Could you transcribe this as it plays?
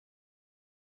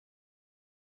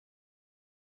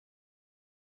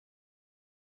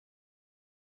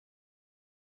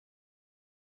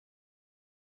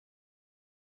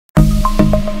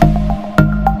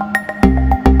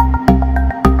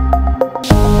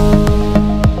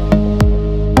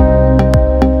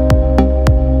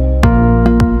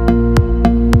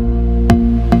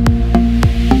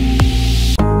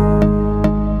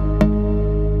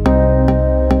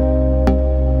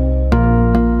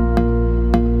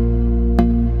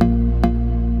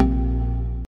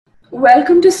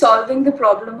Welcome to Solving the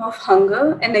Problem of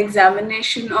Hunger, an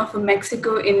examination of a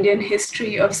Mexico-Indian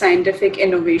history of scientific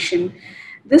innovation.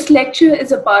 This lecture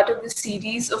is a part of the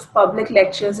series of public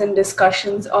lectures and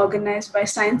discussions organized by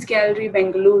Science Gallery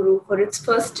Bengaluru for its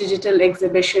first digital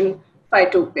exhibition,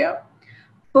 Phytopia.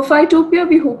 For Phytopia,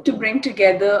 we hope to bring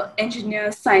together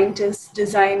engineers, scientists,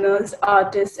 designers,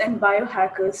 artists, and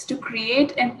biohackers to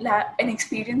create an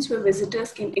experience where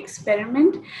visitors can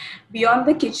experiment beyond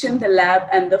the kitchen, the lab,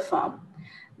 and the farm.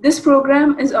 This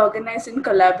program is organized in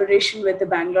collaboration with the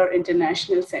Bangalore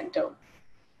International Center.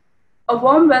 A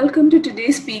warm welcome to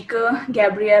today's speaker,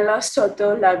 Gabriela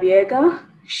Soto Lavega.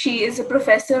 She is a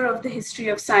professor of the history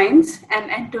of science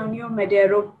and Antonio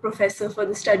Madero Professor for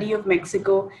the Study of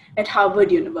Mexico at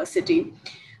Harvard University.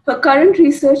 Her current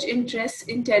research interests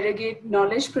interrogate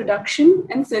knowledge production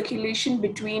and circulation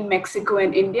between Mexico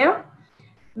and India,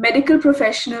 medical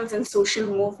professionals and social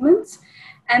movements,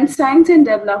 and science and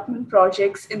development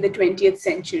projects in the 20th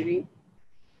century.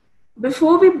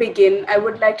 Before we begin, I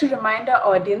would like to remind our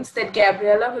audience that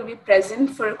Gabriela will be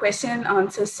present for a question and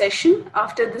answer session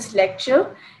after this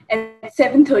lecture at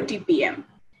 7:30 p.m.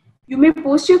 You may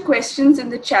post your questions in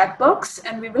the chat box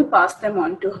and we will pass them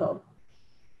on to her.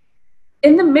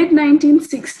 In the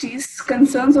mid-1960s,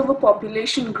 concerns over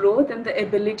population growth and the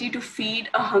ability to feed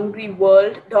a hungry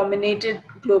world dominated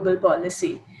global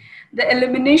policy. The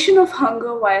elimination of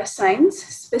hunger via science,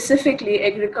 specifically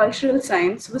agricultural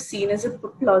science, was seen as a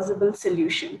plausible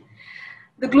solution.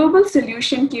 The global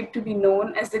solution came to be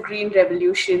known as the Green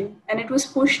Revolution, and it was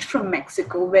pushed from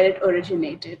Mexico, where it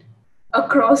originated,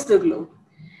 across the globe.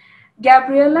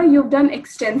 Gabriela, you've done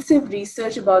extensive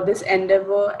research about this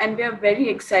endeavor, and we are very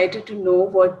excited to know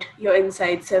what your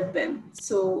insights have been.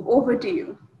 So over to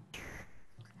you.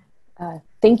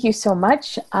 Thank you so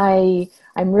much.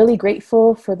 I'm really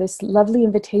grateful for this lovely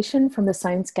invitation from the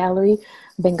Science Gallery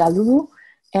Bengaluru.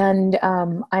 And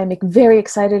I'm very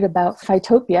excited about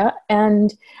Phytopia.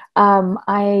 And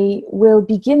I will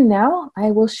begin now.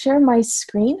 I will share my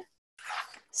screen.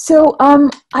 So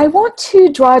I want to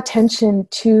draw attention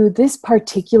to this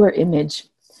particular image.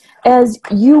 As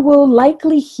you will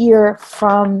likely hear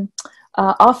from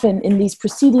often in these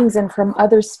proceedings and from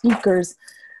other speakers,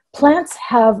 plants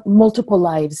have multiple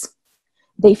lives.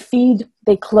 They feed,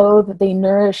 they clothe, they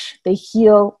nourish, they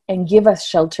heal, and give us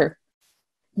shelter.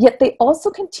 Yet they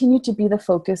also continue to be the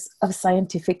focus of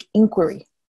scientific inquiry.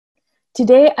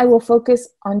 Today, I will focus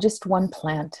on just one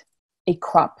plant, a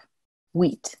crop,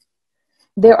 wheat.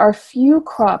 There are few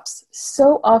crops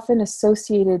so often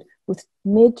associated with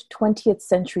mid-20th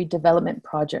century development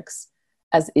projects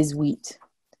as is wheat.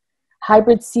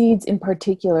 Hybrid seeds in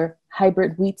particular,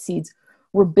 hybrid wheat seeds,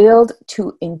 were built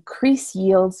to increase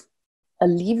yields,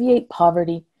 alleviate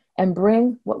poverty, and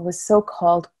bring what was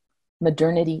so-called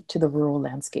modernity to the rural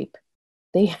landscape.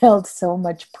 They held so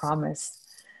much promise.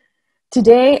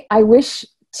 Today, I wish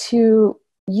to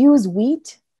use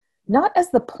wheat not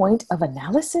as the point of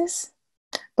analysis,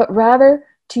 but rather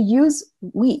to use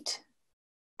wheat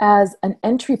as an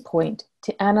entry point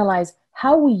to analyze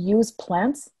how we use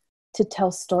plants to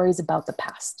tell stories about the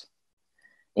past.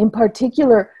 In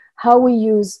particular, how we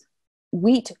use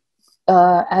wheat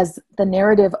as the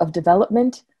narrative of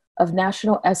development, of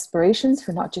national aspirations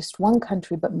for not just one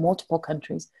country, but multiple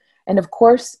countries. And of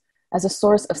course, as a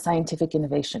source of scientific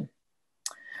innovation.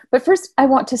 But first, I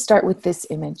want to start with this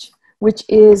image, which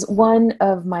is one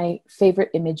of my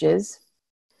favorite images.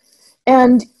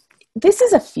 And this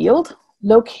is a field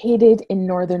located in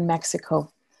northern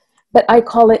Mexico, but I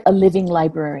call it a living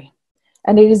library.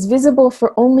 And it is visible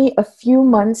for only a few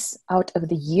months out of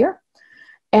the year.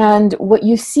 And what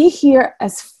you see here,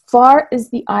 as far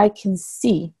as the eye can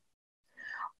see,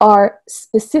 are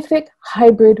specific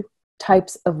hybrid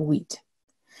types of wheat.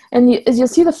 And as you'll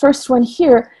see the first one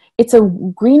here, it's a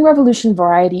Green Revolution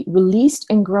variety released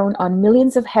and grown on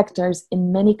millions of hectares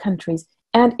in many countries,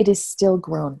 and it is still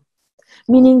grown.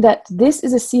 Meaning that this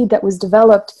is a seed that was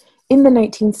developed in the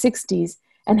 1960s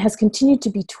and has continued to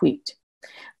be tweaked.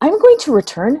 I'm going to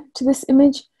return to this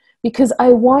image because I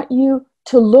want you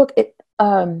to look at,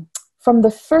 from the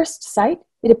first sight,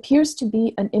 it appears to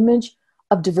be an image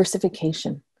of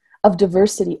diversification, of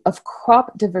diversity, of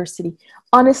crop diversity,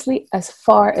 honestly, as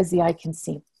far as the eye can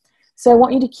see. So I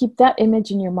want you to keep that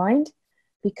image in your mind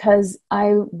because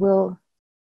I will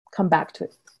come back to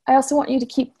it. I also want you to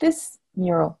keep this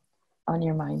mural on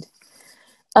your mind.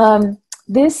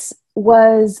 This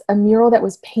was a mural that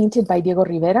was painted by Diego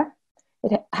Rivera.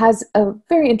 It has a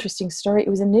very interesting story. It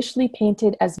was initially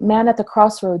painted as Man at the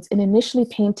Crossroads and initially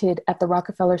painted at the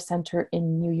Rockefeller Center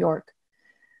in New York.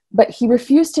 But he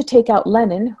refused to take out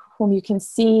Lenin, whom you can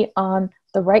see on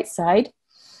the right side,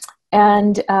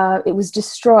 And it was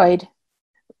destroyed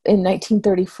in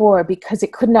 1934 because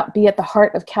it could not be at the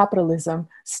heart of capitalism,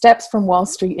 steps from Wall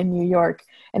Street in New York,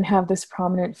 and have this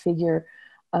prominent figure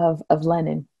of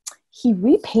Lenin. He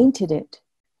repainted it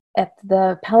at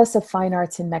the Palace of Fine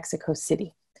Arts in Mexico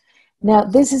City. Now,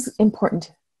 this is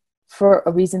important for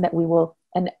a reason that we will,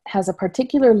 and has a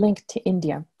particular link to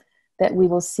India that we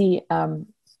will see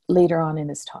later on in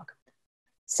this talk.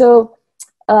 So,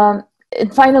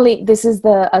 and finally, this is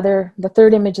the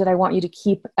third image that I want you to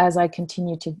keep as I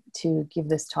continue to give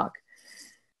this talk.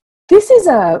 This is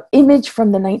an image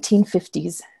from the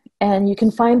 1950s, and you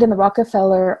can find in the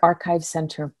Rockefeller Archive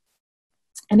Center.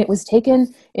 And it was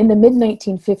taken in the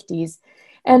mid-1950s.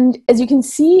 And as you can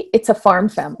see, it's a farm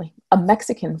family, a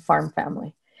Mexican farm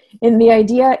family. And the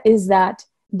idea is that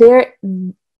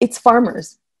it's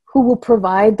farmers who will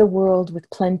provide the world with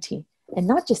plenty, and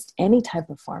not just any type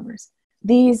of farmers.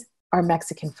 These are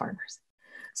Mexican farmers.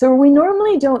 So we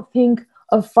normally don't think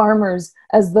of farmers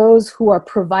as those who are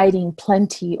providing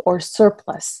plenty or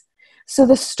surplus. So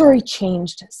the story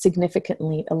changed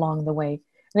significantly along the way.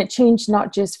 And it changed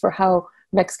not just for how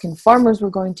Mexican farmers were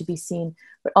going to be seen,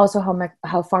 but also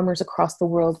how farmers across the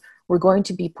world were going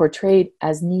to be portrayed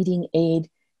as needing aid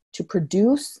to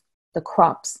produce the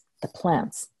crops, the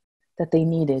plants that they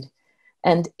needed.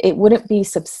 And they wouldn't be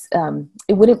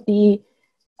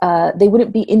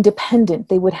independent.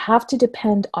 They would have to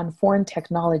depend on foreign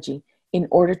technology in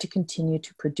order to continue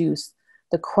to produce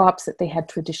the crops that they had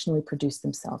traditionally produced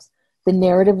themselves. The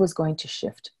narrative was going to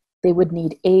shift. They would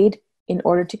need aid in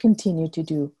order to continue to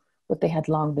do what they had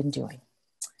long been doing.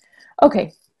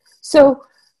 Okay, so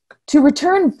to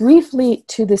return briefly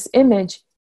to this image,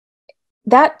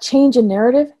 that change in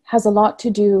narrative has a lot to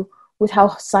do with how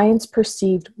science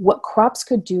perceived what crops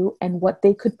could do and what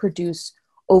they could produce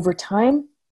over time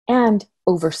and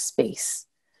over space.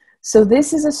 So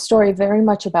this is a story very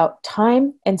much about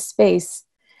time and space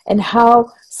and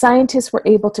how scientists were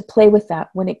able to play with that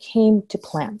when it came to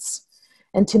plants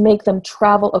and to make them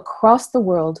travel across the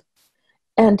world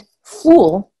and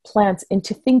fool plants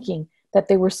into thinking that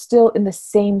they were still in the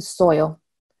same soil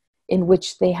in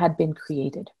which they had been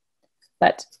created.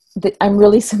 But I'm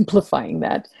really simplifying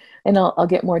that, and I'll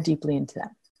get more deeply into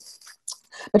that.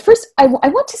 But first, I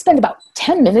want to spend about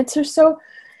 10 minutes or so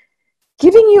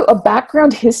giving you a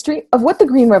background history of what the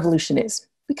Green Revolution is,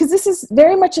 because this is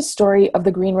very much a story of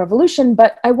the Green Revolution,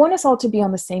 but I want us all to be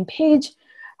on the same page,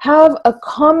 have a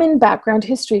common background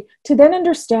history to then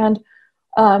understand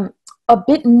a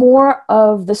bit more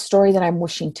of the story that I'm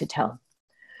wishing to tell.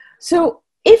 So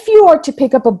if you are to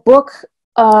pick up a book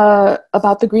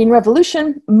about the Green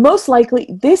Revolution, most likely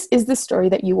this is the story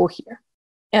that you will hear.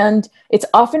 And it's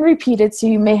often repeated, so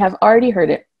you may have already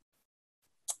heard it.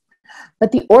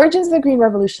 But the origins of the Green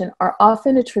Revolution are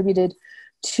often attributed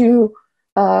to,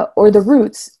 or the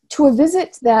roots, to a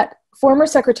visit that former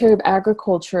Secretary of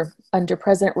Agriculture under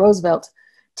President Roosevelt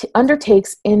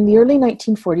undertakes in the early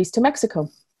 1940s to Mexico.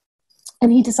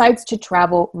 And he decides to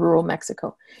travel rural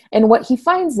Mexico. And what he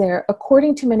finds there,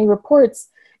 according to many reports,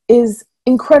 is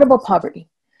incredible poverty.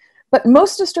 But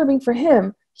most disturbing for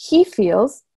him, he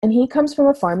feels, and he comes from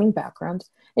a farming background,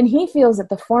 and he feels that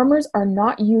the farmers are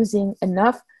not using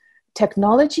enough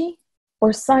technology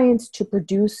or science to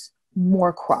produce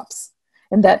more crops,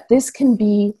 and that this can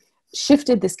be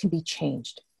shifted, this can be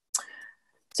changed.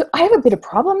 So I have a bit of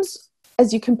problems,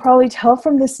 as you can probably tell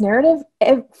from this narrative.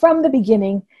 From the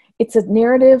beginning, it's a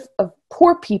narrative of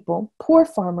poor people, poor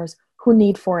farmers who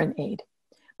need foreign aid.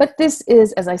 But this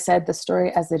is, as I said, the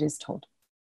story as it is told.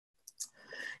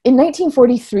 In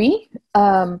 1943,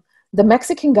 the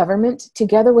Mexican government,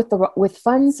 together with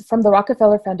funds from the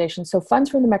Rockefeller Foundation, so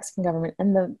funds from the Mexican government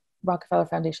and the Rockefeller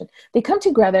Foundation, they come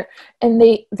together and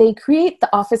they create the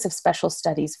Office of Special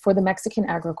Studies for the Mexican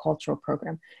Agricultural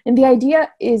Program. And the idea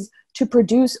is to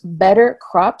produce better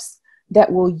crops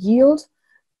that will yield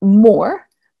more,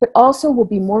 but also will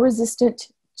be more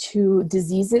resistant to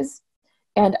diseases,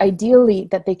 and ideally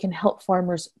that they can help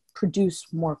farmers produce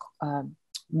more.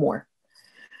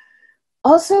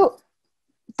 Also,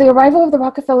 the arrival of the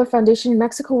Rockefeller Foundation in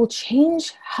Mexico will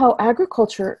change how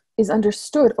agriculture is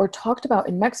understood or talked about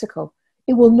in Mexico.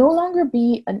 It will no longer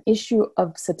be an issue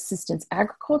of subsistence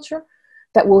agriculture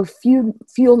that will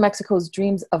fuel Mexico's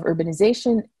dreams of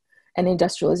urbanization and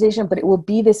industrialization, but it will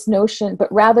be this notion,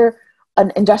 but rather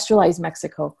an industrialized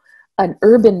Mexico, an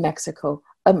urban Mexico,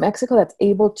 a Mexico that's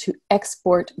able to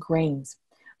export grains.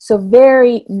 So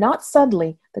very, not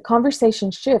subtly, the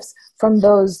conversation shifts from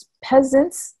those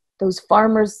peasants, those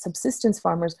farmers, subsistence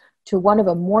farmers, to one of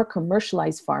a more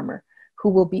commercialized farmer who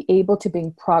will be able to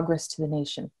bring progress to the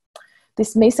nation.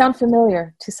 This may sound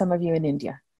familiar to some of you in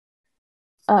India.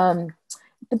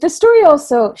 But the story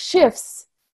also shifts,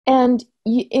 and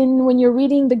when you're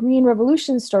reading the Green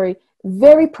Revolution story,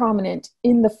 very prominent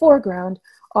in the foreground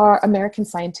are American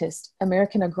scientists,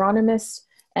 American agronomists,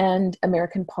 and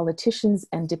American politicians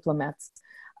and diplomats.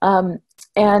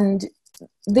 And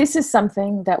this is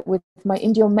something that with my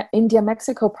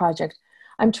India-Mexico project,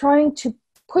 I'm trying to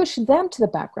push them to the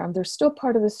background. They're still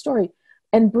part of the story,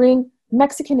 and bring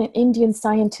Mexican and Indian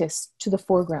scientists to the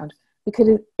foreground,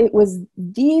 because it was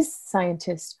these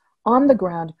scientists on the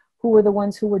ground who were the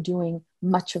ones who were doing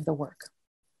much of the work.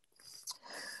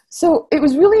 So it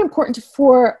was really important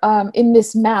for, in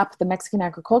this map, the Mexican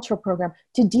Agricultural Program,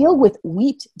 to deal with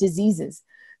wheat diseases,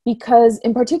 because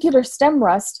in particular stem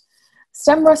rust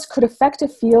could affect a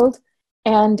field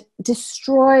and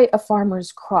destroy a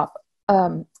farmer's crop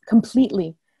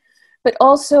completely. But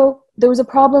also there was a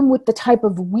problem with the type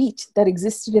of wheat that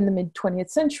existed in the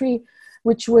mid-20th century,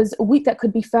 which was a wheat that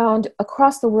could be found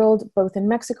across the world, both in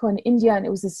Mexico and India. And it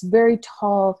was this very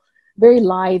tall, very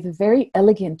lithe, very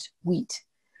elegant wheat.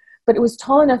 But it was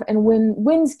tall enough, and when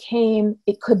winds came,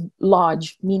 it could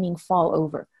lodge, meaning fall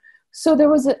over. So there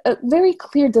was a very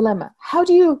clear dilemma. How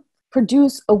do you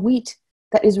produce a wheat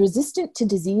that is resistant to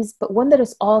disease, but one that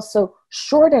is also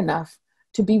short enough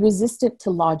to be resistant to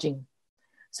lodging?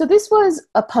 So this was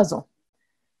a puzzle.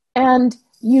 And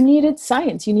you needed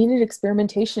science, you needed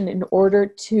experimentation in order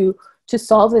to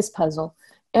solve this puzzle.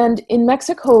 And in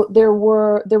Mexico, there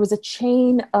was a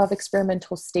chain of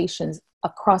experimental stations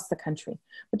across the country.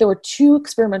 But there were two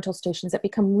experimental stations that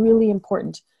become really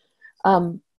important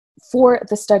for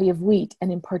the study of wheat,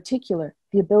 and in particular,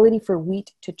 the ability for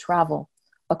wheat to travel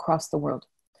across the world.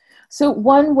 So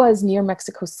one was near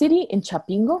Mexico City in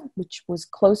Chapingo, which was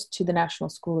close to the National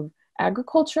School of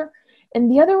Agriculture,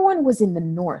 and the other one was in the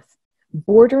north,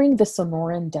 bordering the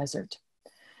Sonoran Desert.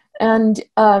 And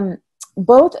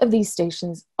both of these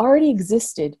stations already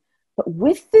existed, but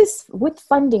with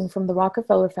funding from the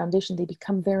Rockefeller Foundation, they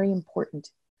become very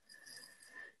important.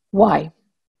 Why?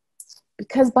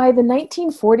 Because by the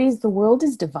 1940s, the world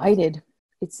is divided.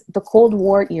 It's the Cold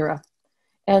War era.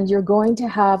 And you're going to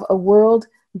have a world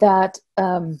that,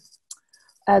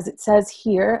 as it says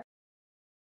here,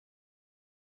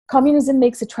 communism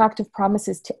makes attractive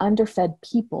promises to underfed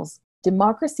peoples.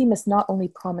 Democracy must not only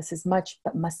promise as much,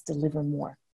 but must deliver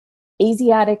more.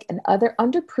 Asiatic and other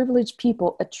underprivileged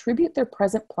people attribute their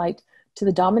present plight to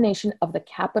the domination of the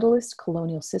capitalist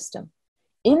colonial system.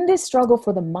 In this struggle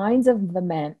for the minds of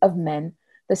men,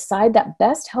 the side that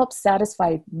best helps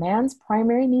satisfy man's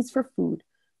primary needs for food,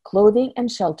 clothing,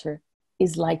 and shelter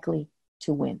is likely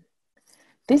to win.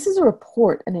 This is a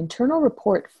report, an internal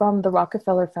report from the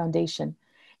Rockefeller Foundation.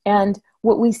 And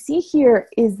what we see here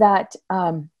is that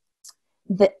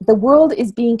the world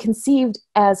is being conceived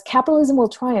as capitalism will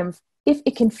triumph if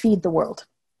it can feed the world.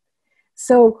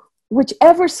 So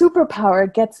whichever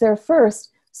superpower gets there first,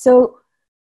 so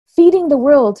feeding the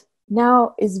world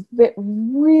now is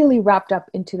really wrapped up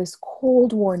into this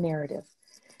Cold War narrative.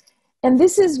 And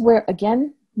this is where,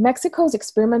 again, Mexico's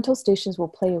experimental stations will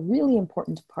play a really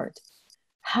important part.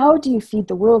 How do you feed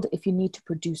the world if you need to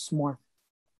produce more?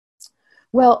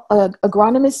 Well,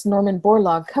 agronomist Norman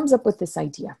Borlaug comes up with this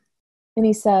idea. And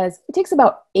he says, it takes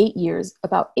about 8 years,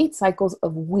 about 8 cycles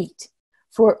of wheat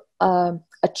for a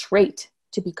trait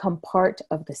to become part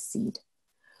of the seed.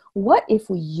 What if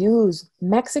we use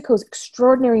Mexico's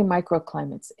extraordinary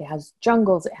microclimates? It has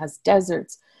jungles, it has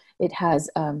deserts, it has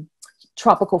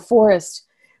tropical forests.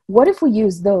 What if we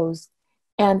use those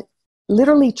and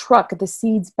literally truck the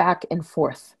seeds back and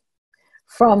forth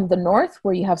from the north,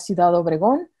 where you have Ciudad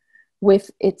Obregón,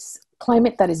 with its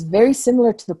climate that is very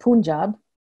similar to the Punjab.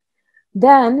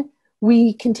 Then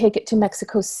we can take it to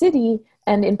Mexico City,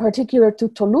 and in particular to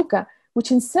Toluca,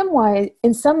 which in some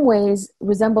ways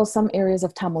resembles some areas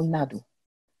of Tamil Nadu.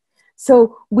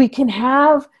 So we can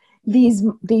have these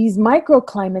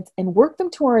microclimates and work them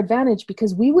to our advantage,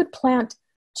 because we would plant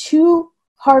 2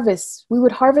 harvests. We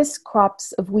would harvest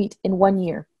crops of wheat in 1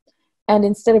 year. And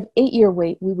instead of 8-year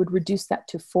wait, we would reduce that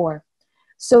to 4.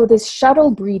 So this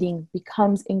shuttle breeding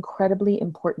becomes incredibly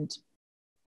important.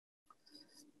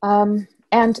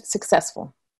 And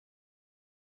successful.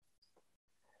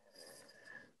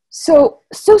 So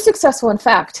successful, in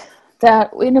fact,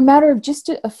 that in a matter of just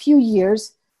a few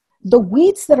years, the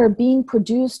wheats that are being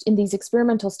produced in these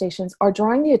experimental stations are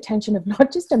drawing the attention of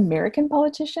not just American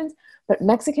politicians, but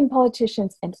Mexican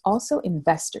politicians and also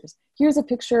investors. Here's a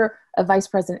picture of Vice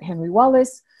President Henry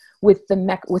Wallace with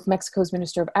Mexico's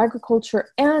Minister of Agriculture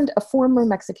and a former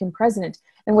Mexican president.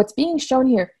 And what's being shown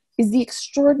here is the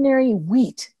extraordinary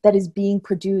wheat that is being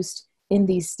produced in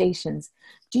these stations.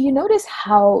 Do you notice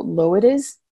how low it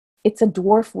is? it's a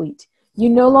dwarf wheat. You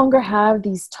no longer have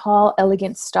these tall,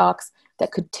 elegant stalks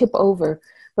that could tip over,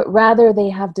 but rather they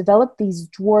have developed these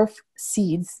dwarf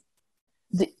seeds,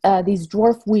 these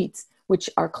dwarf wheats, which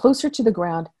are closer to the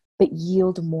ground, but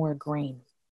yield more grain.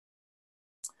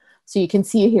 So you can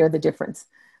see here the difference.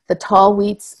 The tall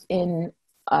wheats in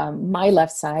my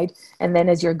left side, and then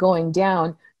as you're going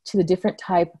down to the different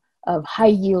type of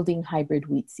high-yielding hybrid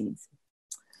wheat seeds.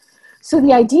 So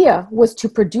the idea was to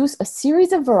produce a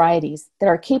series of varieties that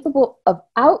are capable of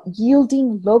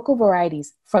out-yielding local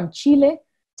varieties from Chile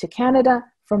to Canada,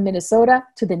 from Minnesota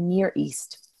to the Near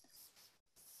East.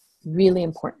 Really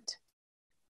important.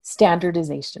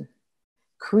 Standardization.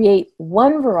 Create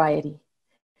one variety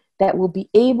that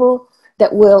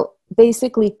will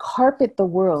basically carpet the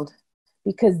world,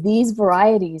 because these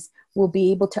varieties will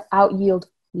be able to out-yield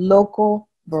local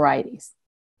varieties.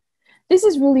 This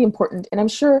is really important, and I'm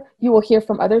sure you will hear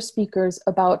from other speakers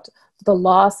about the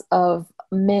loss of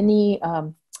many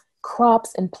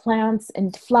crops and plants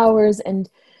and flowers, and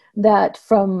that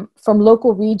from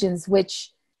local regions,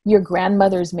 which your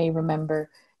grandmothers may remember,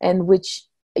 and which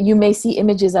you may see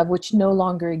images of, which no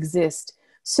longer exist.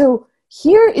 So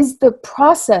here is the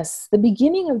process. The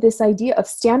beginning of this idea of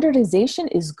standardization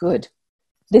is good.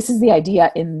 This is the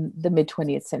idea in the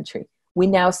mid-20th century. We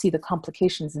now see the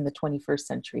complications in the 21st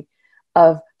century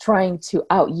of trying to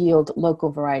out-yield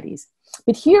local varieties.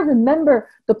 But here, remember,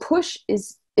 the push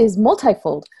is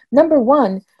multifold. Number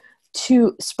one,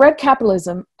 to spread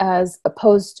capitalism as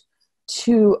opposed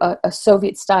to a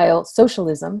Soviet-style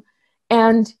socialism,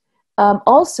 and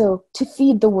also to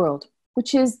feed the world,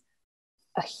 which is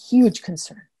a huge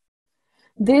concern.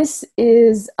 This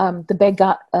is an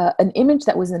image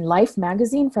that was in Life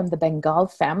magazine from the Bengal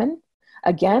famine.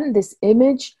 Again, this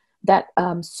image that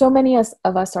so many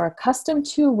of us are accustomed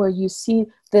to, where you see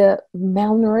the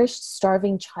malnourished,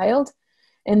 starving child.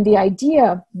 And the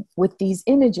idea with these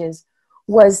images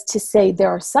was to say there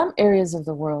are some areas of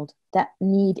the world that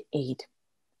need aid,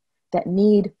 that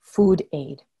need food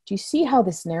aid. Do you see how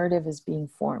this narrative is being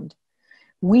formed?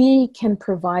 We can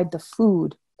provide the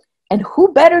food. And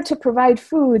who better to provide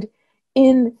food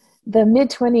in the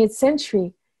mid-20th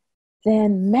century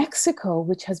than Mexico,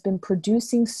 which has been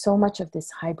producing so much of this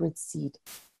hybrid seed?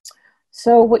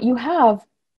 So what you have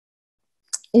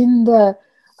in the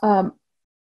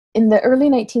early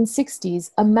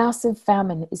 1960s, a massive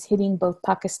famine is hitting both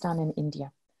Pakistan and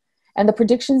India. And the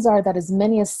predictions are that as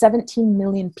many as 17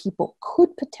 million people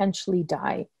could potentially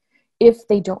die if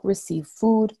they don't receive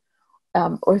food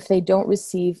or if they don't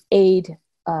receive aid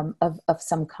of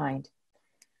some kind.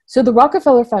 So the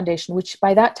Rockefeller Foundation, which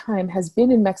by that time has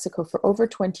been in Mexico for over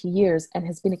 20 years and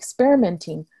has been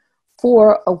experimenting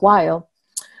for a while,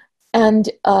 and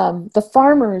the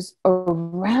farmers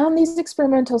around these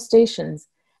experimental stations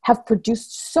have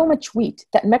produced so much wheat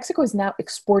that Mexico is now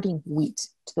exporting wheat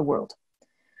to the world.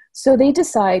 So they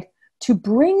decide to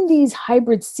bring these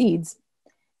hybrid seeds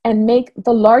and make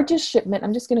the largest shipment.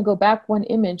 I'm just going to go back one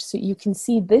image so you can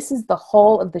see this is the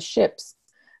hull of the ships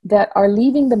that are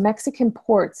leaving the Mexican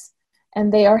ports,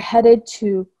 and they are headed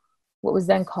to what was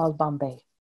then called Bombay.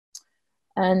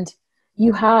 And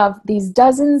you have these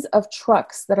dozens of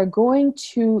trucks that are going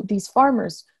to these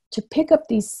farmers to pick up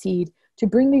these seed, to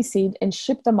bring these seed and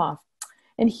ship them off.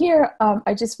 And here,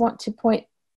 I just want to point,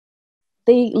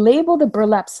 they label the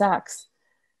burlap sacks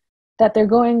that they're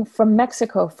going from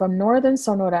Mexico, from northern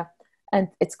Sonora, and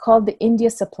it's called the India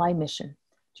Supply Mission.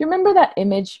 Do you remember that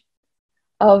image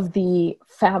of the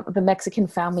Mexican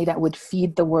family that would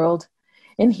feed the world?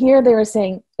 And here they are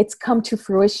saying, it's come to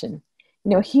fruition.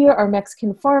 You know, here are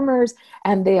Mexican farmers,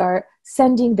 and they are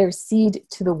sending their seed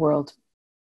to the world.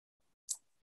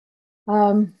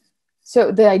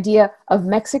 So the idea of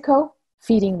Mexico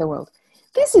feeding the world.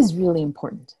 This is really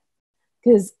important,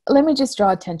 because let me just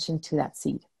draw attention to that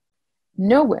seed.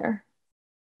 Nowhere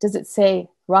does it say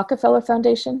Rockefeller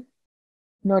Foundation,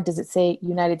 nor does it say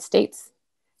United States,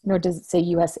 nor does it say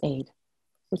US aid,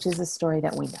 which is a story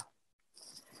that we know.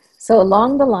 So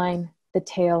along the line, the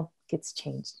tale gets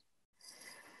changed.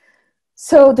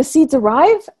 So the seeds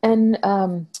arrive, and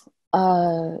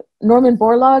Norman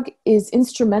Borlaug is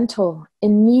instrumental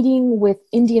in meeting with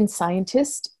Indian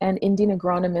scientists and Indian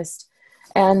agronomists.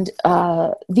 And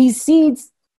these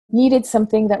seeds needed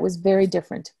something that was very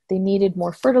different. They needed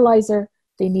more fertilizer,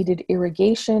 they needed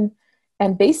irrigation,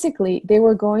 and basically they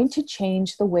were going to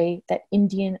change the way that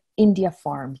India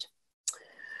farmed.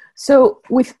 So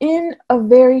within a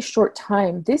very short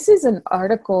time, this is an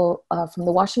article from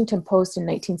the Washington Post in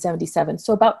 1977.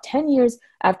 So about 10 years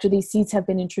after these seeds have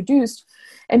been introduced.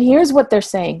 And here's what they're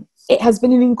saying. It has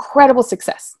been an incredible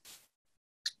success.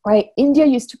 right? India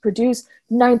used to produce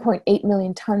 9.8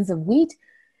 million tons of wheat,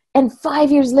 and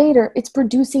 5 years later, it's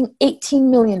producing 18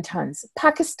 million tons.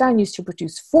 Pakistan used to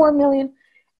produce 4 million,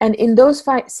 and in those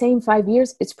same 5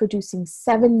 years, it's producing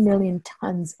 7 million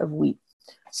tons of wheat.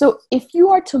 So if you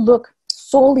are to look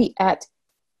solely at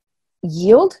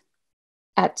yield,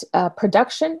 at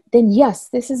production, then yes,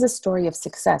 this is a story of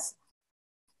success.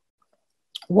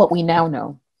 What we now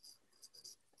know,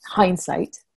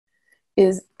 hindsight,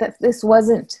 is that this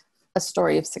wasn't a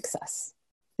story of success.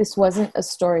 This wasn't a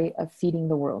story of feeding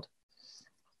the world.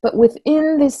 But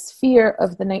within this sphere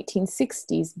of the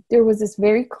 1960s, there was this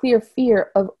very clear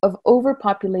fear of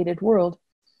overpopulated world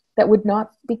that would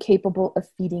not be capable of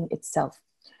feeding itself.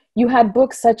 You had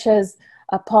books such as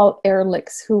Paul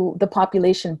Ehrlich's The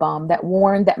Population Bomb, that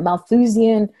warned that Malthus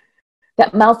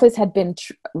had been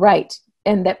right,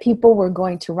 and that people were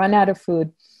going to run out of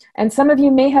food. And some of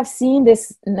you may have seen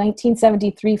this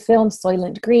 1973 film,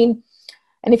 Soylent Green.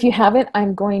 And if you haven't,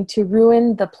 I'm going to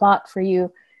ruin the plot for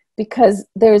you, because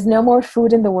there is no more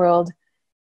food in the world.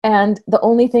 And the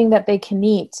only thing that they can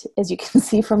eat, as you can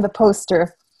see from the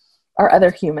poster, are other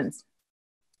humans.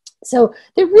 So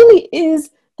there really is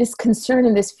this concern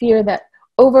and this fear that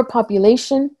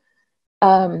overpopulation,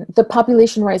 the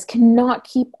population rise cannot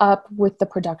keep up with the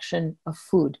production of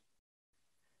food.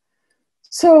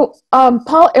 So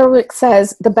Paul Ehrlich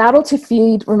says the battle to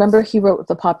feed, remember he wrote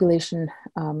The Population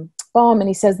Bomb, and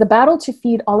he says the battle to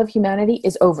feed all of humanity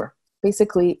is over.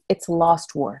 Basically, it's a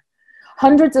lost war.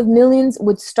 Hundreds of millions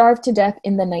would starve to death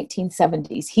in the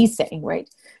 1970s, he's saying, right?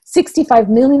 65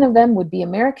 million of them would be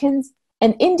Americans,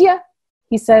 and India,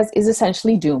 he says, is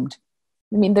essentially doomed.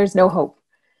 I mean, there's no hope.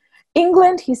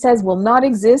 England, he says, will not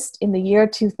exist in the year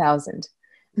 2000.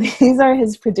 These are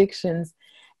his predictions.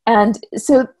 And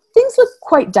so things look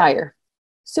quite dire.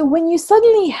 So when you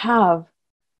suddenly have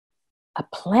a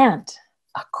plant,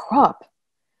 a crop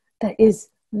that is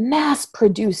mass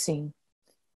producing,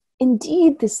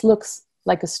 indeed, this looks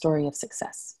like a story of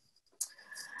success.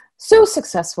 So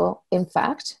successful, in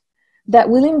fact, that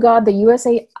William Gaud, the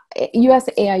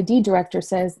USAID director,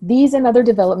 says these and other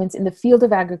developments in the field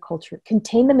of agriculture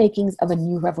contain the makings of a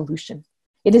new revolution.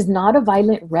 It is not a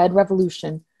violent red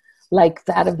revolution like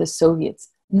that of the Soviets,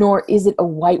 nor is it a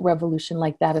white revolution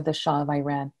like that of the Shah of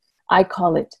Iran. I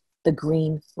call it the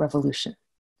Green Revolution.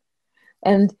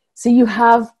 And so you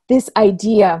have this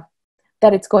idea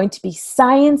that it's going to be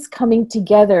science coming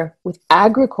together with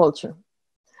agriculture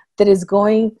that is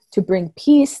going to bring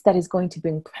peace, that is going to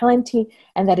bring plenty,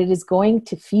 and that it is going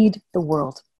to feed the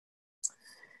world.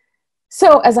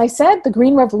 So, as I said, the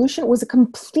Green Revolution was a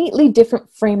completely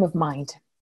different frame of mind,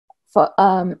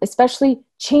 especially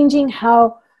changing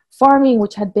how farming,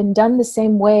 which had been done the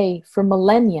same way for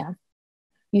millennia,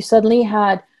 you suddenly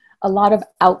had a lot of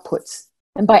outputs.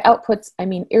 And by outputs, I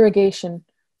mean irrigation,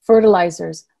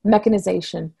 fertilizers,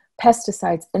 mechanization,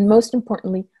 pesticides, and most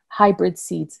importantly, hybrid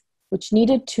seeds, which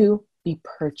needed to be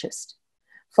purchased.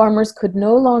 Farmers could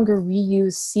no longer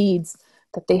reuse seeds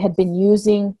that they had been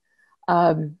using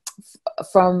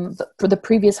for the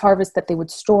previous harvest that they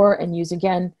would store and use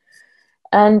again.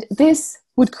 And this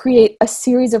would create a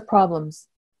series of problems.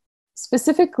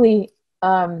 Specifically,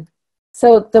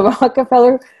 so the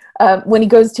Rockefeller, when he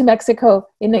goes to Mexico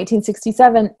in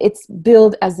 1967, it's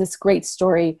billed as this great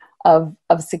story of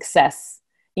success.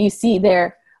 You see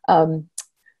there,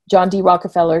 John D.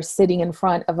 Rockefeller sitting in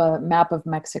front of a map of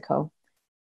Mexico.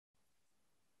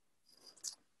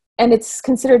 And it's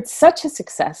considered such a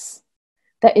success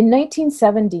that in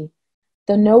 1970,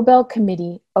 the Nobel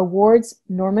Committee awards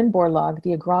Norman Borlaug,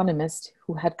 the agronomist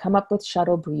who had come up with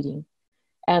shuttle breeding,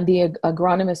 and the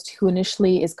agronomist who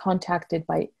initially is contacted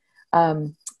by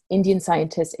Indian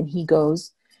scientists and he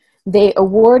goes, they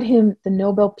award him the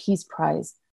Nobel Peace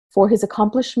Prize for his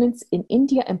accomplishments in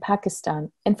India and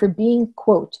Pakistan, and for being,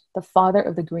 quote, the father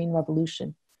of the Green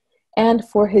Revolution, and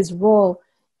for his role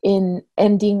in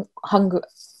ending hunger,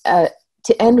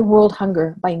 to end world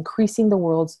hunger by increasing the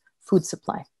world's food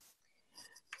supply.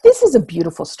 This is a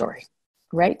beautiful story,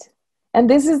 right? And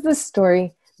this is the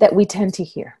story that we tend to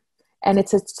hear. And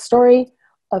it's a story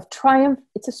of triumph.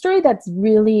 It's a story that's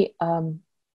really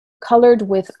colored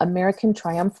with American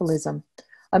triumphalism,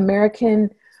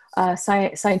 American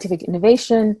scientific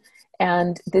innovation,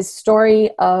 and this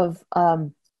story of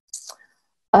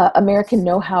American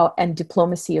know-how and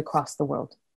diplomacy across the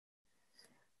world.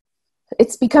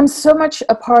 It's become so much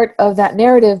a part of that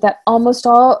narrative that almost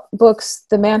all books,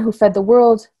 The Man Who Fed the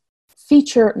World,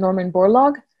 feature Norman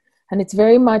Borlaug, and it's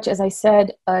very much, as I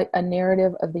said, a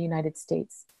narrative of the United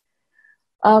States.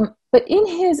 But in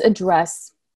his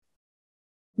address,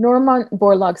 Norman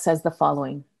Borlaug says the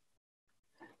following.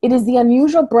 It is the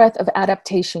unusual breadth of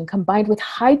adaptation combined with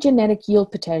high genetic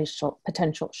yield potential,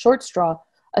 short straw,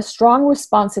 a strong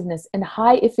responsiveness, and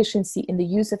high efficiency in the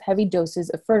use of heavy doses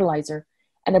of fertilizer,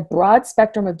 and a broad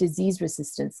spectrum of disease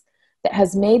resistance that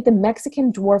has made the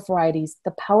Mexican dwarf varieties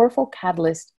the powerful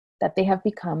catalyst that they have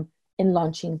become in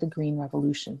launching the Green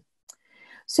Revolution.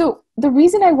 So the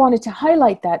reason I wanted to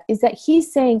highlight that is that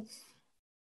he's saying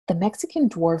the Mexican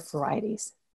dwarf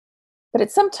varieties. But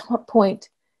at some point,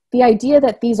 the idea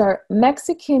that these are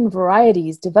Mexican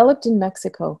varieties developed in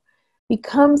Mexico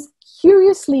becomes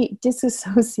curiously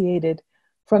disassociated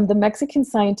from the Mexican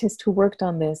scientist who worked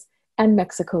on this and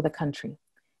Mexico, the country,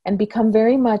 and become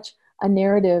very much a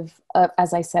narrative,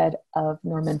 as I said, of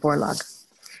Norman Borlaug.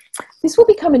 This will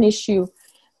become an issue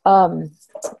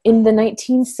in the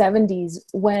 1970s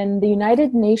when the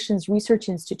United Nations Research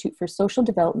Institute for Social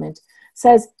Development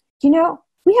says, you know,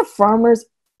 we have farmers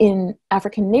in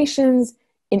African nations,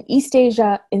 in East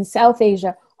Asia, in South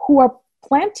Asia, who are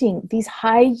planting these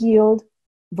high yield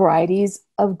varieties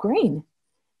of grain.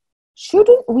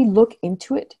 Shouldn't we look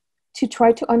into it to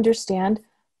try to understand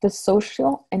the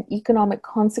social and economic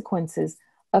consequences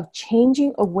of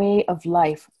changing a way of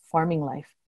life, farming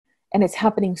life? And it's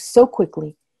happening so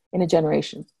quickly in a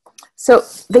generation. So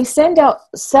they send out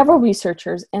several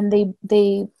researchers and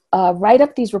they write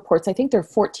up these reports. I think there are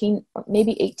 14,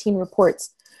 maybe 18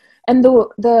 reports. And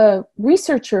the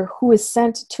researcher who is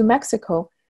sent to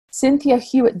Mexico, Cynthia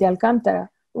Hewitt de Alcantara,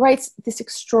 writes this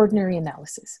extraordinary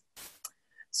analysis.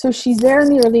 So she's there in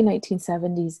the early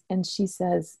 1970s and she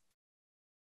says,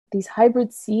 these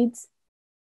hybrid seeds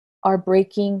are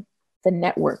breaking the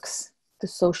networks, the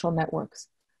social networks.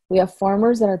 We have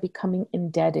farmers that are becoming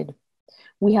indebted.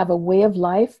 We have a way of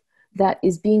life that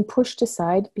is being pushed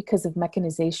aside because of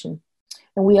mechanization.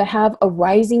 And we have a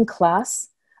rising class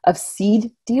of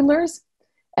seed dealers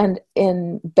and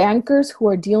bankers who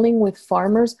are dealing with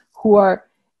farmers who are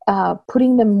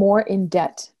putting them more in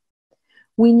debt.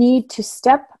 We need to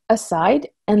step aside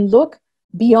and look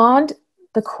beyond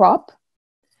the crop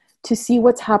to see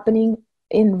what's happening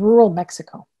in rural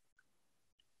Mexico.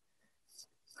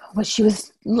 What she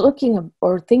was looking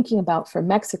or thinking about for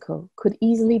Mexico could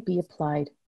easily be applied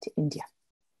to India.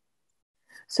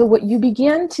 So what you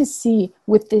began to see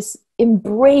with this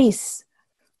embrace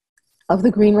of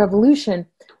the Green Revolution,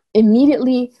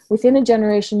 immediately within a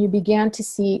generation, you began to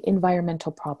see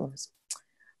environmental problems.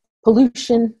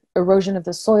 Pollution, erosion of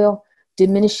the soil,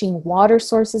 diminishing water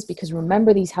sources, because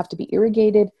remember, these have to be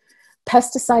irrigated,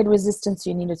 pesticide resistance,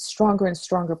 you needed stronger and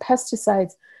stronger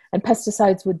pesticides, and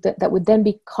pesticides that would then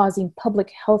be causing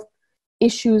public health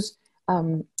issues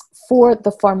for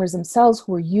the farmers themselves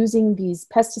who were using these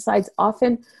pesticides,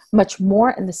 often much more,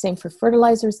 and the same for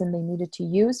fertilizers, than they needed to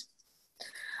use.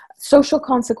 Social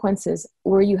consequences,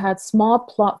 where you had small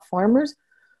plot farmers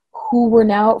who were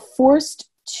now forced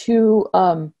to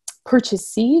purchase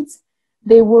seeds.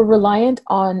 They were reliant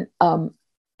on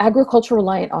agriculture,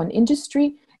 reliant on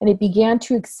industry, and it began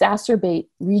to exacerbate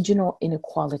regional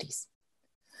inequalities.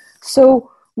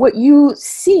 So what you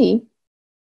see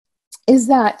is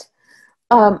that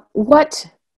what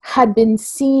had been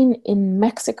seen in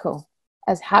Mexico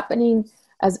as happening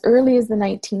as early as the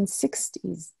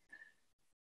 1960s,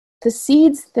 the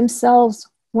seeds themselves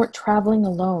weren't traveling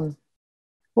alone.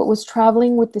 What was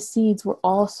traveling with the seeds were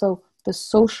also the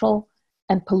social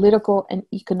and political and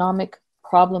economic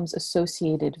problems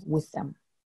associated with them.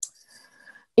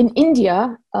 In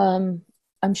India,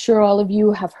 I'm sure all of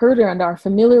you have heard and are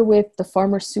familiar with the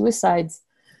farmer suicides.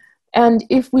 And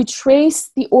if we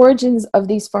trace the origins of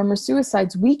these farmer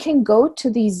suicides, we can go to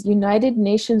these United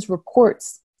Nations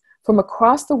reports from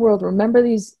across the world. Remember,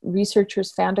 these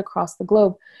researchers found across the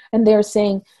globe, and they're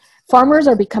saying farmers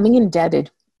are becoming indebted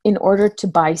in order to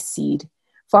buy seed.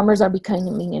 Farmers are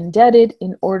becoming indebted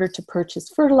in order to purchase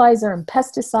fertilizer and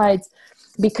pesticides,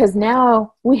 because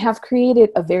now we have created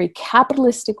a very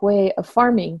capitalistic way of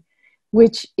farming,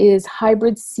 which is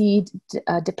hybrid seed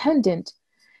dependent.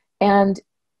 And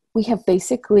we have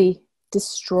basically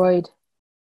destroyed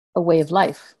a way of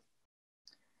life.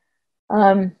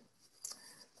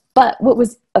 But what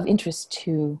was of interest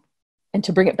to, and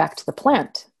to bring it back to the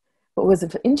plant, what was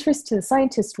of interest to the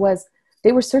scientists was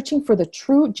they were searching for the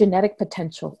true genetic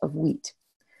potential of wheat.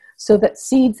 So that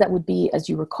seeds that would be, as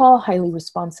you recall, highly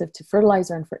responsive to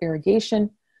fertilizer and for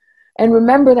irrigation. And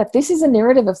remember that this is a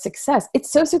narrative of success.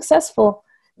 It's so successful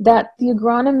that the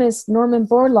agronomist Norman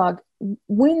Borlaug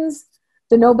wins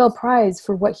the Nobel Prize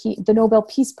for the Nobel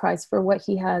Peace Prize for what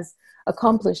he has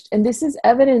accomplished. And this is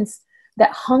evidence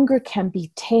that hunger can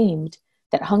be tamed,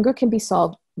 that hunger can be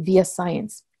solved via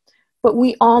science. But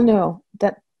we all know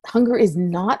that Hunger is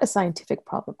not a scientific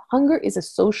problem. Hunger is a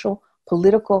social,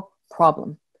 political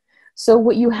problem. So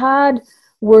what you had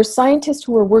were scientists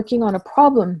who were working on a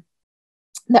problem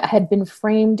that had been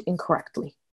framed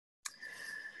incorrectly.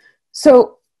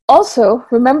 So also,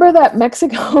 remember that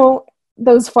Mexico,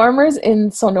 those farmers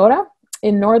in Sonora,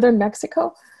 in northern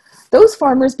Mexico, those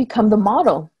farmers become the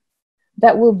model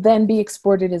that will then be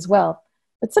exported as well.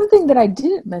 But something that I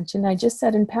didn't mention, I just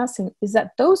said in passing, is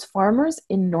that those farmers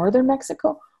in northern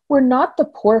Mexico were not the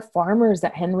poor farmers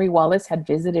that Henry Wallace had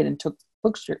visited and took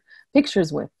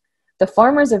pictures with. The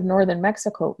farmers of northern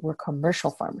Mexico were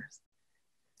commercial farmers.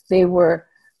 They were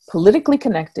politically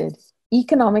connected,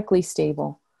 economically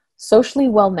stable, socially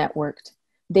well-networked.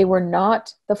 They were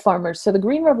not the farmers. So the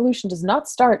Green Revolution does not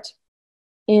start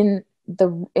in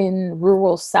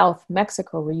rural South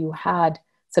Mexico where you had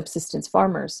subsistence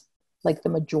farmers like the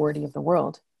majority of the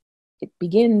world. It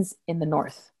begins in the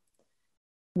north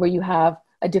where you have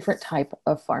a different type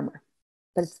of farmer.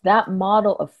 But it's that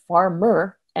model of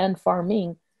farmer and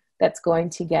farming that's going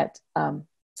to get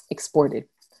exported.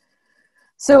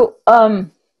 So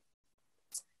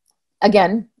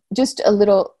again, just a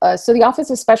little, so the Office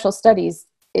of Special Studies,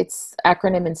 its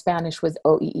acronym in Spanish was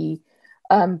OEE,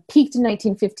 peaked in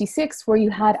 1956 where you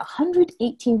had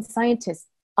 118 scientists.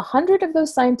 100 of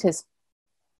those scientists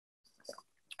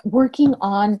working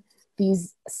on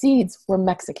these seeds were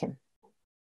Mexican.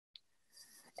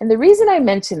 And the reason I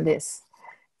mention this,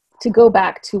 to go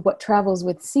back to what travels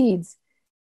with seeds,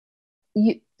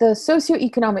 the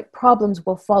socioeconomic problems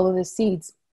will follow the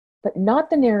seeds, but not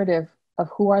the narrative of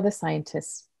who are the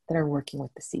scientists that are working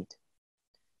with the seed.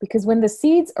 Because when the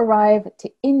seeds arrive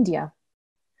to India,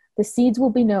 the seeds will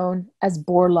be known as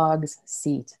Borlaug's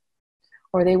seed,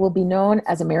 or they will be known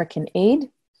as American Aid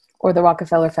or the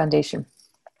Rockefeller Foundation.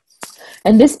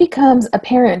 And this becomes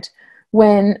apparent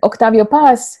when Octavio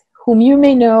Paz, whom you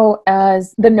may know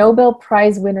as the Nobel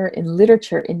Prize winner in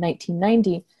literature in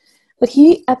 1990, but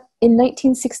in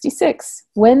 1966,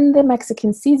 when the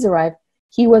Mexican seeds arrived,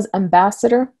 he was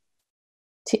ambassador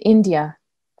to India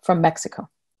from Mexico.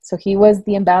 So he was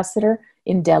the ambassador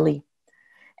in Delhi.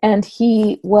 And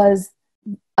he was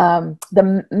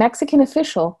the Mexican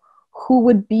official who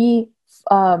would be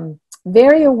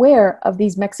very aware of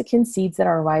these Mexican seeds that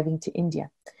are arriving to India.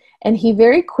 And he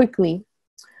very quickly,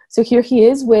 so here he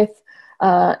is with,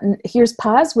 here's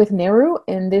Paz with Nehru,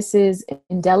 and this is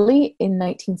in Delhi in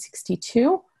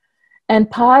 1962. And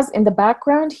Paz in the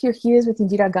background, here he is with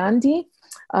Indira Gandhi.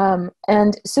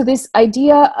 And so this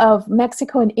idea of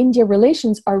Mexico and India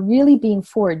relations are really being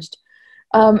forged.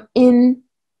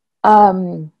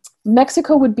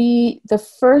 Mexico would be the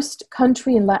first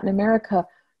country in Latin America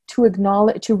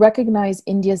to recognize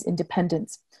India's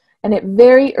independence. And it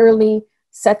very early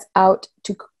sets out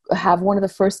to have one of the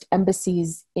first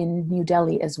embassies in New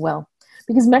Delhi as well,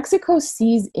 because Mexico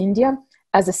sees India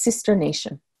as a sister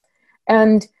nation.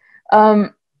 And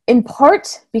in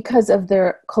part because of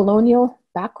their colonial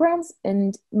backgrounds,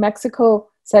 and Mexico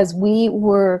says we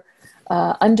were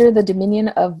under the dominion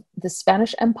of the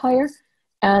Spanish Empire,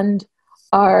 and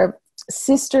our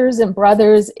sisters and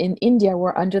brothers in India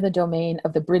were under the domain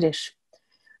of the British.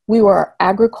 We were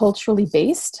agriculturally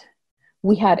based.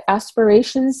 We had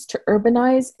aspirations to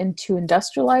urbanize and to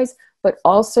industrialize, but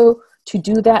also to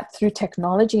do that through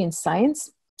technology and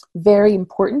science. Very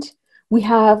important. We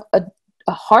have a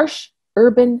harsh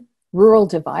urban-rural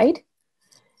divide.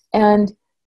 And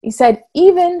he said,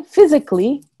 even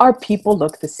physically, our people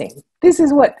look the same. This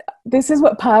is what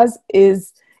Paz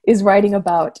is writing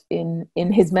about in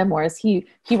his memoirs. He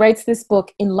writes this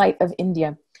book, In Light of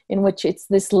India, in which it's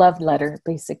this love letter,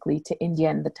 basically, to India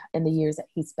and the years that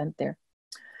he spent there.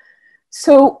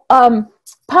 So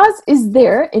Paz is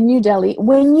there in New Delhi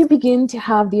when you begin to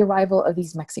have the arrival of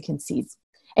these Mexican seeds.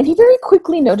 And he very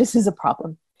quickly notices a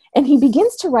problem. And he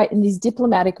begins to write in these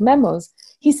diplomatic memos.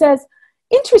 He says,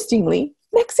 interestingly,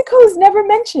 Mexico is never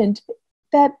mentioned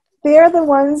that they're the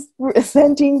ones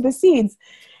sending the seeds.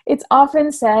 It's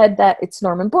often said that it's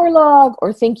Norman Borlaug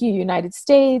or thank you, United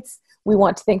States. We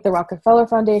want to thank the Rockefeller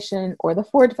Foundation or the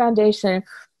Ford Foundation. And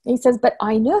he says, but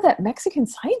I know that Mexican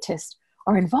scientists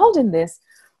are involved in this.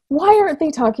 Why aren't they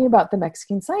talking about the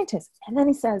Mexican scientists? And then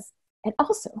he says, and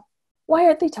also, why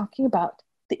aren't they talking about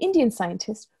the Indian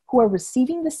scientists who are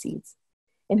receiving the seeds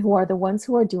and who are the ones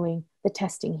who are doing the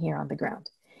testing here on the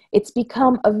ground? It's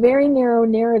become a very narrow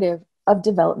narrative of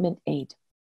development aid.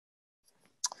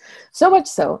 So much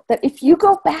so that if you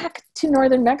go back to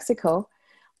northern Mexico,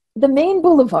 the main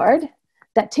boulevard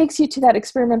that takes you to that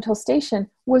experimental station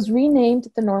was renamed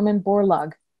the Norman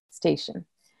Borlaug Station.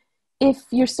 If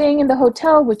you're staying in the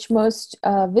hotel, which most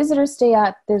visitors stay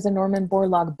at, there's a Norman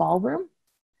Borlaug ballroom.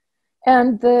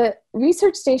 And the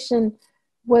research station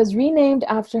was renamed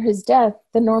after his death,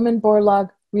 the Norman Borlaug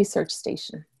Research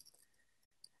Station.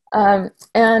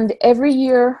 And every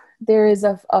year there is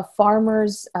a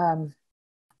farmer's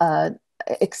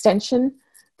extension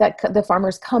that the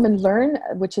farmers come and learn,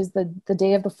 which is the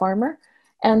Day of the Farmer.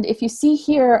 And if you see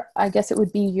here, I guess it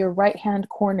would be your right-hand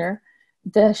corner,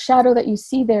 the shadow that you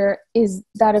see there is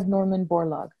that of Norman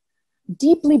Borlaug.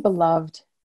 Deeply beloved,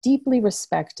 deeply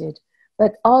respected,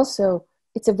 but also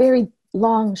it's a very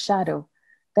long shadow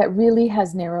that really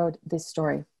has narrowed this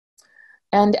story.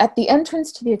 And at the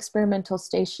entrance to the experimental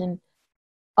station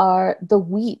are the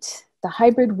wheat, the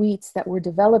hybrid wheats that were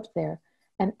developed there.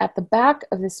 And at the back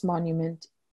of this monument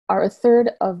are a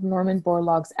third of Norman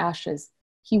Borlaug's ashes.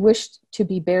 He wished to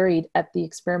be buried at the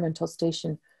experimental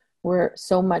station where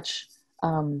so much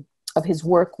of his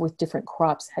work with different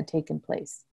crops had taken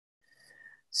place.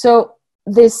 So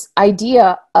this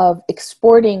idea of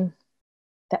exporting,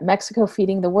 that Mexico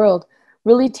feeding the world,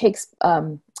 really takes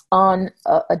on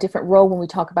a different role when we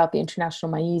talk about the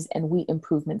International Maize and Wheat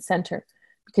Improvement Center,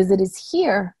 because it is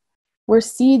here where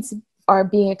seeds are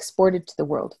being exported to the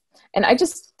world. And I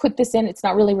just put this in, it's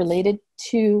not really related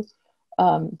to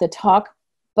the talk,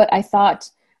 but I thought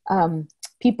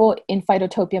people in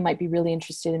Phytotopia might be really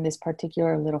interested in this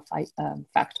particular little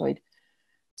factoid.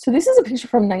 So this is a picture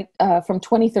from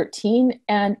 2013,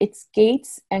 and it's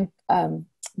Gates and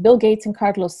Bill Gates and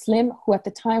Carlos Slim, who at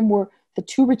the time were the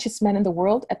two richest men in the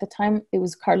world. At the time, it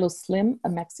was Carlos Slim, a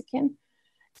Mexican.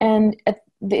 And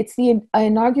it's the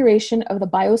inauguration of the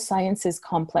biosciences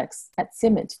complex at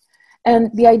CIMMYT. And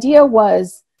the idea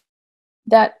was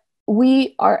that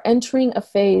we are entering a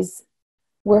phase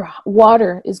where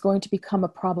water is going to become a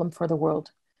problem for the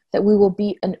world, that we will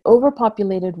be an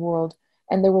overpopulated world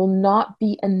and there will not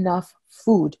be enough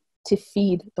food to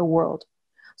feed the world.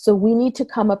 So we need to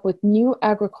come up with new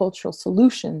agricultural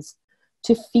solutions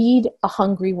to feed a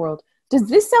hungry world. Does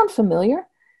this sound familiar?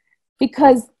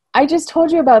 Because I just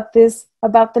told you about this,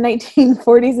 about the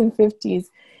 1940s and 50s,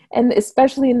 and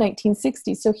especially in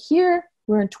 1960s. So here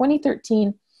we're in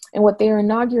 2013, and what they are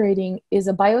inaugurating is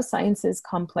a biosciences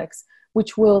complex,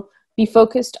 which will be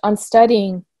focused on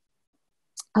studying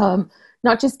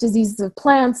not just diseases of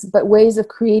plants, but ways of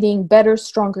creating better,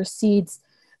 stronger seeds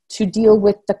to deal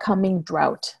with the coming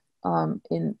drought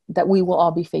that we will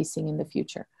all be facing in the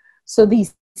future. So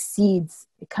these seeds,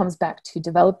 it comes back to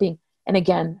developing, and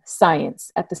again,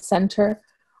 science at the center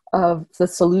of the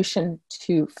solution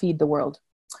to feed the world.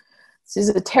 This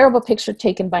is a terrible picture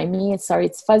taken by me. Sorry,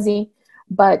 it's fuzzy,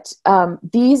 but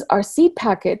these are seed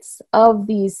packets of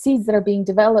these seeds that are being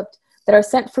developed that are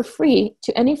sent for free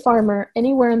to any farmer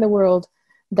anywhere in the world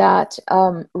that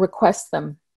requests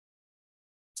them.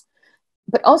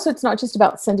 But also, it's not just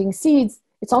about sending seeds,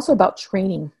 it's also about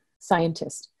training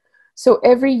scientists. So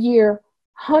every year,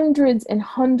 hundreds and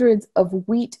hundreds of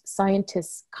wheat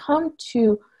scientists come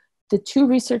to the two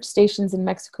research stations in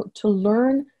Mexico to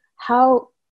learn how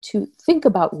to think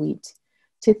about wheat,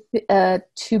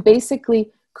 to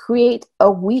basically create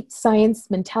a wheat science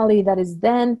mentality that is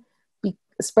then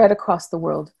spread across the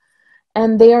world.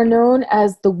 And they are known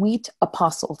as the wheat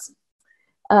apostles.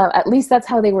 At least that's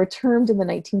how they were termed in the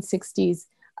 1960s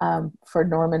for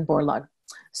Norman Borlaug.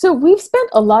 So we've spent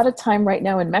a lot of time right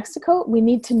now in Mexico. We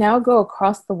need to now go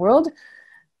across the world.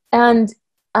 And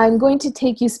I'm going to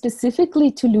take you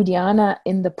specifically to Ludhiana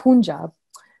in the Punjab.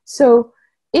 So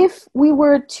if we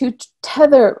were to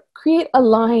create a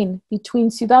line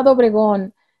between Ciudad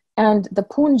Obregón and the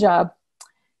Punjab,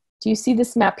 do you see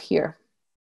this map here?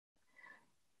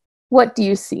 What do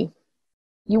you see?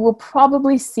 You will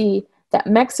probably see that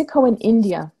Mexico and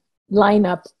India line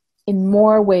up in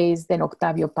more ways than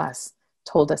Octavio Paz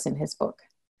told us in his book.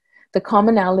 The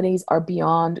commonalities are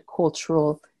beyond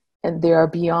cultural, and they are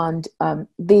beyond,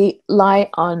 they lie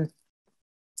on,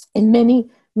 in many,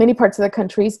 many parts of the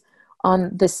countries,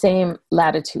 on the same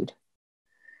latitude.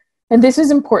 And this is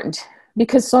important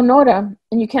because Sonora,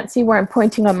 and you can't see where I'm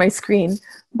pointing on my screen,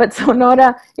 but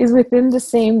Sonora is within the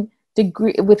same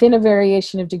degree, within a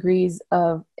variation of degrees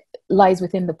lies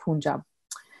within the Punjab.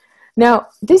 Now,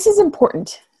 this is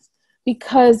important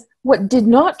because what did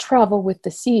not travel with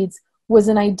the seeds was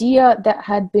an idea that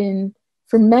had been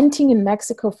fermenting in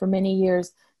Mexico for many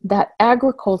years, that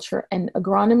agriculture, and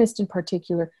agronomists in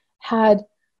particular, had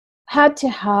to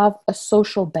have a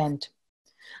social bent,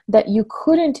 that you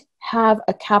couldn't have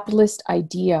a capitalist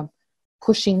idea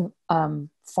pushing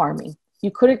farming.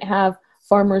 You couldn't have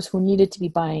farmers who needed to be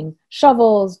buying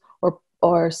shovels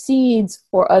or seeds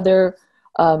or other,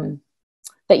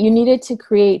 that you needed to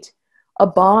create a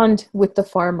bond with the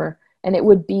farmer, and it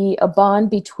would be a bond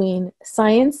between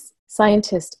science,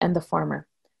 scientist and the farmer.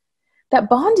 That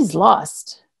bond is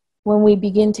lost when we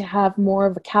begin to have more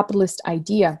of a capitalist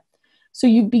idea. So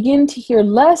you begin to hear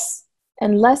less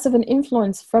and less of an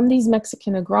influence from these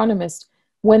Mexican agronomists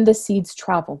when the seeds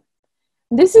travel.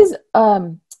 This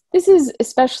is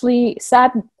especially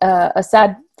sad, a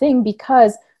sad thing,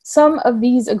 because some of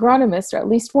these agronomists, or at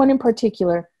least one in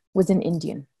particular, was an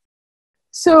Indian.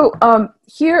 So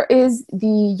here is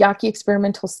the Yaqui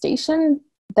experimental station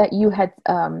that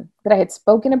I had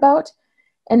spoken about.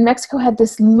 And Mexico had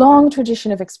this long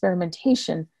tradition of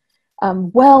experimentation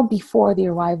well before the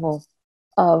arrival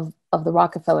of the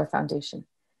Rockefeller Foundation.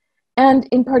 And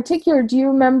in particular, do you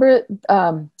remember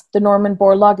the Norman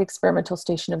Borlaug experimental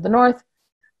station of the North?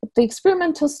 The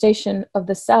experimental station of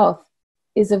the South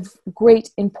is of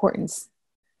great importance,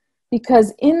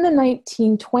 because in the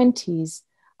 1920s,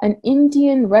 an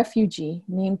Indian refugee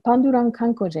named Pandurang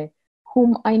Khankhoje,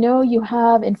 whom I know you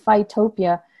have in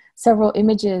Phytopia several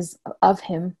images of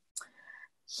him,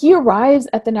 he arrives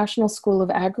at the National School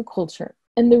of Agriculture.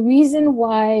 And the reason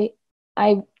why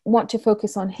I want to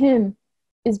focus on him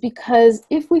is because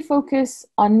if we focus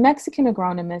on Mexican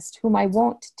agronomists, whom I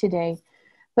won't today,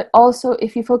 but also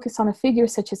if you focus on a figure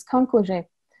such as Khankhoje,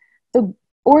 the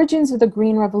origins of the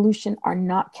Green Revolution are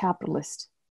not capitalist.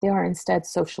 They are instead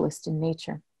socialist in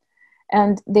nature.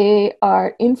 And they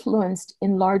are influenced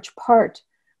in large part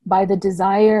by the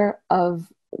desire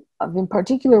of in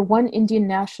particular, one Indian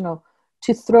national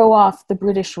to throw off the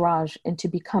British Raj and to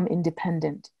become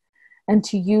independent, and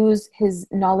to use his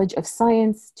knowledge of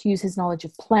science, to use his knowledge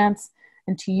of plants,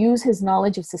 and to use his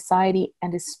knowledge of society,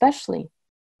 and especially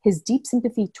his deep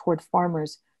sympathy toward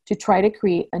farmers, to try to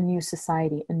create a new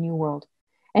society, a new world.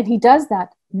 And he does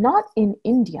that not in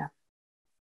India,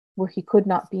 where he could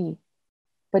not be,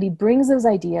 but he brings those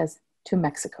ideas to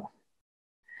Mexico.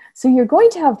 So you're going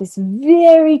to have this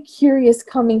very curious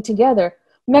coming together.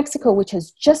 Mexico, which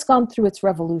has just gone through its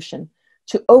revolution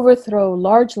to overthrow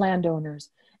large landowners,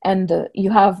 and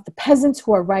you have the peasants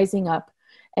who are rising up,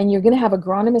 and you're going to have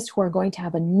agronomists who are going to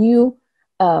have a new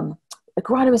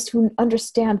agronomists who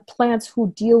understand plants,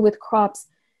 who deal with crops.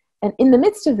 And in the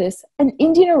midst of this, an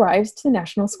Indian arrives to the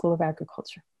National School of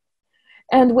Agriculture.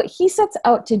 And what he sets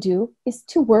out to do is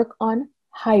to work on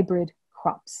hybrid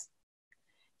crops.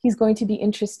 He's going to be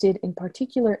interested in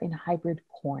particular in hybrid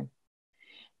corn.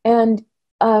 And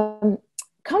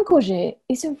Khankhoje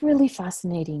is a really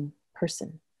fascinating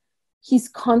person. He's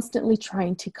constantly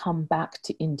trying to come back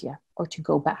to India, or to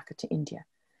go back to India.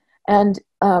 And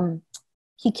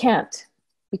he can't,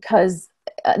 because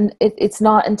it's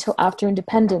not until after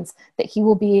independence that he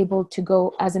will be able to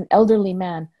go as an elderly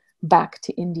man back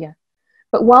to India.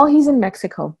 But while he's in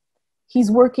Mexico,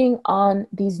 he's working on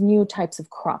these new types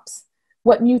of crops.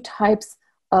 What new types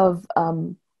of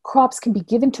crops can be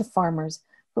given to farmers,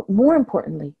 but more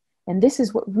importantly, and this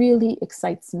is what really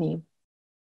excites me,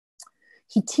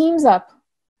 he teams up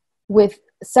with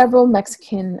several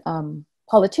Mexican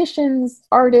politicians,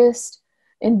 artists,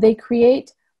 and they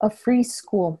create a free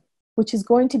school, which is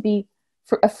going to be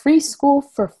a free school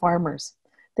for farmers,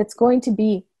 that's going to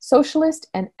be socialist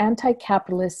and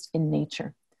anti-capitalist in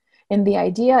nature. And the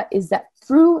idea is that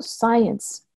through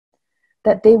science,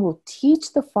 that they will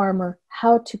teach the farmer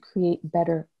how to create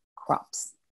better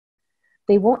crops.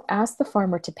 They won't ask the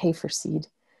farmer to pay for seed.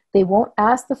 They won't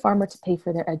ask the farmer to pay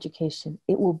for their education.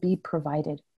 It will be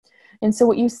provided. And so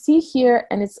what you see here,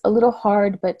 and it's a little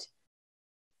hard, but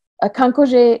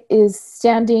Khankhoje is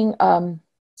standing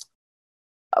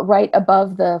right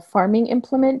above the farming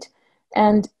implement,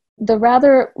 and the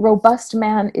rather robust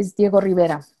man is Diego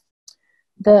Rivera,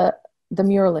 the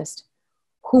muralist,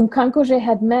 whom Khankhoje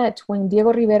had met when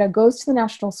Diego Rivera goes to the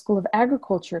National School of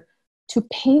Agriculture to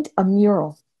paint a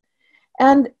mural.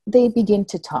 And they begin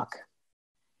to talk.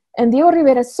 And Diego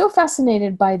Rivera is so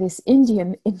fascinated by this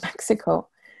Indian in Mexico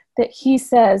that he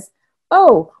says,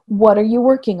 "Oh, what are you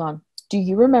working on? Do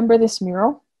you remember this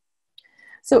mural?"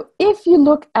 So if you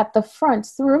look at the front,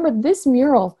 so remember this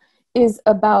mural is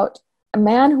about a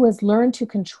man who has learned to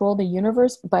control the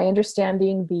universe by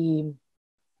understanding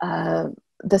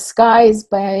the skies,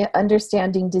 by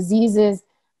understanding diseases,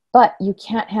 but you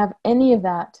can't have any of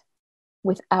that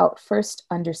without first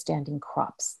understanding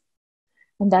crops.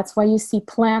 And that's why you see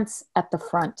plants at the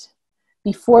front.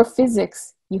 Before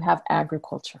physics, you have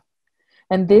agriculture.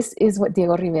 And this is what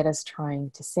Diego Rivera is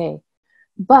trying to say.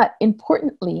 But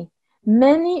importantly,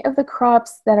 many of the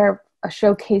crops that are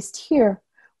showcased here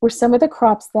were some of the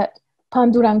crops that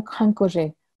Pandurang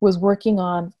Khankhoje was working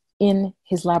on in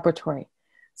his laboratory.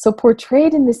 So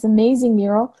portrayed in this amazing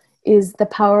mural is the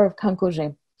power of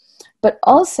Khankhoje. But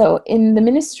also in the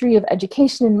Ministry of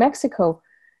Education in Mexico,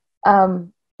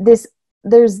 this,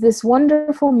 there's this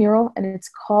wonderful mural, and it's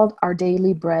called Our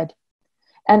Daily Bread.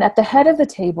 And at the head of the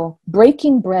table,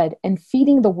 breaking bread and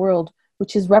feeding the world,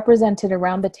 which is represented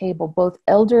around the table, both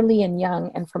elderly and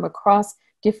young, and from across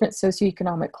different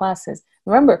socioeconomic classes.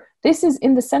 Remember, this is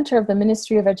in the center of the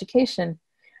Ministry of Education.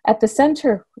 At the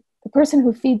center, the person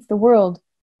who feeds the world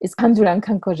is Pandurang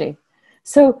Khankhoje.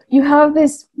 So you have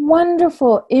this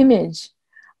wonderful image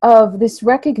of this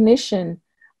recognition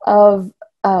of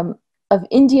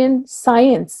Indian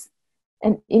science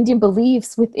and Indian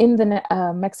beliefs within the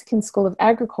Mexican School of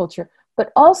Agriculture,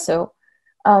 but also,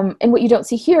 and what you don't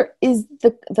see here is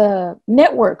the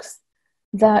networks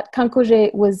that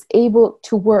Khankhoje was able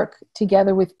to work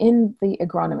together within the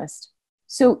agronomist.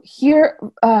 So here,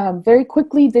 very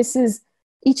quickly, this is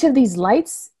each of these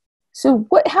lights. So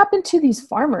what happened to these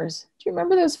farmers? Do you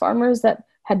remember those farmers that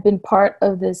had been part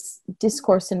of this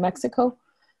discourse in Mexico?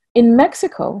 In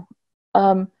Mexico,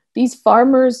 these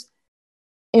farmers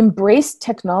embraced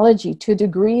technology to a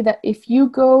degree that if you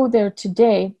go there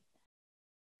today,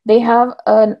 they have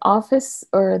an office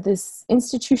or this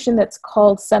institution that's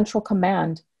called Central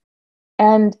Command,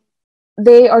 and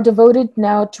they are devoted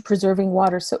now to preserving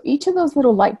water. So each of those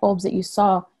little light bulbs that you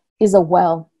saw is a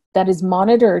well that is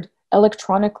monitored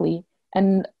electronically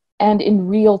and in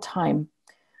real time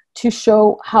to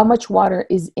show how much water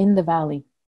is in the valley.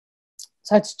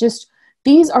 So it's just,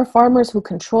 these are farmers who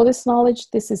control this knowledge.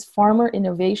 This is farmer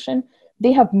innovation.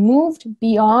 They have moved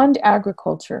beyond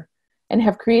agriculture and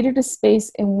have created a space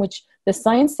in which the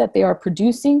science that they are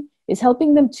producing is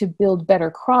helping them to build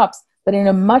better crops, but in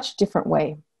a much different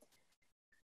way.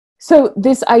 So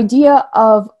this idea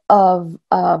of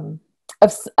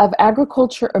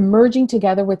agriculture emerging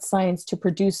together with science to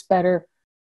produce better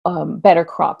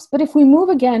crops. But if we move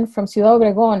again from Ciudad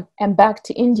Obregón and back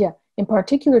to India, in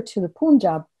particular to the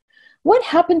Punjab, what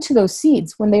happened to those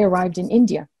seeds when they arrived in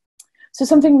India? So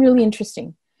something really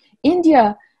interesting.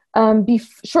 India,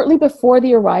 shortly before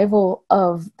the arrival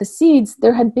of the seeds,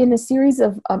 there had been a series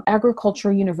of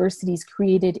agricultural universities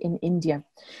created in India.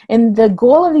 And the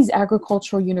goal of these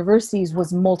agricultural universities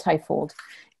was multifold.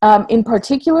 In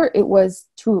particular, it was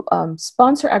to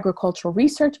sponsor agricultural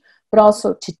research, but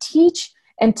also to teach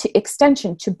and to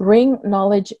extension, to bring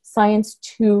knowledge, science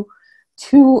to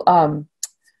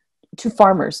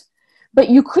farmers. But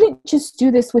you couldn't just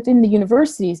do this within the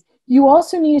universities. You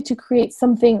also needed to create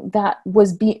something that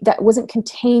wasn't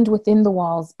contained within the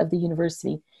walls of the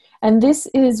university. And this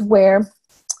is where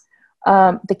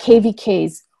the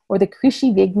KVKs, or the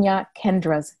Krishi Vigna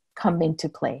Kendras, come into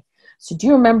play. So do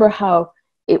you remember how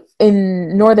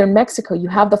in northern Mexico, you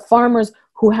have the farmers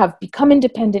who have become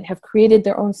independent, have created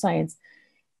their own science?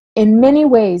 In many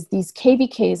ways, these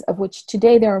KVKs, of which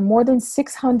today there are more than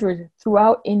 600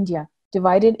 throughout India,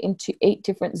 divided into 8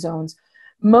 different zones,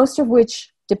 most of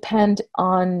which depend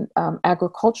on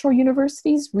agricultural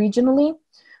universities regionally,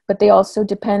 but they also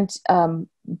depend to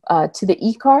the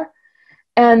ICAR.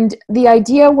 And the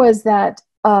idea was that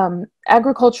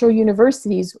agricultural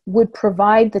universities would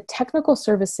provide the technical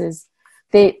services,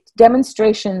 the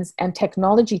demonstrations and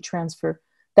technology transfer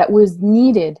that was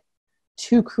needed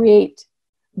to create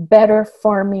better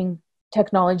farming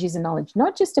technologies and knowledge,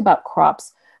 not just about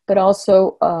crops, but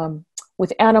also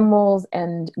with animals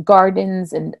and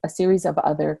gardens and a series of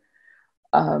other.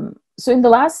 So in the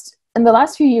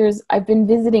last few years, I've been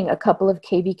visiting a couple of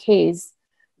KVKs.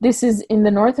 This is in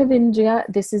the north of India.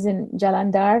 This is in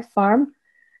Jalandhar farm.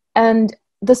 And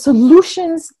the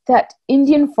solutions that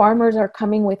Indian farmers are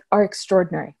coming with are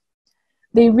extraordinary.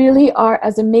 They really are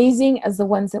as amazing as the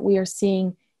ones that we are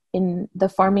seeing in the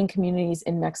farming communities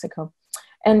in Mexico.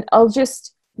 And I'll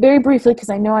just very briefly, because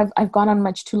I know I've gone on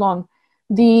much too long,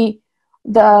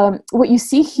 what you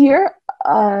see here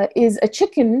is a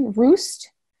chicken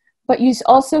roost, but you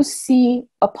also see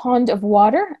a pond of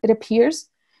water, it appears.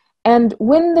 And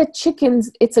when the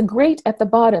chickens, it's a grate at the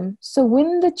bottom, so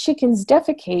when the chickens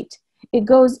defecate, it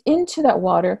goes into that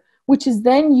water, which is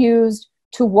then used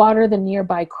to water the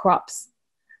nearby crops,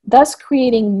 thus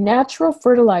creating natural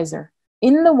fertilizer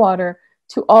in the water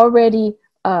to already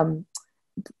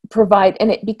provide,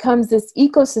 and it becomes this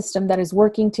ecosystem that is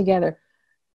working together,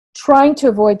 trying to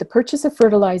avoid the purchase of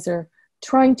fertilizer,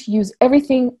 trying to use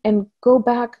everything and go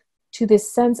back to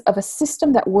this sense of a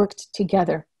system that worked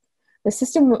together. The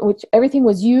system in which everything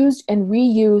was used and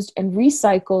reused and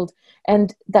recycled,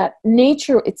 and that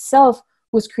nature itself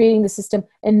was creating the system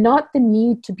and not the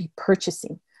need to be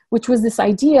purchasing, which was this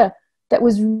idea that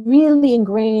was really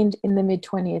ingrained in the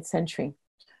mid-20th century.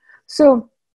 So,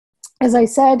 as I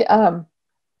said,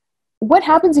 what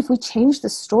happens if we change the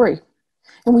story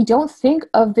and we don't think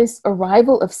of this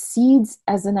arrival of seeds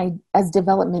as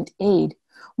development aid?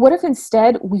 What if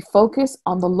instead we focus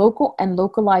on the local and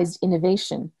localized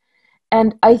innovation?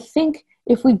 And I think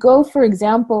if we go, for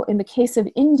example, in the case of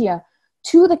India,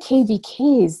 to the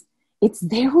KVKs, it's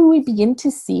there where we begin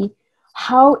to see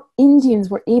how Indians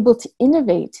were able to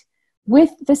innovate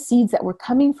with the seeds that were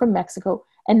coming from Mexico,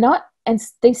 and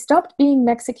they stopped being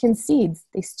Mexican seeds.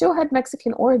 They still had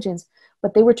Mexican origins,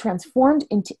 but they were transformed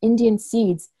into Indian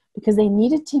seeds because they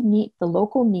needed to meet the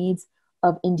local needs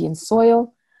of Indian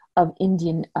soil, of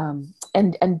Indian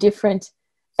and a different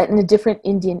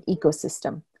Indian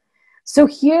ecosystem. So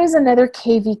here's another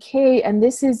KVK, and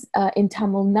this is in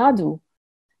Tamil Nadu.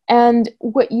 And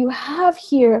what you have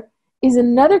here is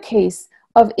another case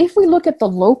of, if we look at the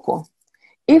local,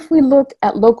 if we look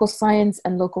at local science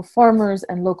and local farmers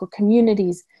and local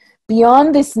communities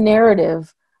beyond this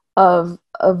narrative of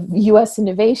US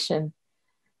innovation,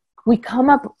 we come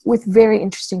up with very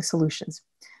interesting solutions.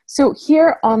 So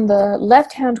here on the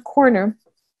left-hand corner,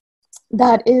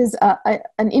 that is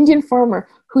an Indian farmer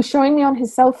who's showing me on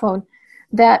his cell phone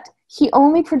that he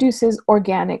only produces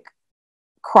organic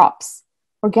crops,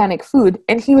 organic food,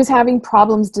 and he was having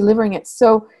problems delivering it.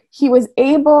 So he was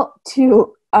able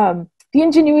to, the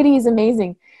ingenuity is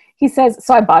amazing. He says,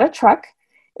 so I bought a truck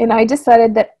and I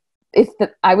decided that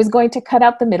I was going to cut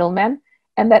out the middleman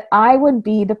and that I would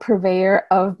be the purveyor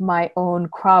of my own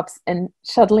crops and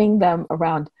shuttling them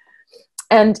around.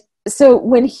 And so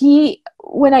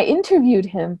when I interviewed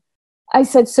him, I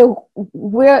said, so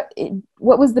what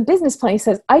was the business plan? He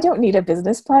says, I don't need a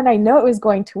business plan. I know it was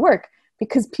going to work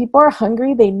because people are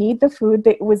hungry. They need the food.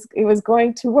 It was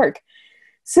going to work.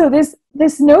 So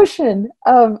this notion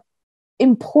of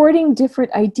importing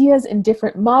different ideas and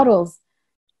different models,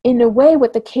 in a way,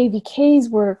 what the KVKs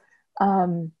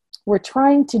were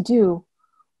trying to do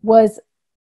was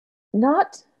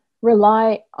not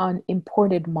rely on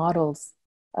imported models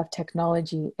of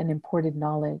technology and imported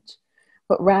knowledge,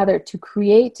 but rather to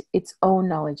create its own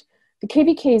knowledge. The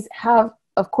KVKs have,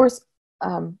 of course,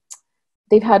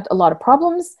 they've had a lot of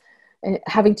problems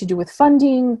having to do with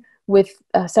funding, with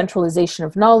centralization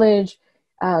of knowledge,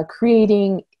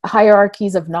 creating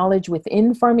hierarchies of knowledge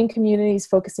within farming communities,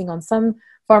 focusing on some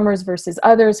farmers versus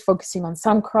others, focusing on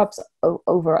some crops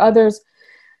over others.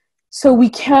 So we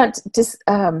can't just,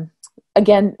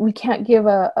 again, we can't give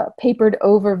a papered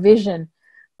over vision.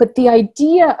 But the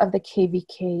idea of the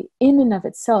KVK in and of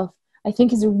itself, I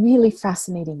think, is a really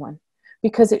fascinating one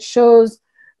because it shows,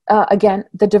 again,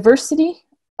 the diversity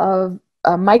of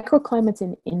microclimates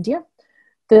in India,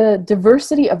 the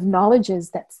diversity of knowledges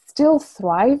that still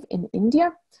thrive in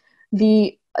India,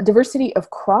 the diversity of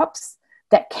crops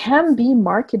that can be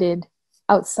marketed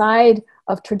outside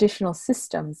of traditional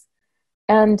systems,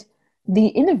 and the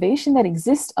innovation that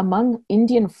exists among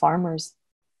Indian farmers.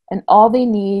 And all they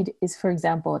need is, for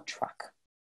example, a truck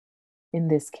in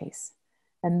this case.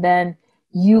 And then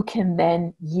you can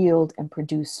then yield and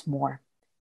produce more.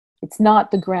 It's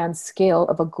not the grand scale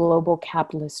of a global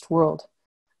capitalist world,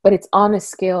 but it's on a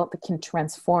scale that can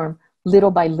transform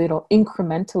little by little,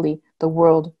 incrementally, the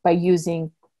world by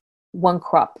using one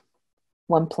crop,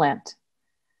 one plant.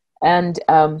 And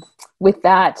with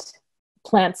that,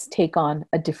 plants take on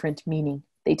a different meaning.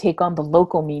 They take on the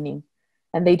local meaning.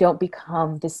 And they don't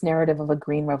become this narrative of a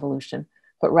green revolution,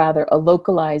 but rather a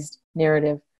localized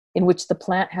narrative in which the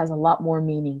plant has a lot more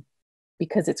meaning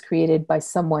because it's created by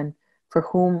someone for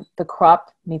whom the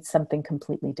crop needs something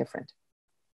completely different.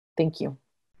 Thank you.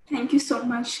 Thank you so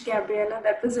much, Gabriela.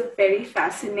 That was a very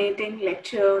fascinating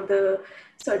lecture. The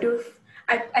sort of,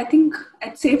 I think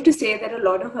it's safe to say that a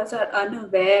lot of us are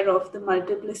unaware of the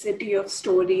multiplicity of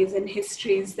stories and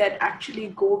histories that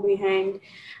actually go behind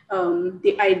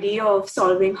the idea of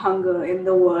solving hunger in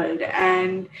the world.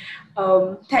 And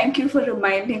thank you for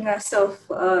reminding us of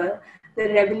the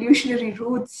revolutionary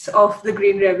roots of the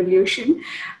Green Revolution.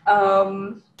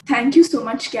 Thank you so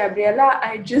much, Gabriela.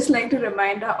 I'd just like to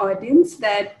remind our audience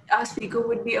that our speaker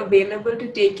would be available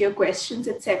to take your questions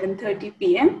at 7:30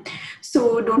 p.m.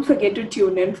 So don't forget to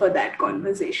tune in for that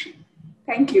conversation.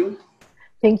 Thank you.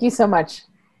 Thank you so much.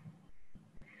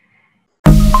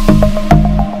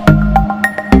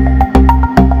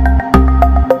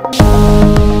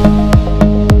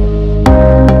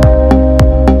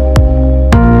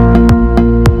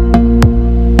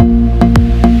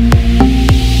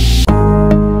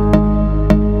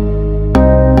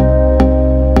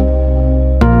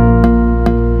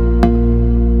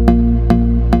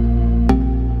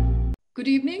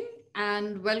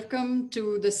 Welcome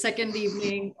to the second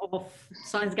evening of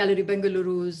Science Gallery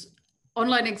Bengaluru's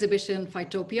online exhibition,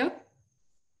 Phytopia.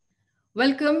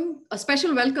 Welcome, a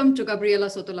special welcome to Gabriela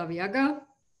Soto Lavega,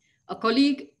 a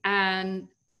colleague and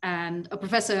and a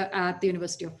professor at the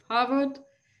University of Harvard.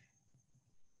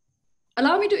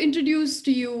 Allow me to introduce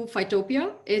to you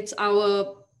Phytopia. It's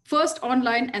our first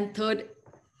online and third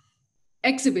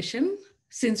exhibition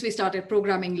since we started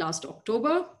programming last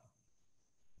October.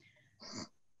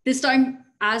 This time,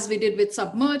 as we did with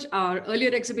Submerge, our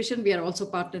earlier exhibition, we are also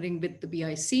partnering with the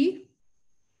BIC.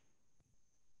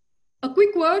 A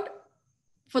quick word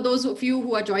for those of you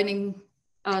who are joining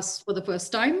us for the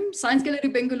first time. Science Gallery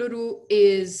Bengaluru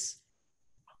is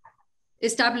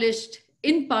established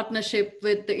in partnership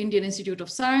with the Indian Institute of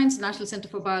Science, National Center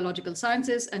for Biological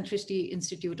Sciences, and Srishti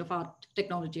Institute of Art,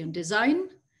 Technology and Design.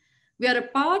 We are a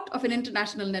part of an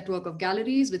international network of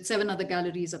galleries with 7 other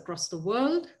galleries across the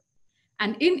world.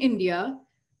 And in India,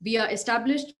 we are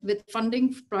established with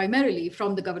funding primarily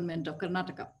from the government of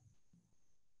Karnataka.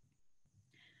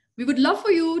 We would love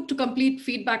for you to complete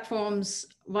feedback forms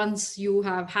once you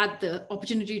have had the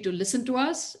opportunity to listen to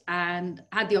us and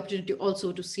had the opportunity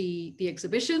also to see the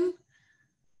exhibition.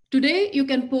 Today, you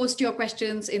can post your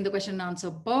questions in the question and answer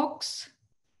box.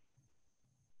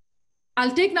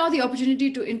 I'll take now the opportunity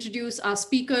to introduce our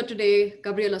speaker today,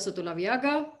 Gabriela Soto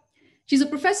Lavega. She's a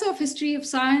professor of history of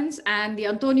science and the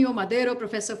Antonio Madero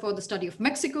Professor for the Study of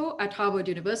Mexico at Harvard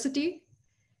University.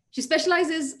 She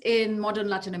specializes in modern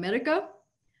Latin America.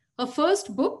 Her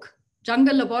first book,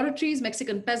 Jungle Laboratories,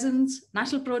 Mexican Peasants,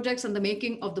 National Projects and the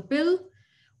Making of the Pill,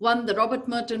 won the Robert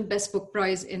Merton Best Book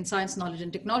Prize in Science, Knowledge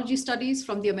and Technology Studies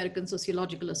from the American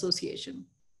Sociological Association.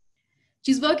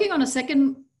 She's working on a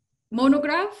second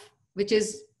monograph, which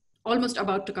is almost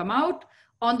about to come out,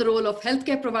 on the role of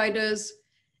healthcare providers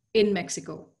in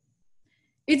Mexico.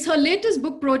 It's her latest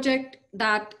book project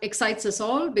that excites us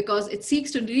all because it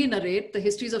seeks to re-narrate the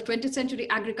histories of 20th century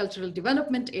agricultural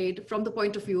development aid from the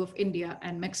point of view of India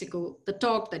and Mexico, the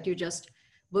talk that you just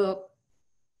were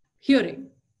hearing.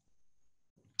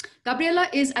 Gabriela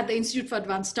is at the Institute for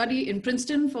Advanced Study in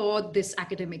Princeton for this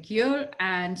academic year.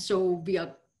 And so we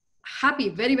are happy,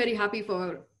 very, very happy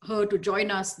for her to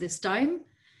join us this time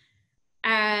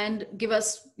and give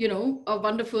us, a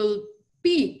wonderful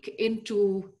peek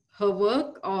into her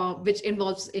work, which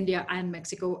involves India and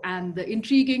Mexico, and the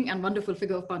intriguing and wonderful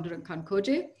figure of Pandurang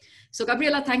Khankhoje. So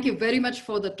Gabriela, thank you very much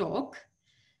for the talk.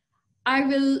 I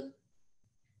will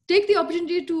take the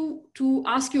opportunity to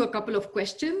ask you a couple of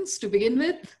questions to begin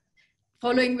with,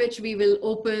 following which we will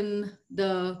open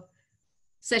the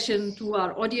session to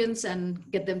our audience and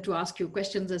get them to ask you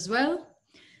questions as well.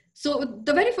 So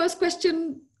the very first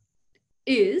question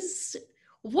is,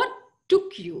 what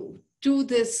took you to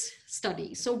this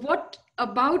study? So what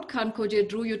about Khankhoje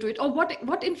drew you to it, or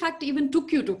what in fact even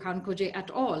took you to Khankhoje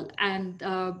at all,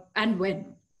 and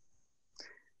when?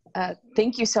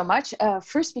 Thank you so much.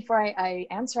 First, before I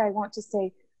answer, I want to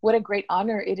say what a great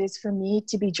honor it is for me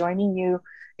to be joining you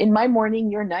in my morning,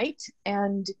 your night.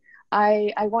 And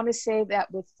I want to say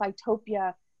that with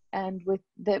Phytopia and with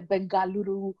the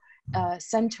Bengaluru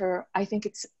Center, I think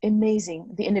it's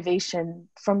amazing, the innovation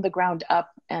from the ground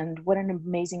up, and what an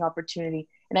amazing opportunity.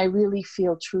 And I really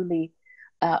feel truly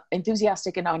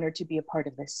enthusiastic and honored to be a part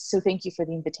of this. So thank you for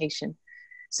the invitation.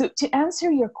 So to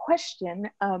answer your question,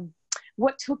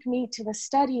 what took me to the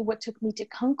study, what took me to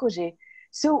Khankhoje?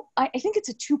 So I think it's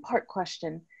a two-part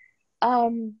question.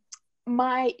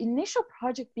 My initial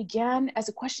project began as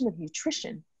a question of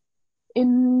nutrition.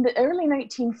 In the early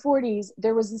 1940s,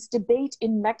 there was this debate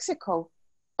in Mexico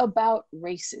about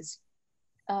races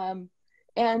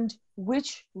and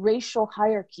which racial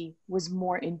hierarchy was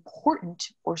more important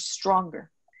or stronger.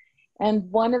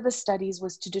 And one of the studies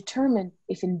was to determine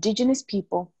if indigenous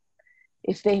people,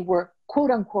 if they were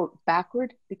quote unquote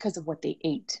backward because of what they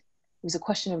ate. It was a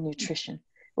question of nutrition.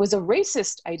 It was a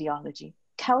racist ideology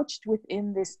couched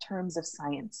within these terms of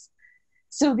science.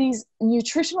 So these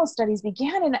nutritional studies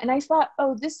began, and I thought,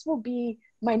 oh, this will be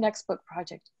my next book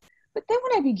project. But then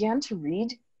when I began to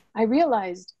read, I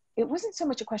realized it wasn't so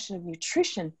much a question of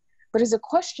nutrition, but as a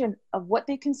question of what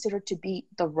they considered to be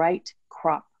the right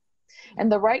crop. And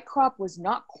the right crop was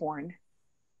not corn,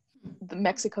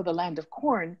 Mexico, the land of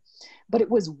corn, but it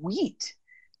was wheat,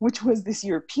 which was this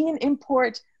European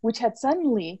import, which had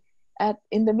suddenly,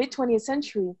 in the mid-20th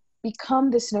century, become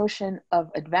this notion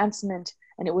of advancement.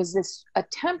 And it was this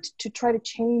attempt to try to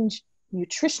change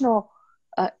nutritional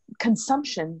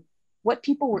consumption, what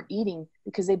people were eating,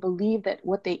 because they believed that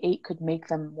what they ate could make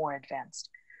them more advanced.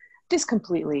 This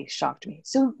completely shocked me.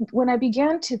 So when I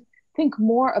began to think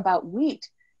more about wheat,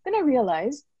 then I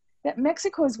realized that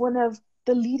Mexico is one of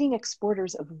the leading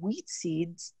exporters of wheat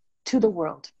seeds to the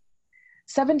world.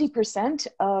 70%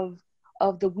 of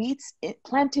the wheats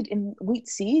planted in wheat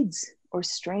seeds or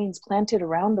strains planted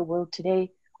around the world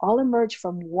today all emerge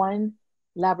from one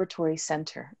laboratory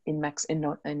center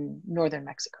in northern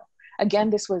Mexico. Again,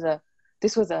 this was a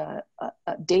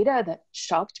data that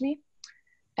shocked me.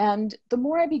 And the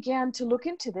more I began to look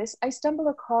into this, I stumbled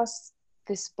across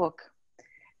this book.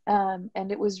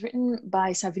 And it was written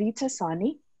by Savrita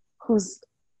Sani, whose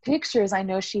pictures I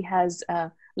know she has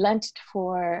lent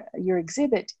for your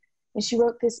exhibit. And she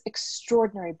wrote this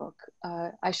extraordinary book,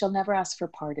 I Shall Never Ask for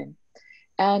Pardon.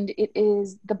 And it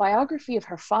is the biography of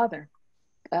her father,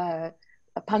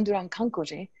 Pandurang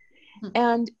Khankhoje.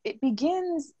 And it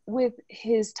begins with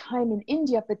his time in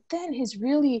India, but then his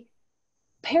really,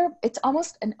 it's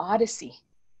almost an odyssey.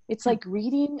 It's like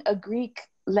reading a Greek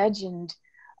legend,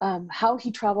 how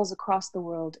he travels across the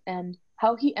world and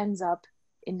how he ends up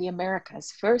in the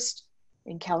Americas. First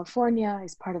in California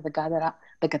as part of the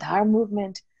Gadar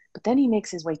movement, but then he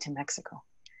makes his way to Mexico.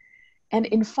 And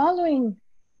in following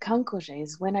Khankhoje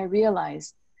is when I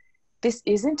realized this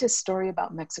isn't a story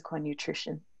about Mexico and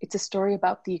nutrition. It's a story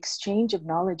about the exchange of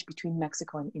knowledge between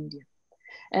Mexico and India.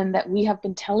 And that we have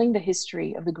been telling the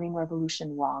history of the Green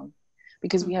Revolution wrong,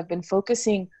 because we have been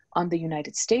focusing on the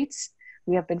United States.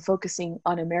 We have been focusing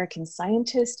on American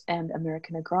scientists and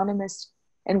American agronomists.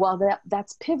 And while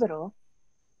that's pivotal,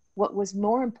 what was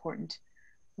more important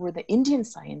were the Indian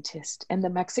scientists and the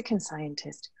Mexican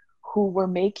scientists who were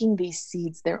making these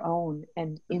seeds their own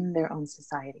and in their own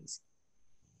societies.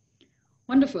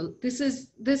 Wonderful.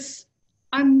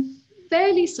 I'm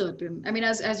fairly certain. I mean,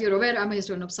 as you're aware, I'm a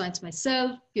historian of science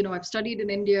myself. I've studied in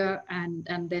India and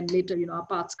then later, our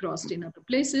paths crossed in other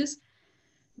places.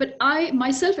 But I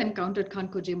myself encountered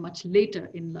Khankhoje much later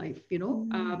in life,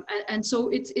 and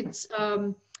so it's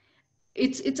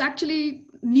actually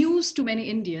news to many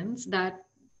Indians that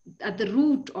at the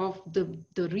root of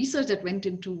the research that went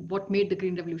into what made the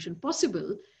Green Revolution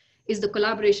possible is the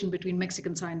collaboration between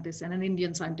Mexican scientists and an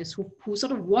Indian scientist who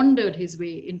sort of wandered his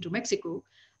way into Mexico,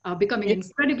 becoming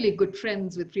incredibly good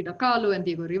friends with Frida Kahlo and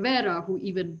Diego Rivera, who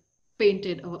even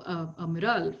painted a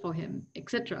mural for him,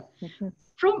 etc.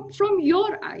 From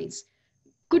your eyes,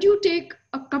 could you take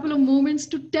a couple of moments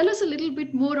to tell us a little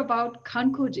bit more about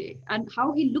Khankhoje and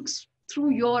how he looks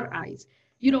through your eyes,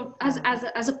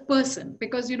 as a person?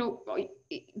 Because,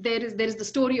 there is the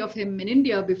story of him in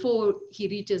India before he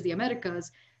reaches the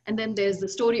Americas. And then there's the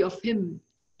story of him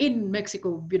in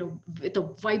Mexico, with a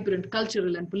vibrant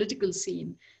cultural and political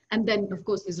scene. And then, of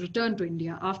course, his return to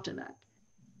India after that.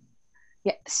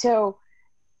 Yeah. So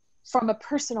from a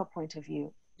personal point of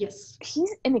view, yes, he's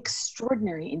an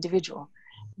extraordinary individual.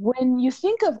 When you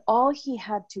think of all he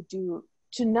had to do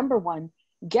to, number one,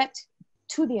 get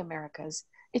to the Americas,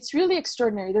 it's really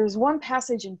extraordinary. There's one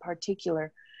passage in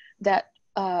particular that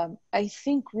I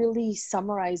think really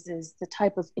summarizes the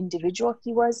type of individual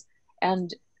he was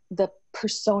and the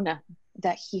persona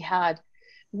that he had.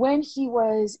 When he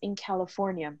was in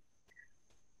California,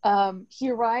 he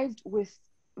arrived with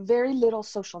very little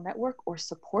social network or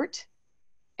support.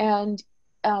 And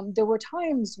there were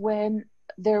times when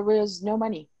there was no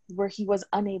money, where he was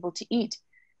unable to eat.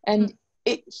 And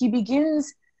he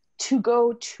begins to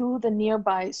go to the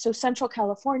nearby, so Central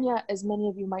California, as many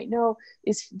of you might know,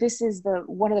 is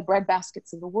one of the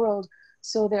breadbaskets of the world.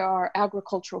 So there are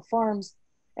agricultural farms,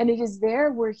 and it is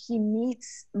there where he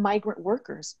meets migrant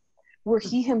workers, where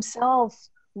he himself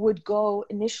would go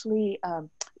initially,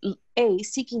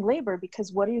 seeking labor,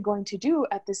 because what are you going to do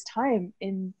at this time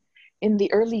in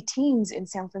the early teens in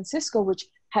San Francisco, which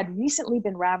had recently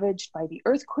been ravaged by the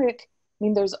earthquake? I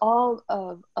mean, there's all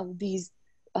of these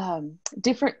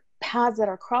different paths that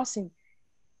are crossing.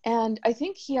 And I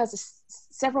think he has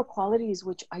several qualities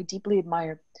which I deeply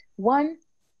admire. One,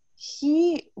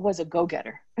 he was a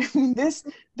go-getter.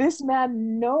 This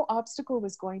man, no obstacle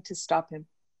was going to stop him.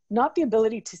 Not the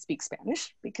ability to speak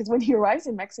Spanish, because when he arrives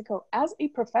in Mexico as a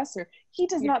professor, he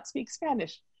does not speak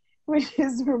Spanish, which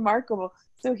is remarkable.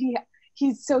 So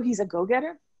he's a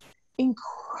go-getter,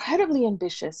 incredibly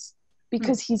ambitious,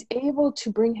 because he's able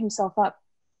to bring himself up.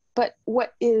 But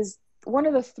what is one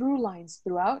of the through lines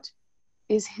throughout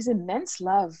is his immense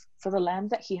love for the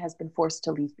land that he has been forced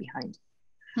to leave behind.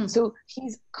 So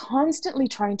he's constantly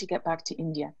trying to get back to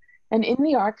India. And in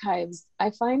the archives, I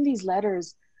find these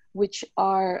letters which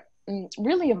are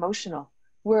really emotional,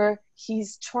 where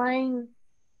he's trying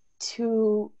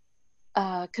to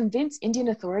convince Indian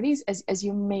authorities, as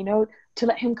you may know, to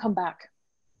let him come back,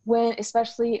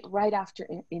 especially right after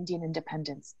Indian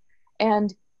independence.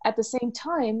 And at the same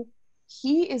time,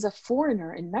 he is a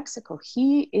foreigner in Mexico.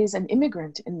 He is an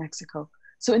immigrant in Mexico.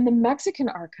 So in the Mexican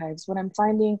archives, what I'm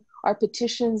finding are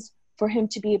petitions for him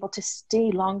to be able to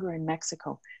stay longer in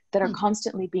Mexico that are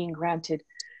constantly being granted.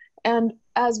 And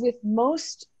as with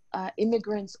most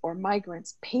immigrants or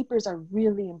migrants, papers are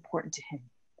really important to him,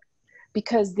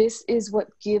 because this is what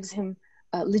gives him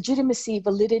legitimacy,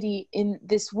 validity in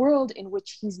this world in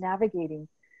which he's navigating.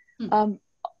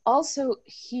 Also,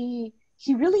 he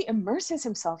really immerses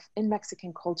himself in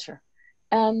Mexican culture.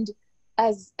 And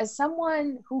as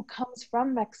someone who comes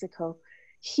from Mexico,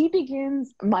 he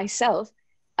begins, myself,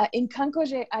 in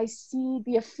Khankhoje, I see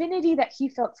the affinity that he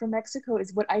felt for Mexico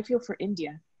is what I feel for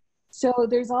India. So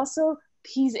there's also,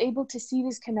 he's able to see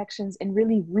these connections and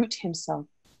really root himself.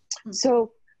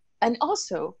 So, and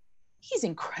also, he's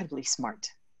incredibly smart.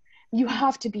 You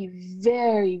have to be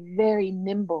very, very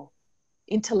nimble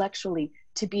intellectually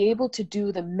to be able to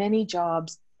do the many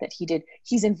jobs that he did.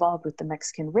 He's involved with the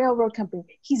Mexican Railroad Company.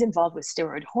 He's involved with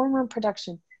steroid hormone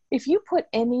production. If you put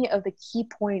any of the key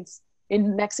points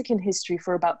in Mexican history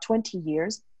for about 20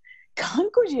 years,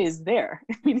 Khankhoje is there.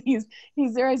 I mean,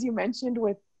 he's there, as you mentioned,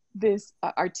 with this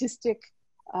artistic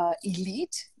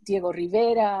elite, Diego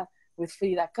Rivera, with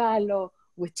Frida Kahlo,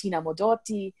 with Tina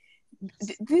Modotti.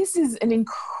 This is an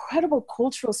incredible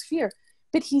cultural sphere,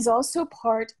 but he's also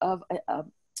part of,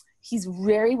 he's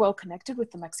very well connected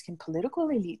with the Mexican political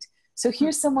elite. So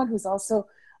here's someone who's also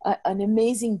an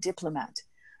amazing diplomat.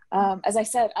 As I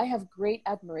said, I have great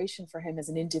admiration for him as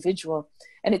an individual,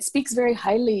 and it speaks very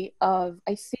highly of,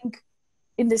 I think,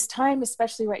 in this time,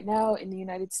 especially right now in the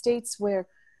United States, where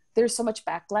there's so much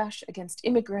backlash against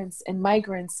immigrants and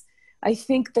migrants, I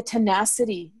think the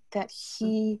tenacity that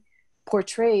he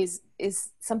portrays is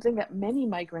something that many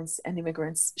migrants and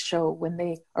immigrants show when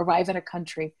they arrive in a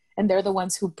country, and they're the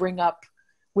ones who bring up,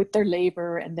 with their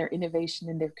labor and their innovation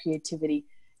and their creativity,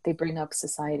 they bring up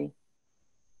society.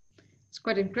 It's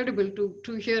quite incredible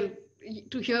to hear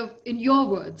in your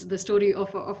words the story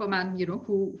of a man, you know,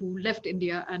 who left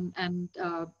India and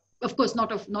of course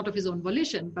not of his own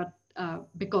volition, but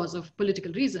because of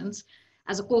political reasons,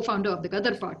 as a co-founder of the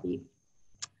Ghadar party,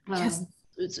 Yes.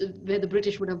 where the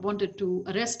British would have wanted to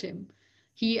arrest him.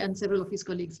 He and several of his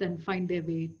colleagues then find their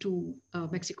way to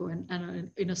Mexico,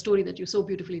 and in a story that you so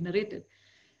beautifully narrated.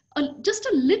 Just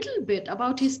a little bit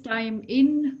about his time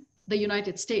in the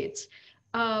United States.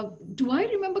 Do I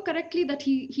remember correctly that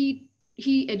he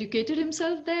educated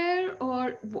himself there,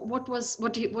 or what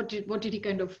did he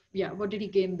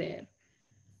gain there?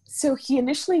 So he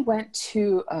initially went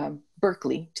to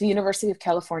Berkeley, to the University of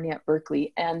California at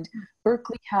Berkeley, and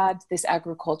Berkeley had this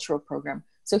agricultural program.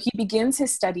 So he begins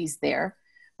his studies there,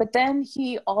 but then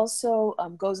he also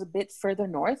goes a bit further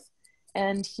north,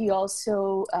 and he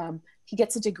also he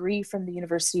gets a degree from the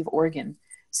University of Oregon.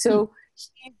 So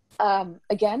he,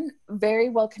 again, very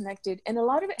well connected, and a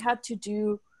lot of it had to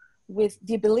do with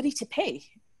the ability to pay,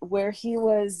 where he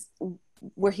was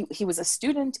a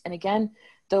student, and again,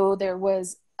 though there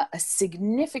was a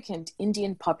significant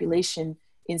Indian population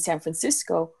in San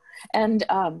Francisco, and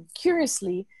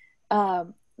curiously,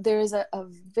 there is a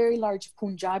very large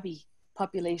Punjabi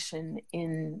population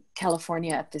in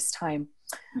California at this time.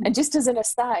 And just as an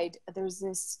aside, there's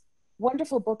this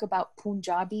wonderful book about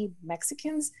Punjabi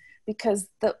Mexicans, because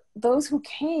those who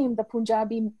came, the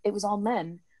Punjabi, it was all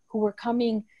men who were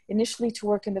coming initially to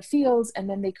work in the fields, and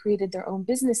then they created their own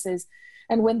businesses.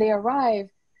 And when they arrive,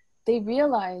 they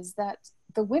realize that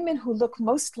the women who look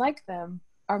most like them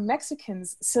are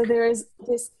Mexicans. So there is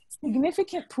this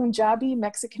significant Punjabi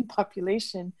Mexican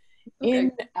population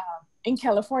in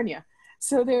California.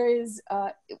 So there is,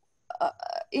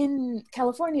 in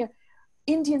California,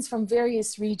 Indians from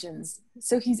various regions.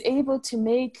 So he's able to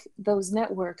make those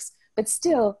networks, but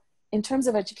still, in terms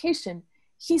of education,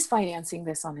 he's financing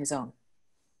this on his own.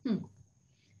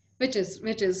 Which is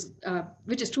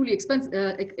truly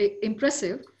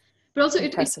impressive. But also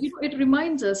it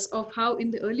reminds us of how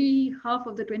in the early half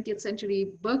of the 20th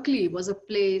century, Berkeley was a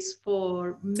place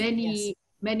for many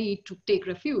to take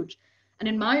refuge. And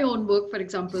in my own work, for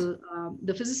example,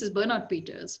 the physicist Bernard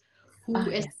Peters, who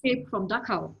escaped from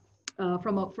Dachau,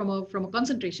 from a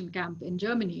concentration camp in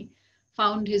Germany,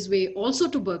 found his way also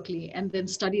to Berkeley and then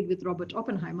studied with Robert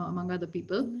Oppenheimer, among other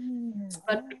people.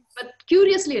 But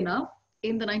curiously enough,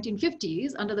 in the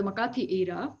 1950s, under the McCarthy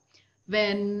era,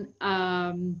 when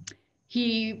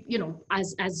he, you know,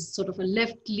 as sort of a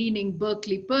left-leaning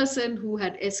Berkeley person who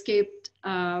had escaped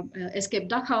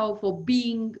Dachau for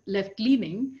being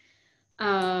left-leaning,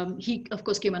 he of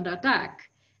course came under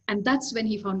attack, and that's when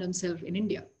he found himself in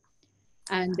India.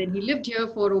 And then he lived here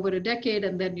for over a decade,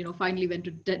 and then, you know, finally went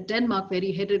to Denmark, where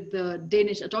he headed the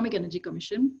Danish Atomic Energy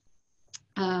Commission,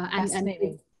 and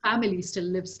his family still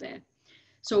lives there.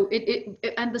 So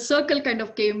and the circle kind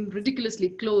of came ridiculously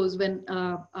close when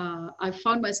I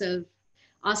found myself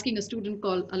asking a student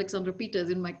called Alexandra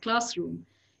Peters in my classroom,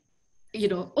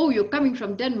 oh, you're coming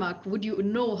from Denmark, would you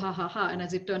know, ha ha ha. And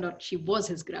as it turned out, she was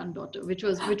his granddaughter, which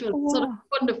was sort of Wow. a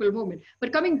wonderful moment.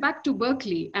 But coming back to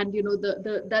Berkeley, and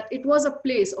that it was a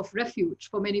place of refuge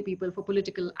for many people for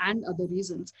political and other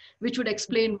reasons, which would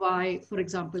explain why, for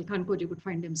example, Khankhoje would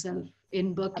find himself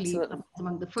in Berkeley Absolutely.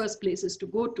 among the first places to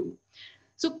go to.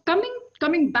 So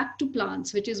coming back to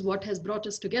plants, which is what has brought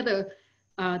us together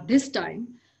this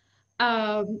time.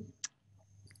 Um,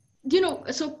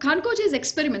 so Khankhoje's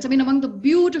experiments, I mean, among the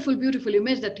beautiful, beautiful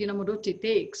image that Modotti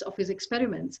takes of his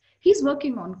experiments, he's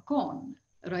working on corn,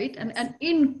 right? And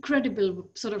incredible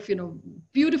sort of,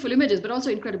 beautiful images, but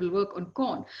also incredible work on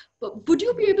corn. But would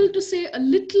you be able to say a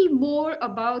little more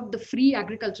about the free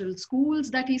agricultural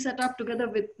schools that he set up together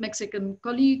with Mexican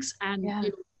colleagues, and Yeah.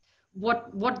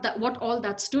 what all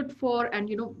that stood for,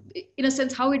 and in a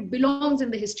sense how it belongs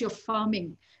in the history of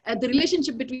farming, the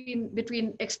relationship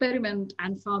between experiment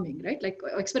and farming, right? Like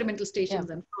experimental Yeah. stations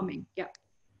and farming. Yeah.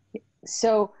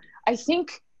 So I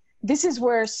think this is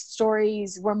where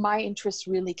my interests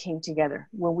really came together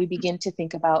when we begin to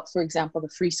think about, for example, the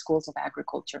free schools of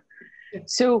agriculture. Yeah.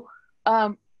 So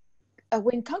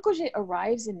when Khankhoje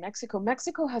arrives in Mexico,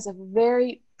 Mexico has a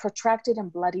very protracted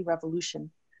and bloody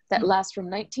revolution that lasts from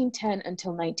 1910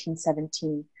 until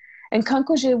 1917. And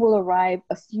Khankhoje will arrive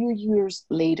a few years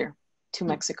later to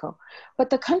Mexico. But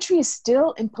the country is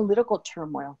still in political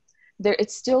turmoil.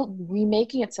 It's still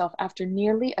remaking itself after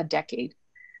nearly a decade.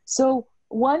 So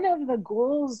one of the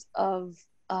goals of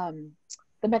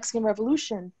the Mexican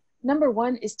Revolution, number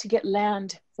one, is to get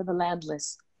land for the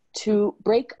landless, to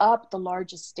break up the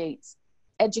large estates,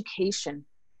 education,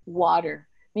 water.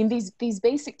 I mean, these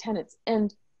basic tenets.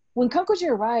 And when Khankhoje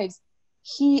arrives,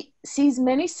 he sees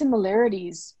many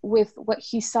similarities with what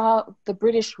he saw the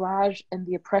British Raj and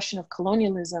the oppression of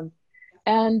colonialism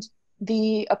and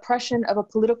the oppression of a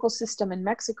political system in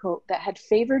Mexico that had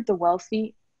favored the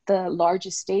wealthy, the large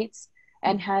estates,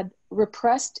 and had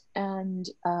repressed and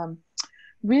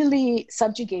really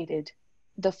subjugated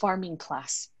the farming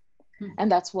class.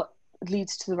 And that's what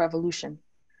leads to the revolution.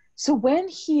 So when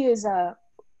he's at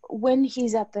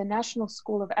the National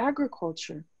School of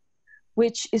Agriculture,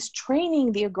 which is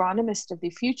training the agronomist of the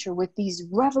future with these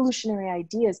revolutionary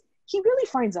ideas, he really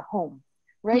finds a home,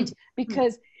 right?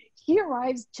 Because he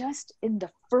arrives just in the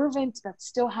fervent that's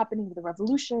still happening with the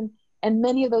revolution. And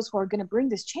many of those who are going to bring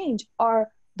this change are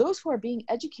those who are being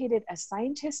educated as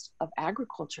scientists of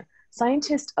agriculture,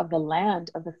 scientists of the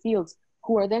land, of the fields,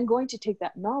 who are then going to take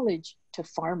that knowledge to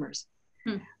farmers.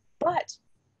 But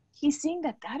he's seeing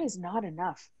that that is not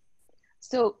enough.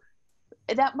 So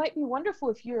that might be wonderful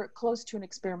if you're close to an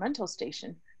experimental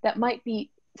station. That might be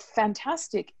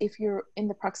fantastic if you're in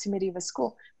the proximity of a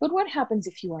school. But what happens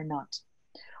if you are not?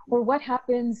 Or what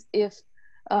happens if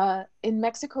in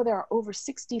Mexico there are over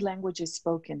 60 languages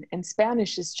spoken and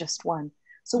Spanish is just one?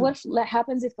 So what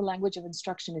happens if the language of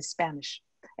instruction is Spanish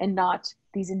and not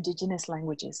these indigenous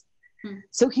languages?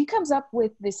 So he comes up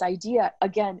with this idea,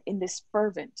 again, in this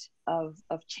fervent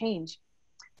of change,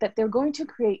 that they're going to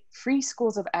create free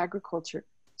schools of agriculture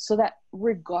so that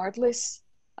regardless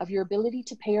of your ability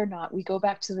to pay or not, we go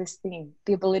back to this theme,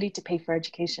 the ability to pay for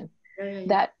education,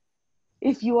 that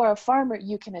if you are a farmer,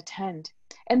 you can attend.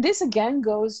 And this again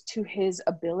goes to his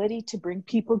ability to bring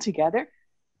people together.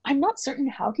 I'm not certain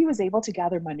how he was able to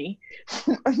gather money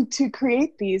to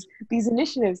create these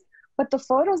initiatives, but the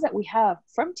photos that we have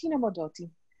from Tina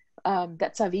Modotti,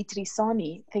 that Savitri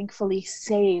Soni thankfully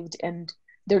saved, and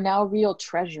they're now real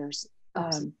treasures.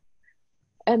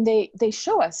 And they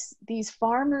show us these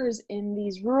farmers in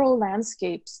these rural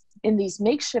landscapes, in these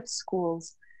makeshift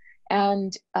schools.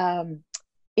 And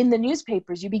in the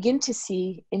newspapers, you begin to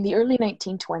see in the early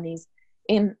 1920s,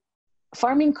 in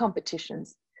farming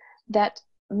competitions, that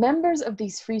members of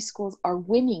these free schools are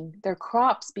winning their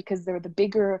crops because they're the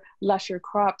bigger, lusher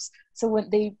crops. So when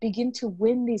they begin to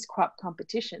win these crop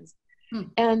competitions.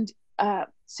 And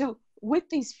so with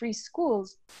these free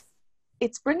schools,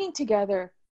 it's bringing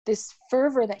together this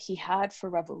fervor that he had for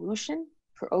revolution,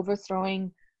 for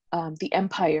overthrowing the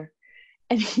empire.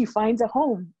 And he finds a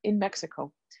home in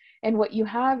Mexico. And what you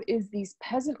have is these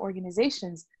peasant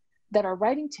organizations that are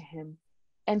writing to him.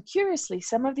 And curiously,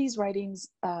 some of these writings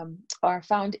are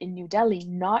found in New Delhi,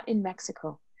 not in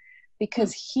Mexico,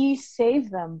 because he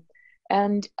saved them.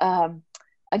 And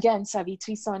again,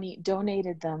 Savitri Soni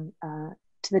donated them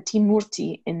to the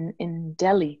Timurti in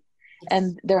Delhi.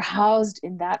 And they're housed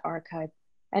in that archive.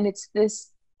 And it's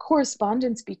this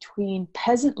correspondence between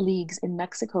peasant leagues in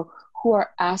Mexico who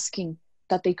are asking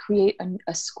that they create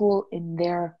a school in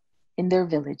their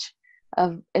village.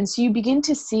 And so you begin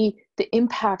to see the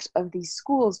impact of these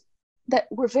schools that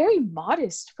were very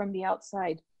modest from the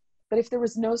outside, But if there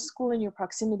was no school in your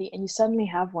proximity and you suddenly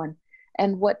have one,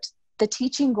 and what the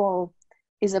teaching goal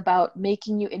is about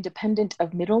making you independent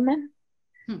of middlemen,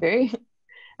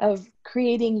 of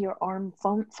creating your own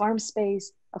farm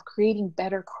space, of creating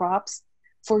better crops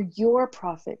for your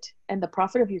profit and the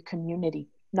profit of your community,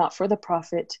 not for the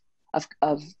profit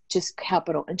of just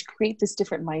capital, and to create this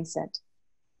different mindset.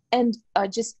 And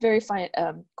just verify it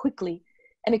quickly,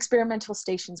 and experimental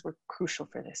stations were crucial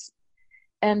for this.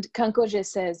 And Khankhoje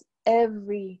says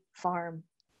every farm,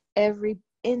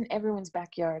 in everyone's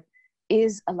backyard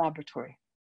is a laboratory.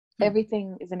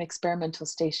 Everything is an experimental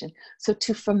station. So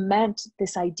to foment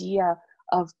this idea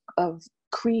of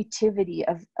creativity,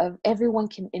 of everyone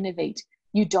can innovate,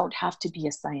 you don't have to be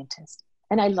a scientist.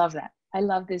 And I love that. I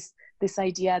love this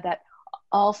idea that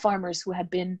all farmers who had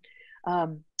been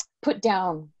put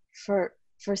down for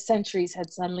centuries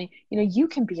had suddenly, you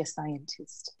can be a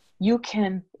scientist. You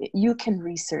can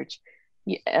research.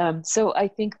 So I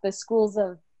think the schools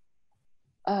of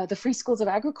the free schools of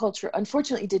agriculture,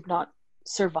 unfortunately, did not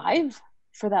survive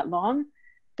for that long.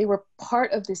 They were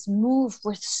part of this move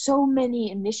where so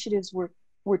many initiatives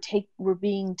were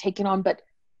being taken on, but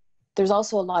there's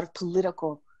also a lot of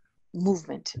political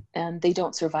movement, and they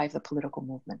don't survive the political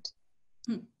movement.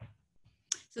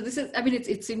 So this is, I mean,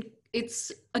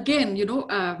 it's again,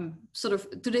 sort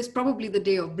of today's probably the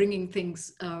day of bringing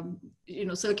things,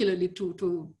 circularly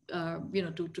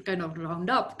to kind of round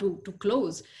up, to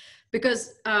close.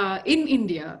 Because in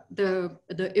India,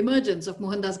 the emergence of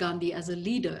Mohandas Gandhi as a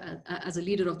leader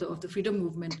of the freedom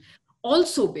movement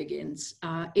also begins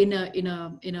in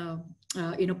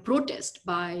a protest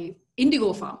by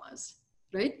indigo farmers,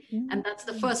 right? And that's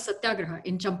the first satyagraha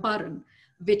in Champaran,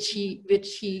 which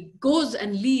he goes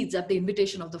and leads at the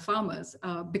invitation of the farmers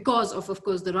because of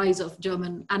course, the rise of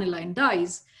German aniline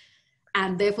dyes,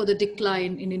 and therefore the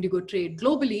decline in indigo trade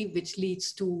globally, which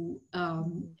leads to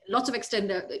lots of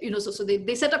extended, so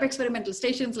they set up experimental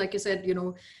stations, like you said,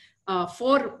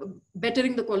 for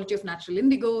bettering the quality of natural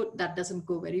indigo. That doesn't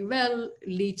go very well,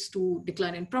 leads to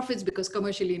decline in profits because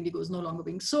commercially indigo is no longer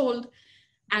being sold,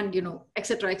 and, et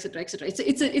cetera, et cetera, et cetera.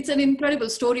 It's an incredible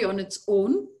story on its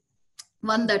own,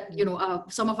 one that,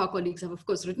 some of our colleagues have, of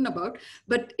course, written about.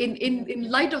 But in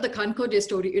light of the Khankhoje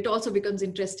story, it also becomes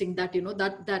interesting that,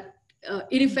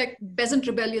 in effect, peasant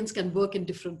rebellions can work in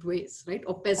different ways, right?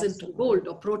 Or peasant revolt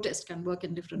or protest can work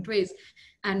in different ways.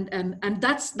 And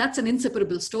that's an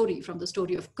inseparable story from the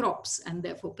story of crops and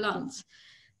therefore plants.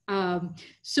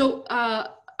 So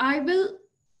I will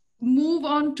move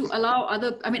on to allow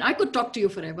I could talk to you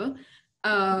forever.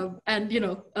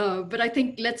 But I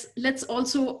think let's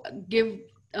also give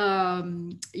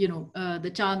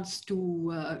the chance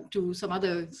to some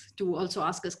others to also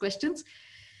ask us questions.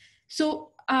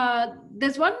 So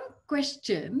there's one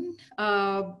question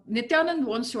Nityanand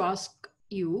wants to ask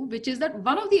you, which is that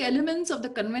one of the elements of the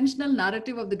conventional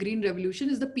narrative of the Green Revolution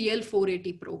is the PL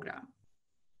 480 program.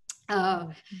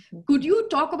 Could you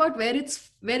talk about where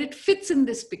it fits in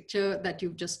this picture that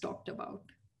you've just talked about?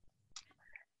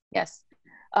 Yes.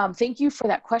 Thank you for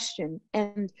that question.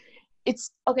 And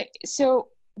it's okay. So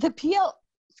the PL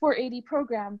 480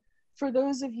 program, for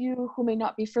those of you who may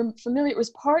not be familiar, it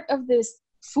was part of this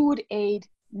food aid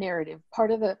narrative,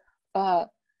 part of a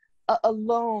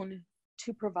loan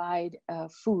to provide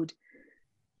food.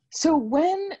 So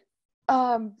when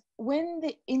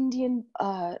the Indian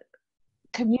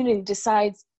community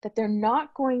decides that they're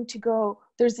not going to go,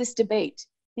 there's this debate,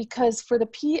 because for the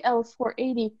PL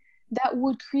 480, that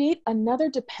would create another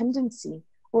dependency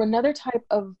or another type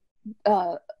of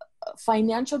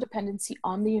financial dependency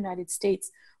on the United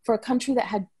States for a country that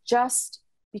had just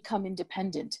become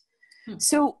independent.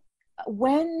 So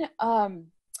when,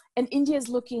 and India is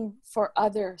looking for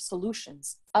other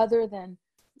solutions other than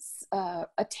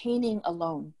attaining a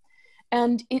loan.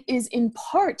 And it is in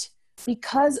part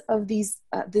because of this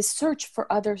search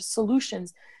for other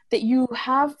solutions that you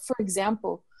have, for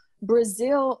example,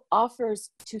 Brazil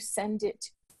offers to send it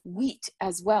wheat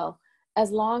as well, as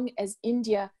long as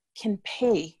India can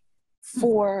pay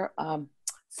for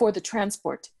the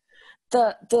transport.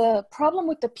 The problem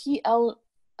with the PL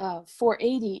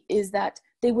 480 is that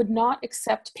they would not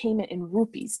accept payment in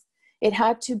rupees. It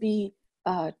had to be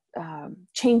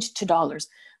changed to dollars,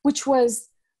 which was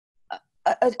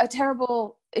a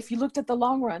terrible, if you looked at the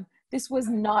long run, this was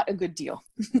not a good deal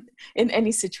in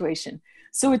any situation.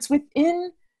 So it's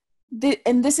within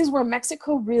and this is where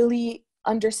Mexico really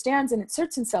understands and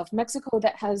asserts itself. Mexico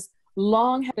that has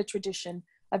long had a tradition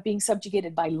of being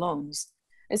subjugated by loans,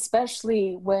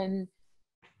 especially when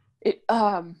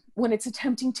it's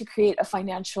attempting to create a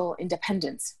financial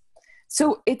independence.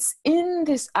 So it's in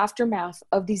this aftermath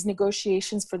of these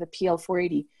negotiations for the PL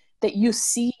 480 that you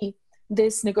see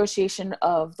this negotiation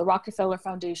of the Rockefeller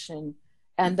Foundation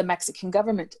and the Mexican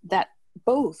government that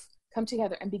both come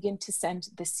together and begin to send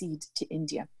the seed to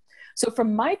India. So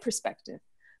from my perspective,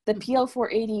 the PL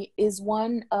 480 is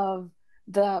one of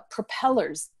the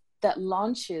propellers that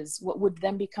launches what would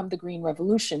then become the Green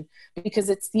Revolution, because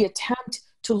it's the attempt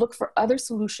to look for other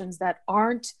solutions that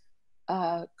aren't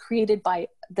created by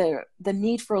the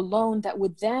need for a loan that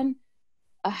would then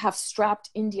have strapped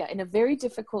India in a very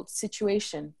difficult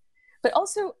situation. But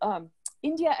also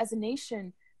India as a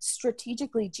nation,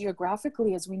 strategically,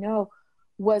 geographically, as we know,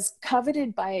 was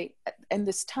coveted by, in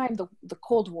this time, the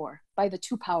Cold War, by the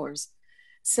two powers.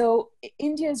 So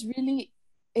India is really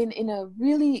in a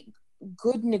really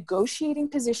good negotiating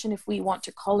position, if we want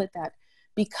to call it that,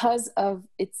 because of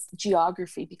its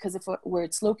geography, because of where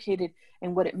it's located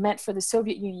and what it meant for the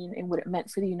Soviet Union and what it meant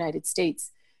for the United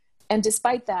States. And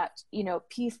despite that, you know,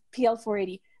 PL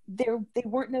 480, they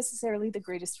weren't necessarily the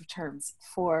greatest of terms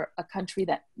for a country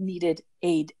that needed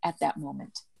aid at that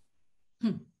moment.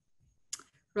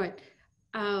 Right.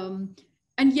 And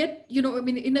yet, you know, I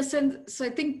mean, in a sense, I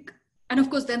think, and of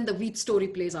course, then the wheat story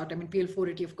plays out. I mean, PL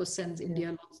 480, of course, sends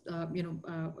India,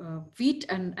 wheat,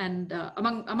 and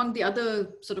among the other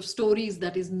sort of stories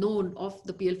that is known of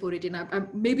the PL 480, and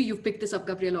maybe you've picked this up,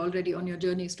 Gabriela, already on your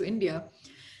journeys to India.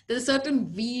 There's a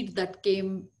certain weed that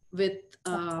came with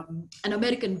an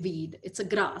American weed. It's a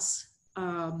grass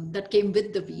that came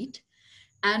with the wheat.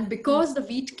 And because the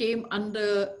wheat came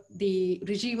under the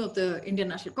regime of the Indian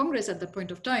National Congress at that point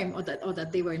of time, or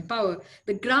that they were in power,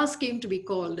 the grass came to be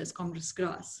called as Congress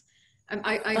grass. And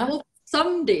I hope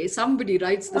someday somebody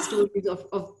writes the stories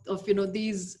of you know,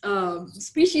 these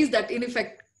species that in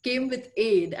effect came with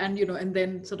aid and, you know, and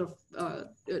then sort of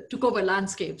took over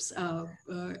landscapes,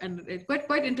 and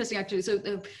quite interesting actually.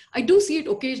 So I do see it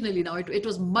occasionally now. It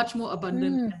was much more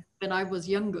abundant when I was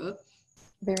younger.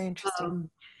 Very interesting.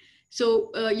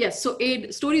 So yes, so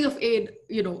aid, stories of aid,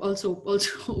 you know,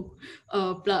 also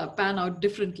pan out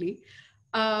differently.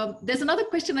 There's another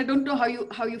question. I don't know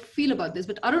how you feel about this,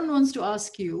 but Arun wants to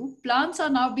ask you: plants are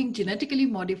now being genetically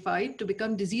modified to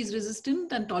become disease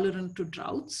resistant and tolerant to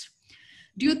droughts.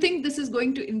 Do you think this is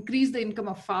going to increase the income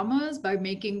of farmers by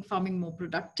making farming more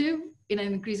productive in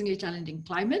an increasingly challenging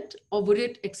climate, or would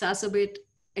it exacerbate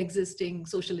existing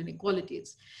social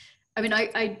inequalities? I mean,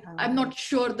 I'm not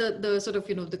sure the sort of,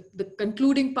 you know, the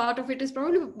concluding part of it is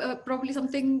probably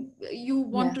something you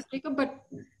want to take up, but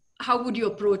how would you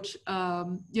approach,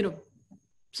 you know,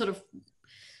 sort of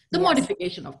the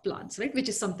modification of plants, right? Which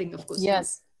is something, of course,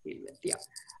 yes, you deal with. Yeah,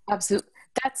 absolutely.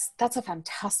 That's a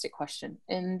fantastic question,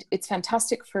 and it's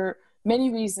fantastic for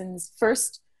many reasons.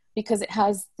 First, because it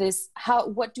has this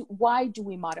why do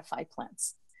we modify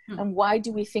plants, and why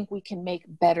do we think we can make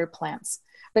better plants?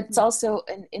 But it's also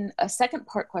in a second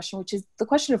part question, which is the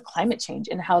question of climate change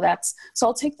and how that's, so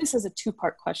I'll take this as a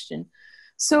two-part question.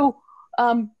 So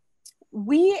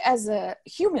we as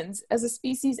humans, as a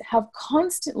species, have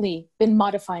constantly been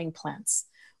modifying plants.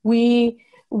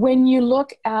 When you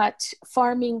look at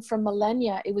farming for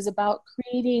millennia, it was about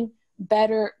creating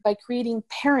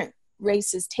parent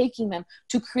races, taking them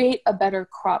to create a better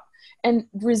crop. And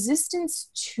resistance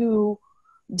to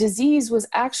disease was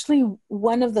actually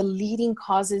one of the leading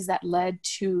causes that led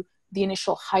to the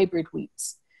initial hybrid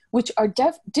wheats, which are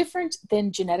different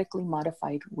than genetically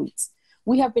modified wheats.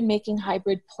 We have been making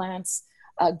hybrid plants,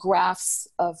 grafts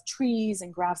of trees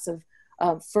and grafts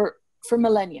of for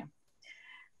millennia.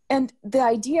 And the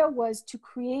idea was to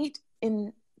create,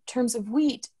 in terms of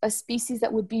wheat, a species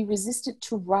that would be resistant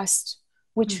to rust,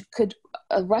 which could,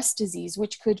 a rust disease,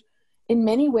 which could in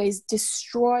many ways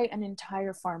destroy an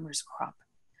entire farmer's crop.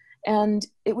 And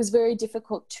it was very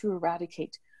difficult to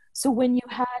eradicate. So when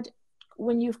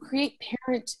you create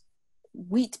parent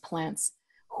wheat plants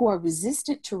who are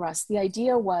resistant to rust, the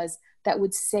idea was that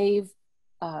would save,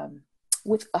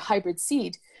 with a hybrid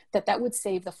seed, that would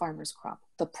save the farmer's crop.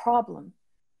 The problem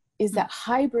is that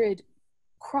hybrid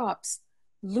crops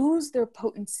lose their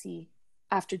potency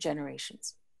after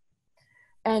generations.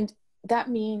 And that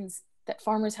means that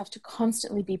farmers have to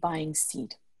constantly be buying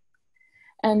seed.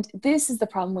 And this is the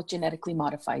problem with genetically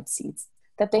modified seeds,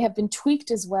 that they have been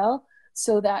tweaked as well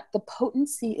so that the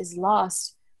potency is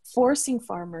lost, forcing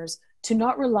farmers to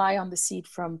not rely on the seed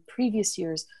from previous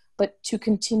years, but to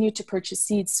continue to purchase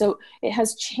seeds. So it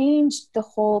has changed the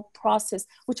whole process,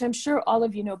 which I'm sure all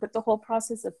of you know, but the whole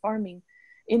process of farming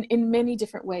in many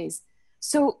different ways.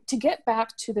 So to get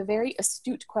back to the very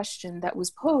astute question that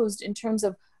was posed in terms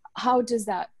of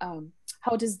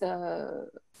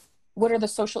what are the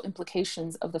social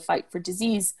implications of the fight for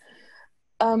disease?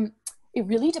 It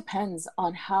really depends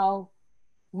on how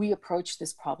we approach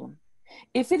this problem.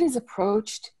 If it is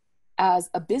approached as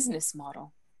a business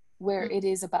model, where it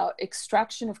is about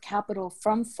extraction of capital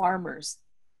from farmers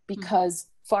because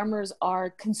farmers are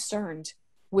concerned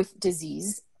with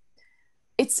disease,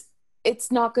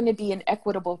 it's not going to be an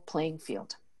equitable playing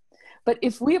field. But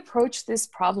if we approach this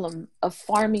problem of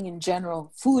farming in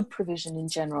general, food provision in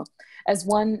general, as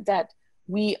one that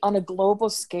we on a global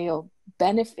scale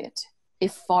benefit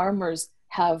if farmers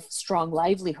have strong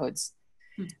livelihoods,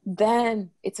 then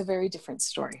it's a very different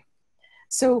story.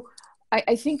 So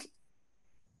I think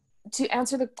to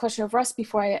answer the question of Russ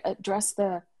before I address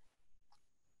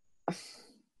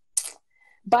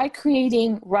by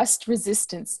creating rust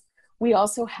resistance, we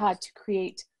also had to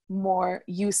create more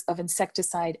use of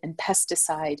insecticide and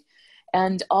pesticide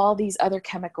and all these other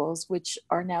chemicals which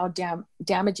are now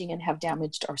damaging and have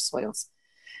damaged our soils.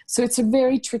 So it's a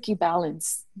very tricky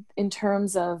balance in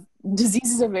terms of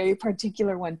disease is a very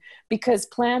particular one because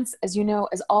plants, as you know,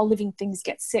 as all living things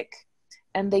get sick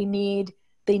and they need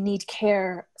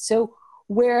care. So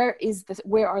where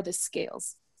are the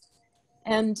scales?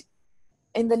 And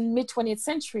in the mid-20th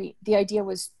century, the idea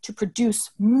was to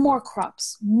produce more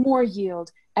crops, more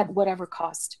yield at whatever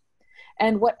cost.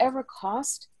 And whatever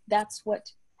cost, that's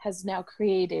what has now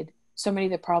created so many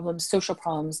of the problems, social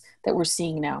problems that we're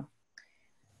seeing now.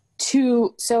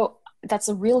 So that's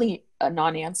really a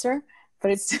non-answer,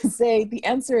 but it's to say the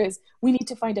answer is we need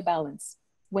to find a balance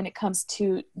when it comes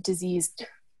to disease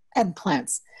and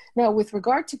plants. Now, with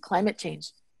regard to climate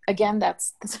change, again,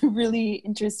 that's a really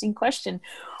interesting question.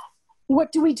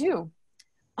 What do we do?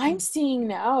 I'm seeing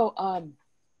now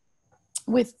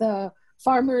with the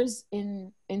farmers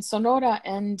in Sonora,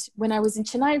 and when I was in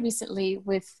Chennai recently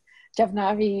with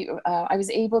Jhanvi, I was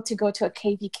able to go to a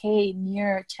KVK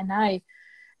near Chennai,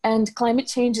 and climate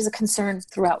change is a concern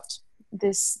throughout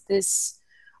this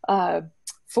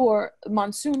for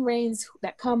monsoon rains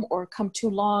that come too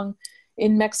long.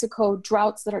 In Mexico,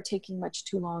 droughts that are taking much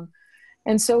too long.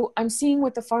 And so I'm seeing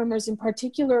with the farmers in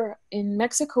particular in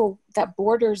Mexico that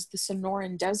borders the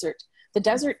Sonoran Desert, the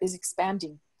desert is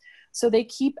expanding. So they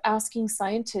keep asking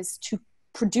scientists to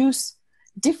produce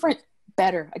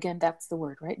better, again, that's the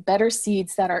word, right? Better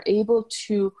seeds that are able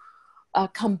to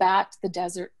combat the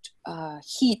desert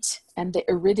heat and the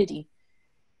aridity.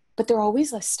 But they're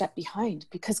always a step behind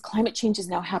because climate change is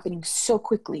now happening so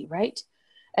quickly, right?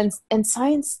 And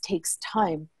science takes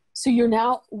time. So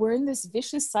we're in this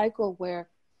vicious cycle where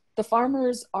the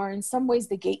farmers are in some ways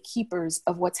the gatekeepers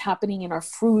of what's happening in our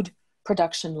food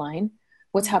production line,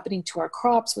 what's happening to our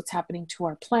crops, what's happening to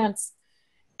our plants.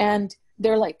 And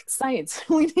they're like, science,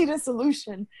 we need a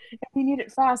solution, and we need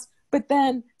it fast. But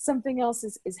then something else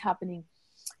is happening.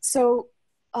 So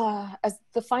as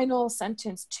the final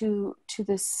sentence to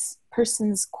this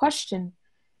person's question,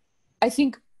 I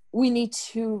think we need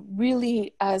to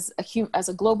really, as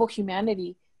a global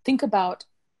humanity, think about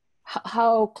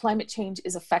how climate change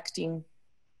is affecting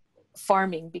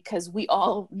farming, because we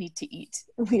all need to eat.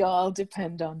 We all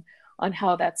depend on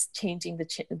how that's changing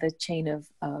the chain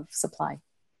of supply.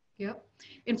 Yeah.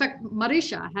 In fact,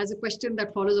 Marisha has a question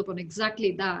that follows up on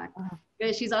exactly that,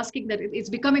 where she's asking that it's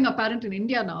becoming apparent in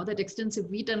India now that extensive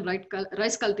wheat and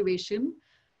rice cultivation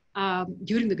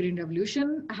during the Green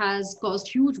Revolution has caused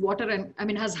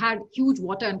has had huge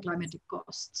water and climatic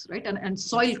costs, right? And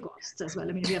soil costs as well.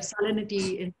 I mean, we have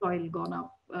salinity in soil gone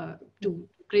up to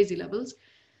crazy levels.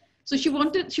 So she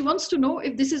wants to know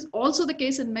if this is also the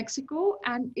case in Mexico,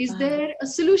 and is there a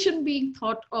solution being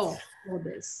thought of for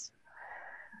this?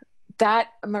 That,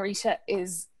 Marisha,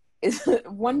 is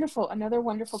wonderful. Another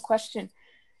wonderful question.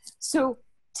 So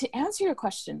to answer your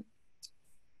question,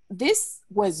 this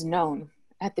was known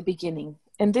at the beginning.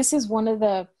 And this is one of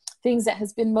the things that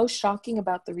has been most shocking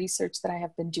about the research that I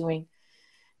have been doing,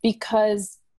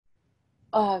 because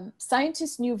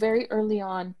scientists knew very early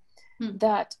on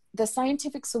that the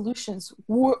scientific solutions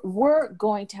were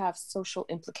going to have social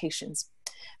implications.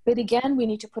 But again, we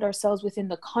need to put ourselves within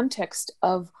the context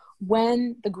of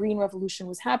when the Green Revolution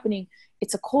was happening.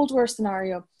 It's a Cold War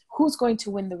scenario. Who's going to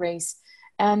win the race?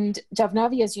 And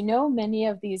Jhanvi, as you know, many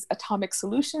of these atomic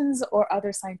solutions or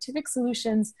other scientific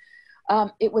solutions,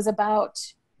 it was about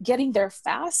getting there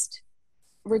fast,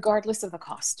 regardless of the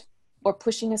cost, or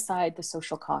pushing aside the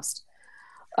social cost.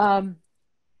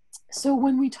 So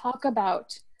when we talk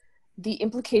about the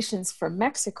implications for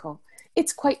Mexico,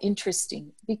 it's quite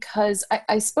interesting, because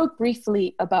I spoke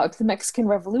briefly about the Mexican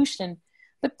Revolution,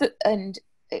 and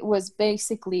it was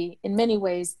basically, in many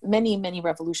ways, many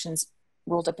revolutions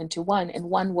rolled up into one, and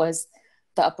one was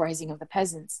the uprising of the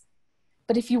peasants.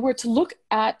 But if you were to look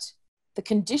at the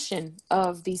condition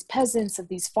of these peasants, of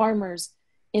these farmers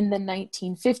in the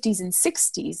 1950s and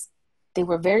 60s, they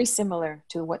were very similar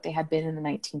to what they had been in the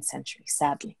 19th century,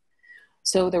 sadly.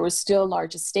 So there were still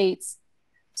large estates.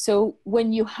 So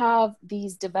when you have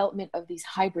these development of these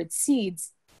hybrid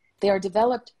seeds, they are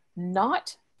developed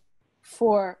not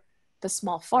for the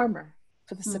small farmer,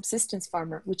 for the subsistence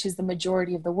farmer, which is the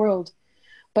majority of the world,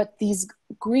 but these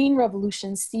green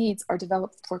revolution seeds are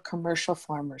developed for commercial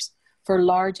farmers, for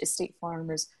large estate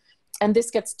farmers. And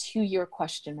this gets to your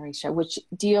question, Marisha, which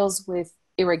deals with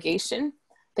irrigation,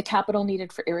 the capital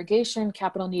needed for irrigation,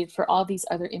 capital needed for all these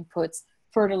other inputs,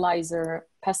 fertilizer,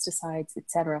 pesticides,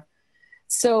 etc.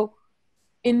 So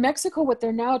in Mexico, what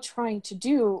they're now trying to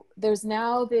do, there's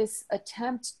now this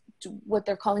attempt to what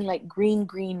they're calling like green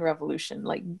revolution,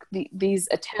 like these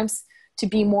attempts to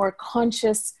be more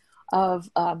conscious of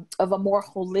a more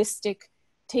holistic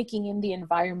taking in the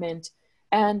environment,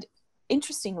 and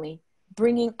interestingly,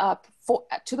 bringing up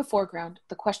to the foreground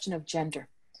the question of gender,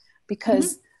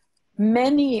 because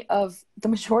the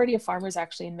majority of farmers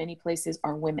actually in many places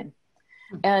are women.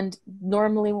 And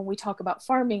normally when we talk about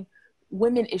farming,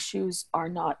 women issues are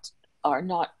not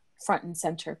front and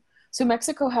center. So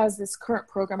Mexico has this current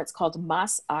program, it's called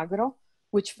Más Agro,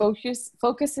 which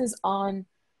focuses on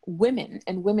women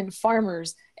and women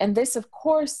farmers. And this, of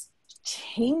course,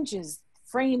 changes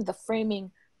the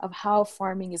framing of how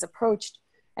farming is approached.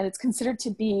 And it's considered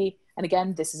to be, and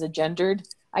again, this is a gendered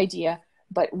idea,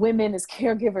 but women as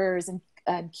caregivers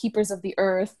and keepers of the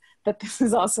earth, that this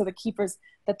is also the keepers,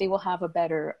 that they will have a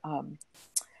better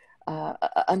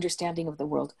understanding of the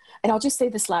world. And I'll just say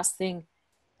this last thing.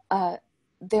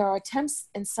 There are attempts,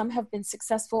 and some have been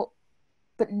successful,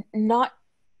 but not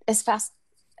as fast.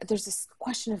 There's this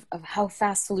question of how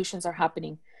fast solutions are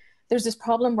happening. There's this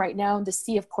problem right now in the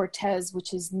Sea of Cortez,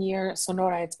 which is near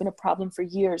Sonora. It's been a problem for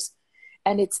years.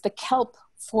 And it's the kelp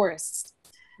forests.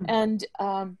 And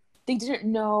they didn't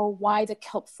know why the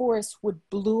kelp forests would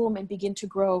bloom and begin to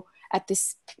grow at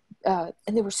this, and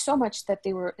there was so much that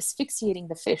they were asphyxiating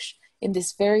the fish in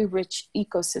this very rich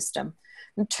ecosystem.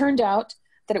 And it turned out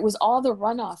that it was all the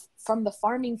runoff from the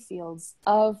farming fields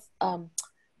of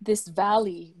this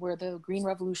valley where the Green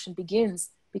Revolution begins,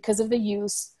 because of the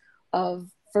use of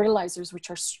fertilizers which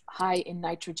are high in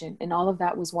nitrogen, and all of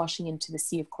that was washing into the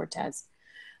Sea of Cortez.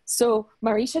 So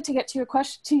Marisha, to get to your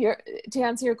question, to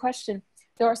answer your question,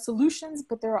 there are solutions,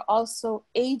 but there are also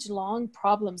age-long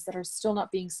problems that are still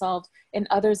not being solved, and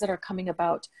others that are coming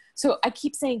about. So I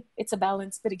keep saying it's a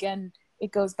balance, but again,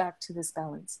 it goes back to this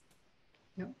balance.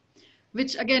 Yeah.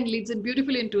 Which again leads in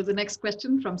beautifully into the next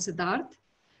question from Siddharth,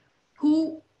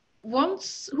 who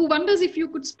wonders if you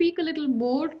could speak a little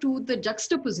more to the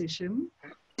juxtaposition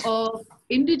of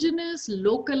indigenous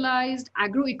localized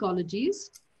agroecologies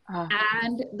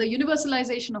and the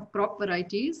universalization of crop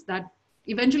varieties that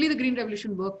eventually the Green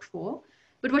Revolution worked for.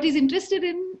 But what he's interested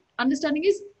in understanding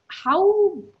is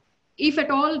how, if at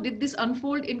all, did this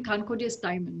unfold in Khankhoje's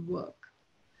time and work?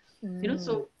 You know,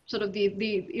 so sort of the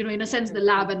in a sense, the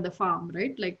lab and the farm,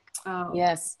 right? Like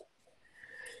yes.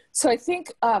 So I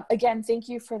think again, thank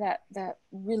you for that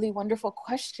really wonderful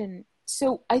question.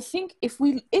 So I think if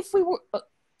we were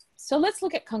so let's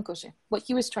look at Khankhoje, what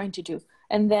he was trying to do,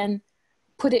 and then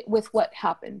put it with what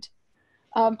happened.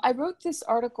 I wrote this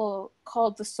article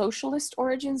called "The Socialist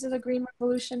Origins of the Green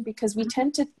Revolution" because we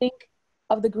tend to think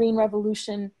of the Green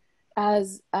Revolution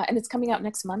as, and it's coming out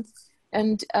next month,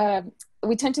 and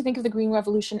we tend to think of the Green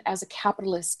Revolution as a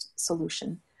capitalist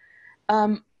solution.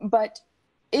 But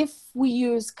if we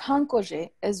use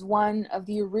Khankhoje as one of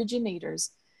the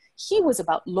originators, he was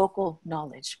about local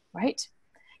knowledge, right?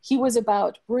 He was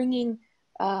about bringing,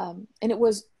 and it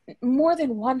was more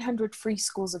than 100 free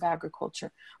schools of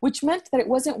agriculture, which meant that it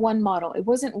wasn't one model. It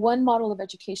wasn't one model of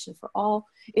education for all.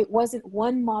 It wasn't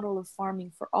one model of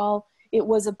farming for all. It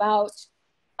was about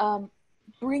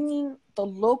bringing the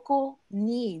local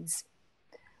needs,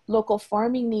 local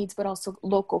farming needs, but also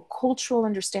local cultural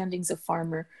understandings of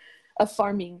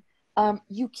farming.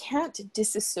 You can't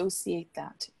disassociate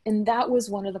that. And that was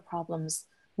one of the problems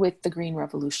with the Green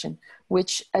Revolution,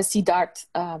 which, as Siddharth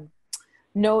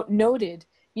noted,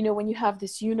 you know, when you have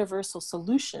this universal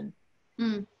solution,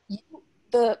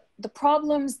 the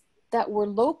problems that were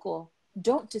local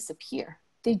don't disappear.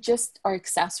 They just are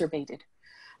exacerbated.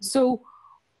 So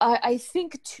I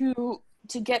think to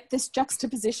get this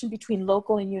juxtaposition between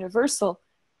local and universal,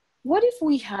 what if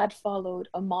we had followed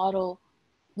a model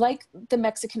like the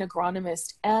Mexican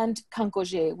agronomist and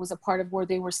Khankhoje was a part of, where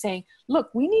they were saying,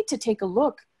 look, we need to take a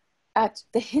look at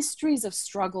the histories of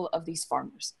struggle of these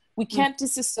farmers. We can't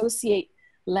disassociate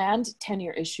land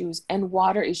tenure issues and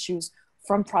water issues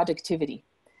from productivity.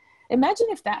 Imagine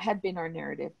if that had been our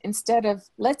narrative instead of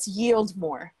let's yield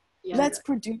more, let's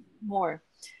produce more.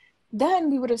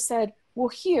 Then we would have said, well,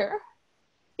 here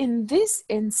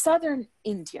in southern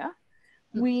India,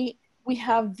 we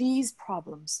have these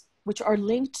problems which are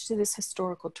linked to this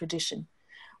historical tradition.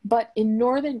 But in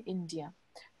northern India,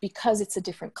 because it's a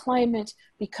different climate,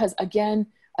 because again,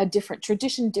 a different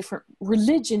tradition, different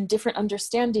religion, different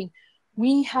understanding,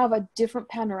 we have a different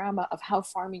panorama of how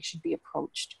farming should be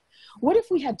approached. What if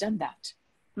we had done that?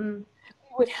 We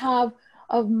would have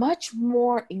a much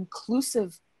more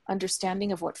inclusive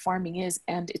understanding of what farming is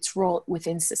and its role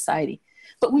within society.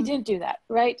 But we didn't do that,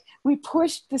 right? We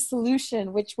pushed the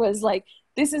solution, which was like,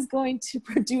 this is going to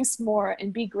produce more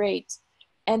and be great.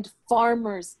 And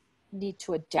farmers need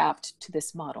to adapt to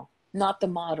this model, not the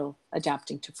model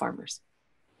adapting to farmers.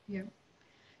 Yeah.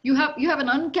 You have an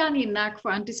uncanny knack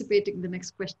for anticipating the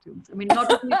next questions. I mean,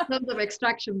 not only in terms of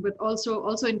extraction, but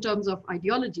also in terms of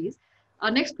ideologies. Our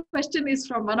next question is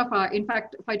from one of our, in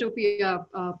fact, Phytopia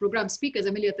program speakers,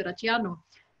 Emilia Terracciano.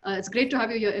 It's great to have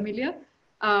you here, Emilia,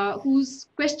 whose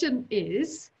question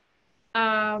is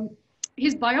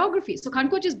his biography. So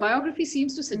Khankhoje's biography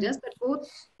seems to suggest that both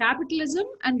capitalism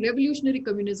and revolutionary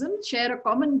communism share a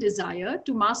common desire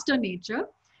to master nature.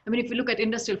 I mean, if you look at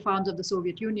industrial farms of the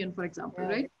Soviet Union, for example,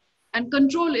 right? And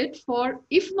control it for,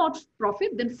 if not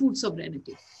profit, then food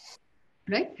sovereignty,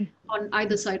 right? On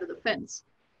either side of the fence.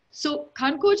 So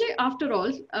Khankhoje, after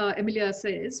all, Emilia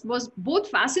says, was both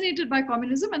fascinated by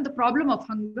communism and the problem of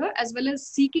hunger, as well as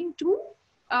seeking to,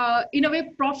 in a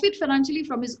way, profit financially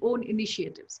from his own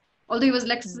initiatives, although he was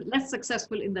less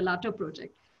successful in the latter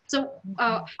project. So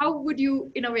how would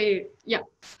you, in a way,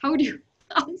 how would you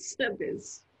answer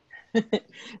this?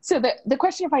 So the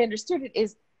question, if I understood it,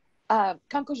 is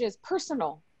Khankhoje's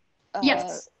personal,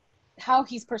 yes, how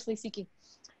he's personally seeking.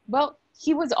 Well,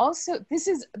 he was also, this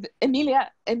is,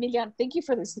 Emilia, thank you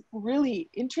for this really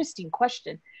interesting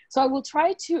question. So I will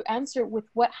try to answer with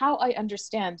how I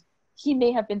understand he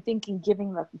may have been thinking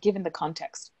given the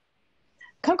context.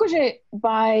 Khankhoje,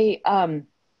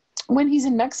 when he's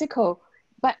in Mexico,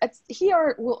 but he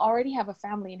will already have a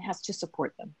family and has to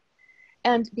support them.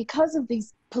 And because of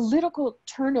these political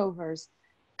turnovers,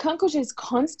 Khankhoje is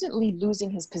constantly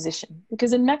losing his position.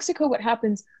 Because in Mexico, what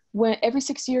happens when every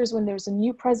 6 years when there's a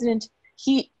new president,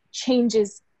 he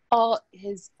changes all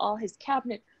his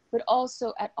cabinet, but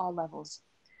also at all levels.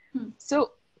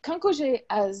 So Khankhoje,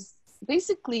 as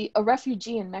basically a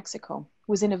refugee in Mexico,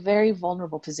 was in a very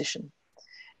vulnerable position.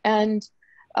 And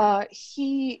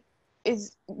he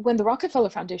is, when the Rockefeller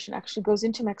Foundation actually goes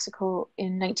into Mexico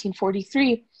in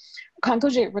 1943,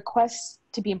 Khankhoje requests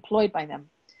to be employed by them.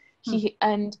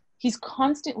 And he's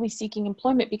constantly seeking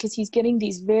employment because he's getting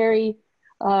these very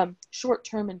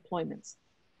short-term employments.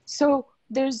 So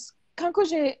there's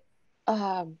Khankhoje,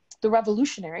 the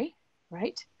revolutionary,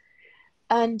 right?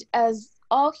 And as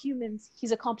all humans,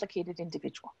 he's a complicated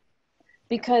individual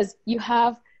because you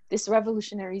have this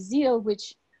revolutionary zeal,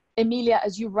 which Emilia,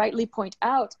 as you rightly point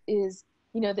out, is,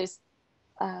 this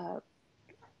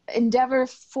endeavor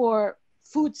for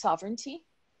food sovereignty,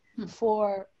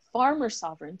 for farmer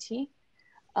sovereignty,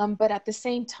 but at the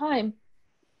same time,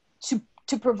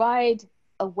 to provide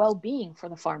a well-being for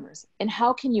the farmers. And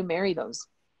how can you marry those?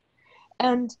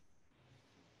 And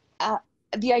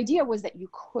the idea was that you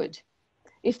could,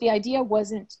 if the idea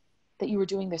wasn't that you were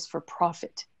doing this for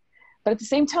profit. But at the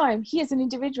same time, he as an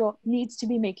individual needs to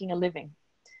be making a living.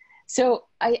 So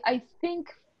I think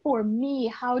for me,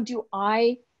 how do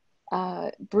I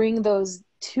bring those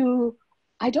two?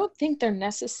 I don't think they're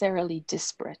necessarily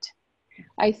disparate.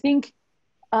 I think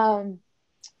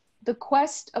the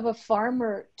quest of a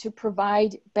farmer to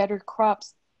provide better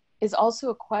crops is also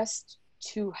a quest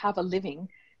to have a living,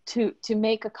 to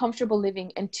make a comfortable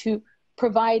living and to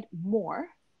provide more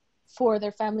for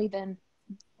their family than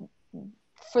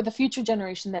for the future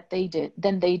generation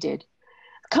than they did.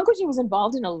 Khankhoje was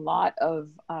involved in a lot of,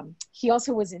 he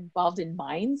also was involved in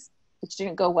mines, which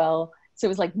didn't go well. So it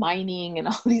was like mining and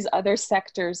all these other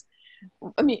sectors.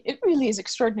 I mean, it really is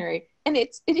extraordinary. And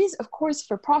it is, of course,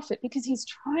 for profit because he's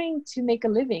trying to make a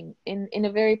living in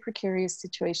a very precarious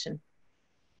situation.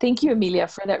 Thank you, Emilia,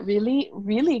 for that really,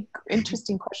 really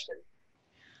interesting question.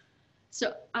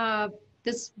 So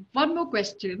there's one more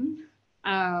question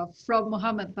from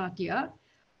Mohammed Bhatia.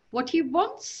 What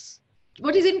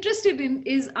he's interested in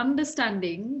is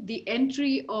understanding the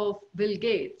entry of Bill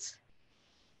Gates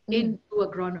into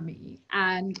agronomy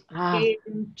and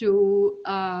into,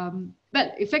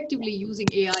 effectively using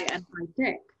AI and high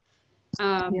tech.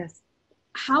 Yes.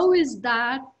 How is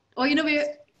that, or in a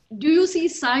way, do you see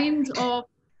signs of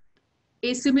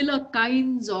a similar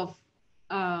kinds of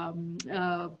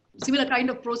similar kind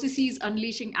of processes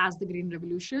unleashing as the Green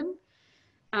Revolution?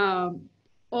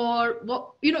 Or what,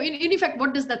 in effect,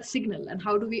 what does that signal, and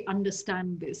how do we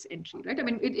understand this entry, right? I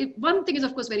mean, one thing is,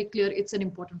 of course, very clear. It's an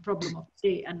important problem of the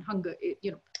day, and hunger,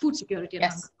 food security and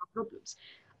hunger are problems.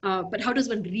 But how does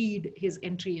one read his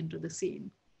entry into the scene?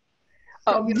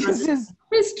 This is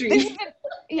history.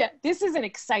 This is an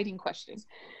exciting question.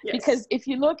 Yes. Because if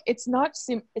you look, it's not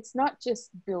just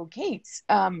Bill Gates,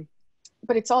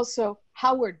 but it's also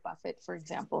Howard Buffett, for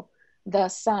example, the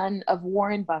son of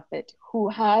Warren Buffett, who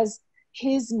has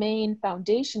his main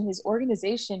foundation, his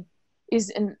organization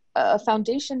is a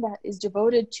foundation that is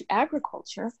devoted to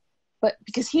agriculture, but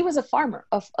because he was a farmer,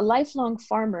 a lifelong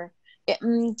farmer.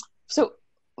 So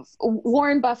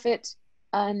Warren Buffett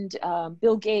and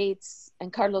Bill Gates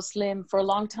and Carlos Slim for a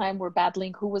long time were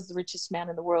battling who was the richest man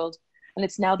in the world, and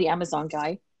it's now the Amazon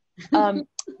guy.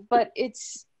 But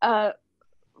it's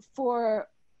for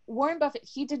Warren Buffett,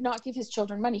 he did not give his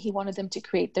children money. He wanted them to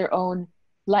create their own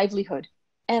livelihood.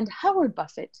 And Howard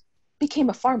Buffett became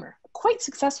a farmer, a quite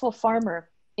successful farmer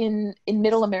in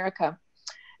middle America.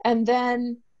 And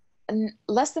then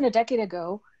less than a decade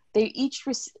ago, they each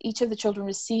of the children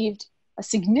received a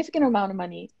significant amount of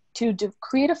money to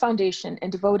create a foundation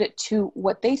and devote it to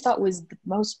what they thought was the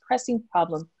most pressing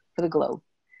problem for the globe.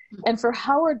 And for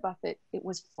Howard Buffett, it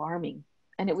was farming,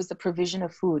 and it was the provision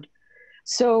of food.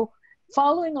 So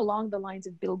following along the lines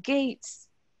of Bill Gates,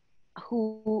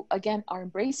 who again are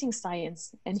embracing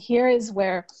science, and here is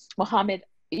where, Mohammed,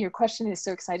 your question is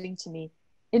so exciting to me.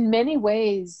 In many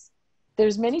ways,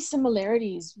 there's many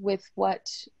similarities with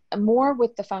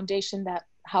the foundation that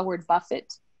Howard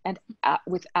Buffett and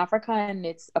with Africa and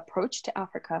its approach to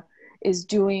Africa is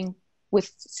doing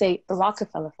with, say, the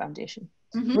Rockefeller Foundation,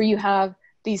 where you have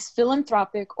these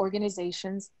philanthropic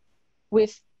organizations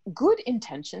with good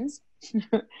intentions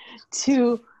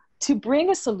to bring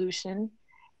a solution.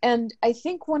 And I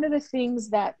think one of the things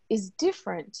that is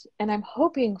different, and I'm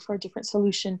hoping for a different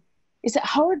solution, is that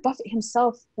Howard Buffett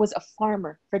himself was a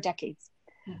farmer for decades.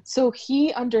 So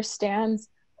he understands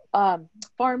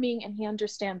farming, and he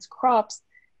understands crops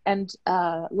and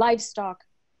livestock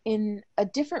in a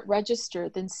different register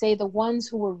than, say, the ones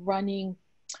who were running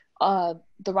the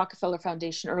Rockefeller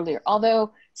Foundation earlier.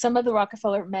 Although some of the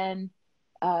Rockefeller men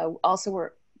also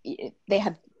they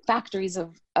had factories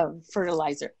of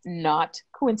fertilizer, not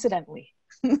coincidentally.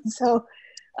 So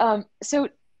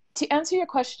to answer your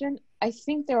question, I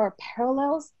think there are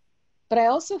parallels, but I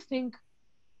also think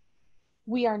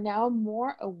we are now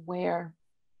more aware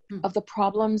of the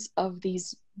problems of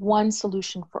these one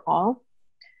solution for all.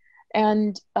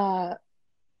 And I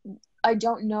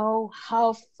don't know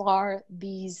how far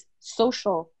these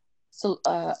social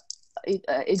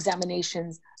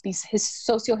examinations, these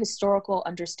socio-historical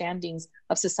understandings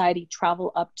of society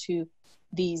travel up to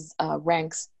these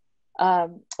ranks.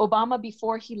 Obama,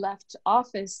 before he left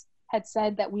office, had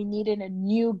said that we needed a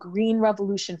new green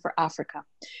revolution for Africa.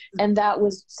 And that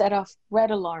was set off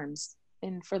red alarms.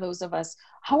 And for those of us,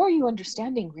 how are you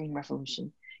understanding green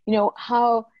revolution?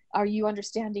 How are you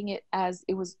understanding it as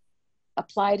it was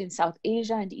applied in South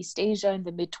Asia and East Asia in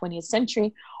the mid-20th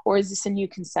century, or is this a new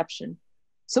conception?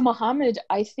 So Mohammed,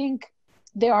 I think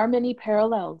there are many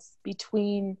parallels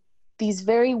between these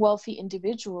very wealthy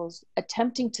individuals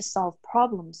attempting to solve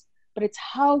problems, but it's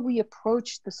how we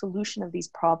approach the solution of these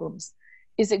problems.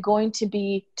 Is it going to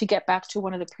be, to get back to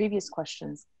one of the previous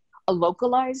questions, a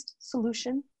localized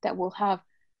solution that will have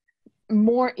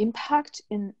more impact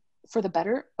for the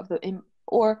better of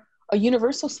or a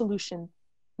universal solution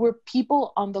where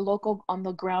people on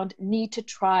the ground need to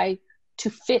try to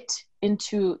fit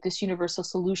into this universal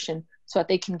solution so that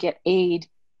they can get aid,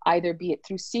 either be it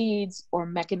through seeds or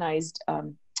mechanized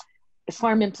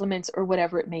farm implements or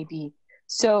whatever it may be.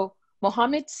 So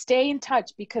Mohammed, stay in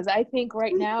touch, because I think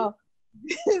right now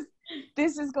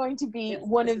this is going to be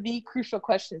one of the crucial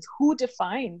questions. Who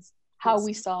defines how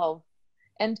we solve?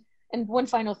 And one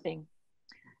final thing,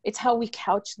 it's how we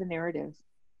couch the narrative.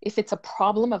 If it's a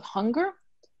problem of hunger,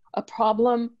 a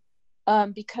problem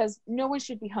because no one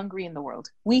should be hungry in the world.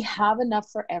 We have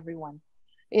enough for everyone.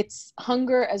 It's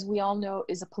hunger, as we all know,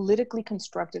 is a politically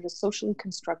constructed, a socially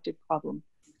constructed problem.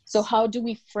 So how do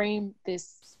we frame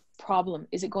this problem?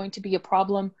 Is it going to be a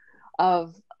problem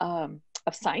of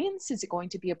science? Is it going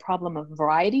to be a problem of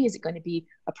variety? Is it going to be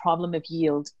a problem of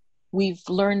yield? We've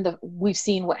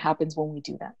seen what happens when we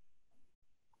do that.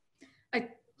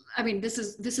 I mean, this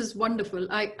is wonderful.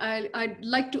 I'd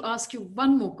like to ask you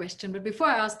one more question, but before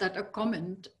I ask that, a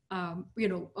comment,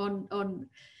 on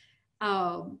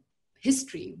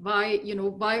history.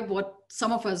 Why what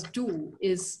some of us do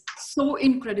is so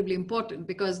incredibly important,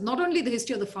 because not only the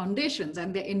history of the foundations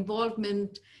and their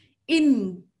involvement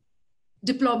in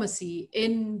diplomacy,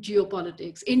 in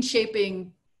geopolitics, in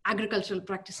shaping agricultural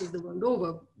practices the world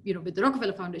over, with the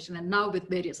Rockefeller Foundation and now with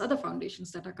various other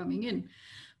foundations that are coming in,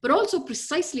 but also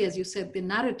precisely, as you said, the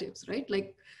narratives, right?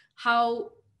 Like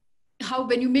how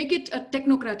when you make it a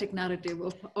technocratic narrative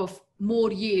of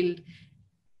more yield,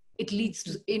 it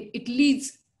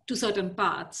leads to certain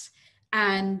paths.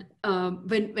 And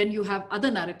when you have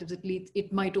other narratives,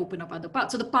 it might open up other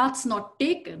paths. So the paths not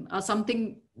taken are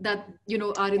something that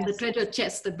are in the treasure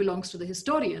chest that belongs to the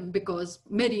historian, because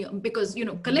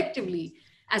collectively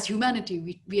as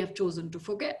humanity we have chosen to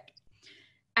forget.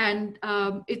 And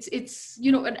it's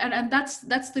and that's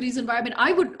the reason why, I mean,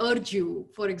 I would urge you,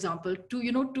 for example,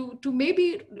 to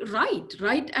maybe write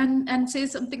and say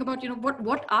something about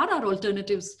what are our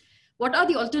alternatives, what are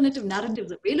the alternative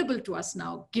narratives available to us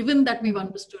now, given that we've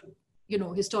understood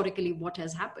historically what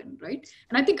has happened, right?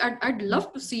 And I think I'd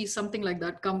love to see something like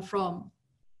that come from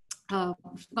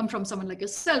someone like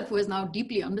yourself, who has now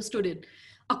deeply understood it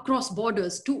across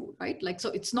borders too, right? Like, so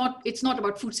it's not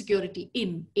about food security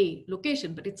in a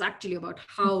location, but it's actually about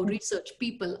how research,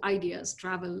 people, ideas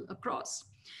travel across.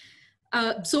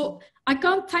 So I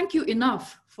can't thank you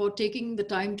enough for taking the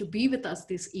time to be with us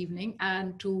this evening,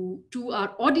 and to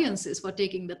our audiences for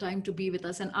taking the time to be with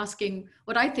us and asking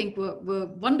what I think were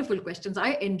wonderful questions.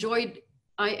 I enjoyed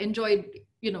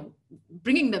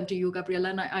bringing them to you, Gabriela,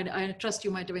 and I trust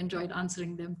you might have enjoyed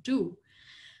answering them too.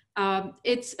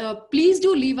 Please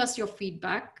do leave us your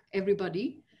feedback,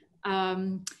 everybody.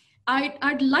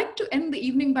 I'd like to end the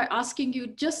evening by asking you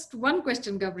just one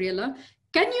question, Gabriela.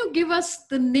 Can you give us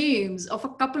the names of a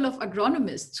couple of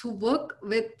agronomists who worked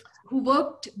with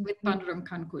Pandurang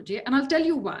Khankhoje? And I'll tell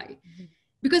you why.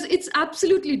 Because it's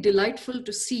absolutely delightful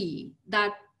to see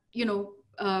that,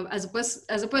 as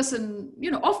a person,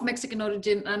 of Mexican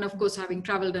origin, and of course, having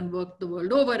traveled and worked the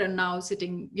world over, and now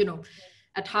sitting,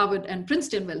 at Harvard and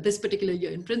Princeton, well, this particular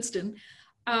year in Princeton,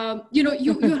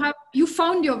 you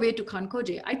found your way to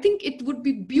Khankhoje. I think it would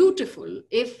be beautiful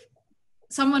if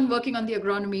someone working on the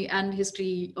agronomy and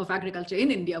history of agriculture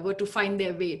in India were to find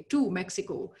their way to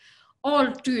Mexico,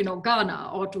 or to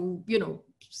Ghana, or to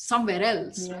somewhere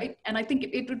else, right? And I think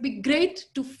it would be great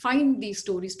to find these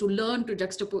stories, to learn, to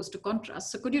juxtapose, to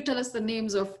contrast. So could you tell us the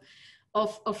names of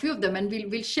a few of them, and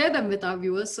we'll share them with our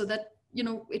viewers, so that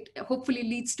it hopefully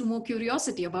leads to more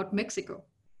curiosity about Mexico.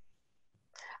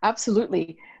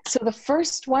 Absolutely. So the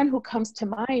first one who comes to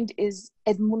mind is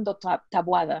Edmundo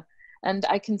Taboada, and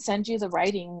I can send you the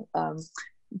writing.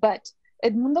 But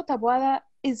Edmundo Taboada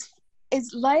is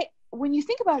like, when you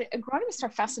think about it, agronomists are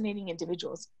fascinating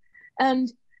individuals.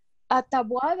 And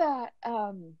Taboada,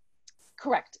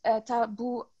 correct,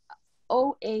 Tabu,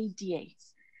 O-A-D-A.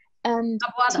 And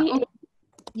Taboada,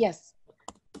 yes.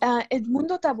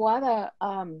 Edmundo Taboada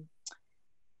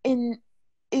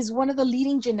is one of the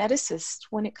leading geneticists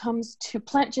when it comes to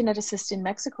plant geneticists in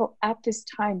Mexico at this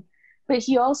time. But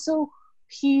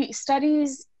he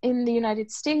studies in the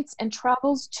United States and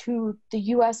travels to the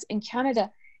US and Canada.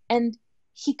 And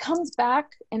he comes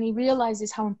back and he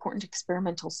realizes how important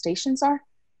experimental stations are.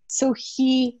 So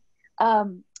he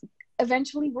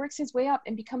eventually works his way up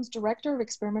and becomes director of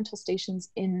experimental stations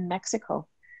in Mexico.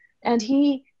 And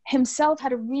he himself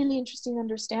had a really interesting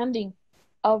understanding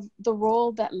of the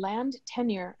role that land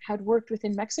tenure had worked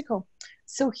within Mexico.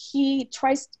 So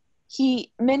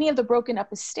many of the broken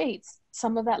up estates,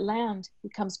 some of that land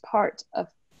becomes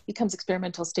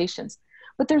experimental stations.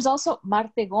 But there's also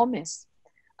Marte Gomez,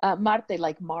 Marte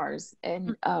like Mars,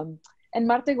 and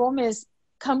Marte Gomez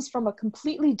comes from a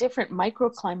completely different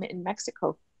microclimate in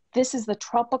Mexico. This is the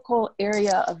tropical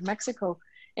area of Mexico,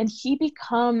 and he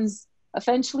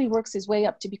eventually works his way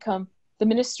up to become the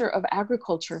Minister of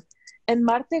Agriculture. And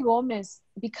Marte Gomez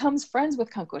becomes friends with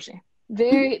Khankhoje.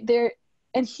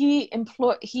 And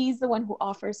he's the one who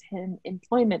offers him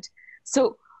employment.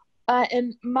 So,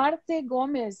 and Marte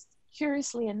Gomez,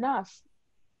 curiously enough,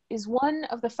 is one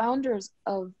of the founders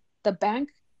of the Bank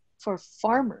for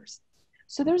Farmers.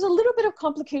 So there's a little bit of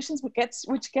complications,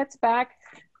 which gets back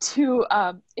to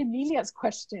Emilia's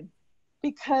question,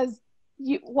 because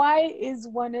why is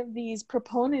one of these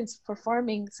proponents for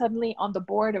farming suddenly on the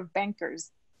board of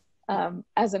bankers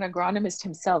as an agronomist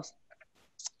himself?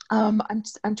 I'm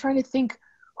trying to think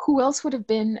who else would have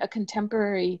been a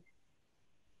contemporary.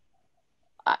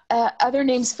 Other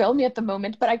names fail me at the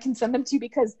moment, but I can send them to you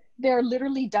because there are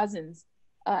literally dozens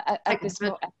at this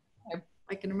moment.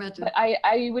 I can imagine. But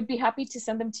I would be happy to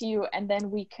send them to you, and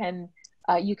then you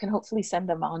can hopefully send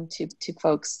them on to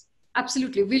folks.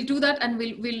 Absolutely, we'll do that, and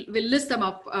we'll list them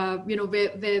up. Where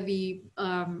we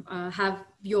have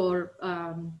your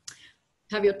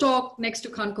talk next to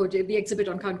Khankhoje, the exhibit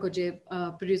on Khankhoje,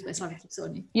 produced by Savitri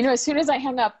Soni. As soon as I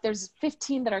hang up, there's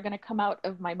 15 that are going to come out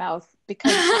of my mouth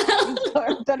because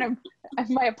then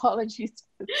my apologies.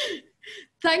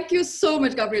 Thank you so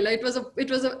much, Gabriela. It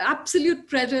was an absolute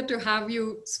pleasure to have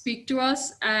you speak to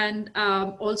us, and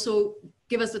also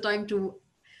give us the time to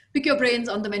pick your brains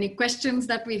on the many questions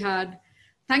that we had.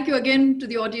 Thank you again to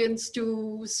the audience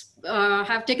to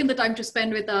have taken the time to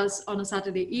spend with us on a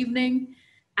Saturday evening.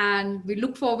 And we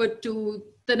look forward to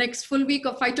the next full week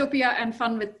of Phytopia and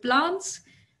fun with plants.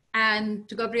 And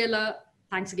to Gabriela,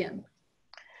 thanks again.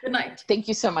 Good night. Thank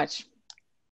you so much.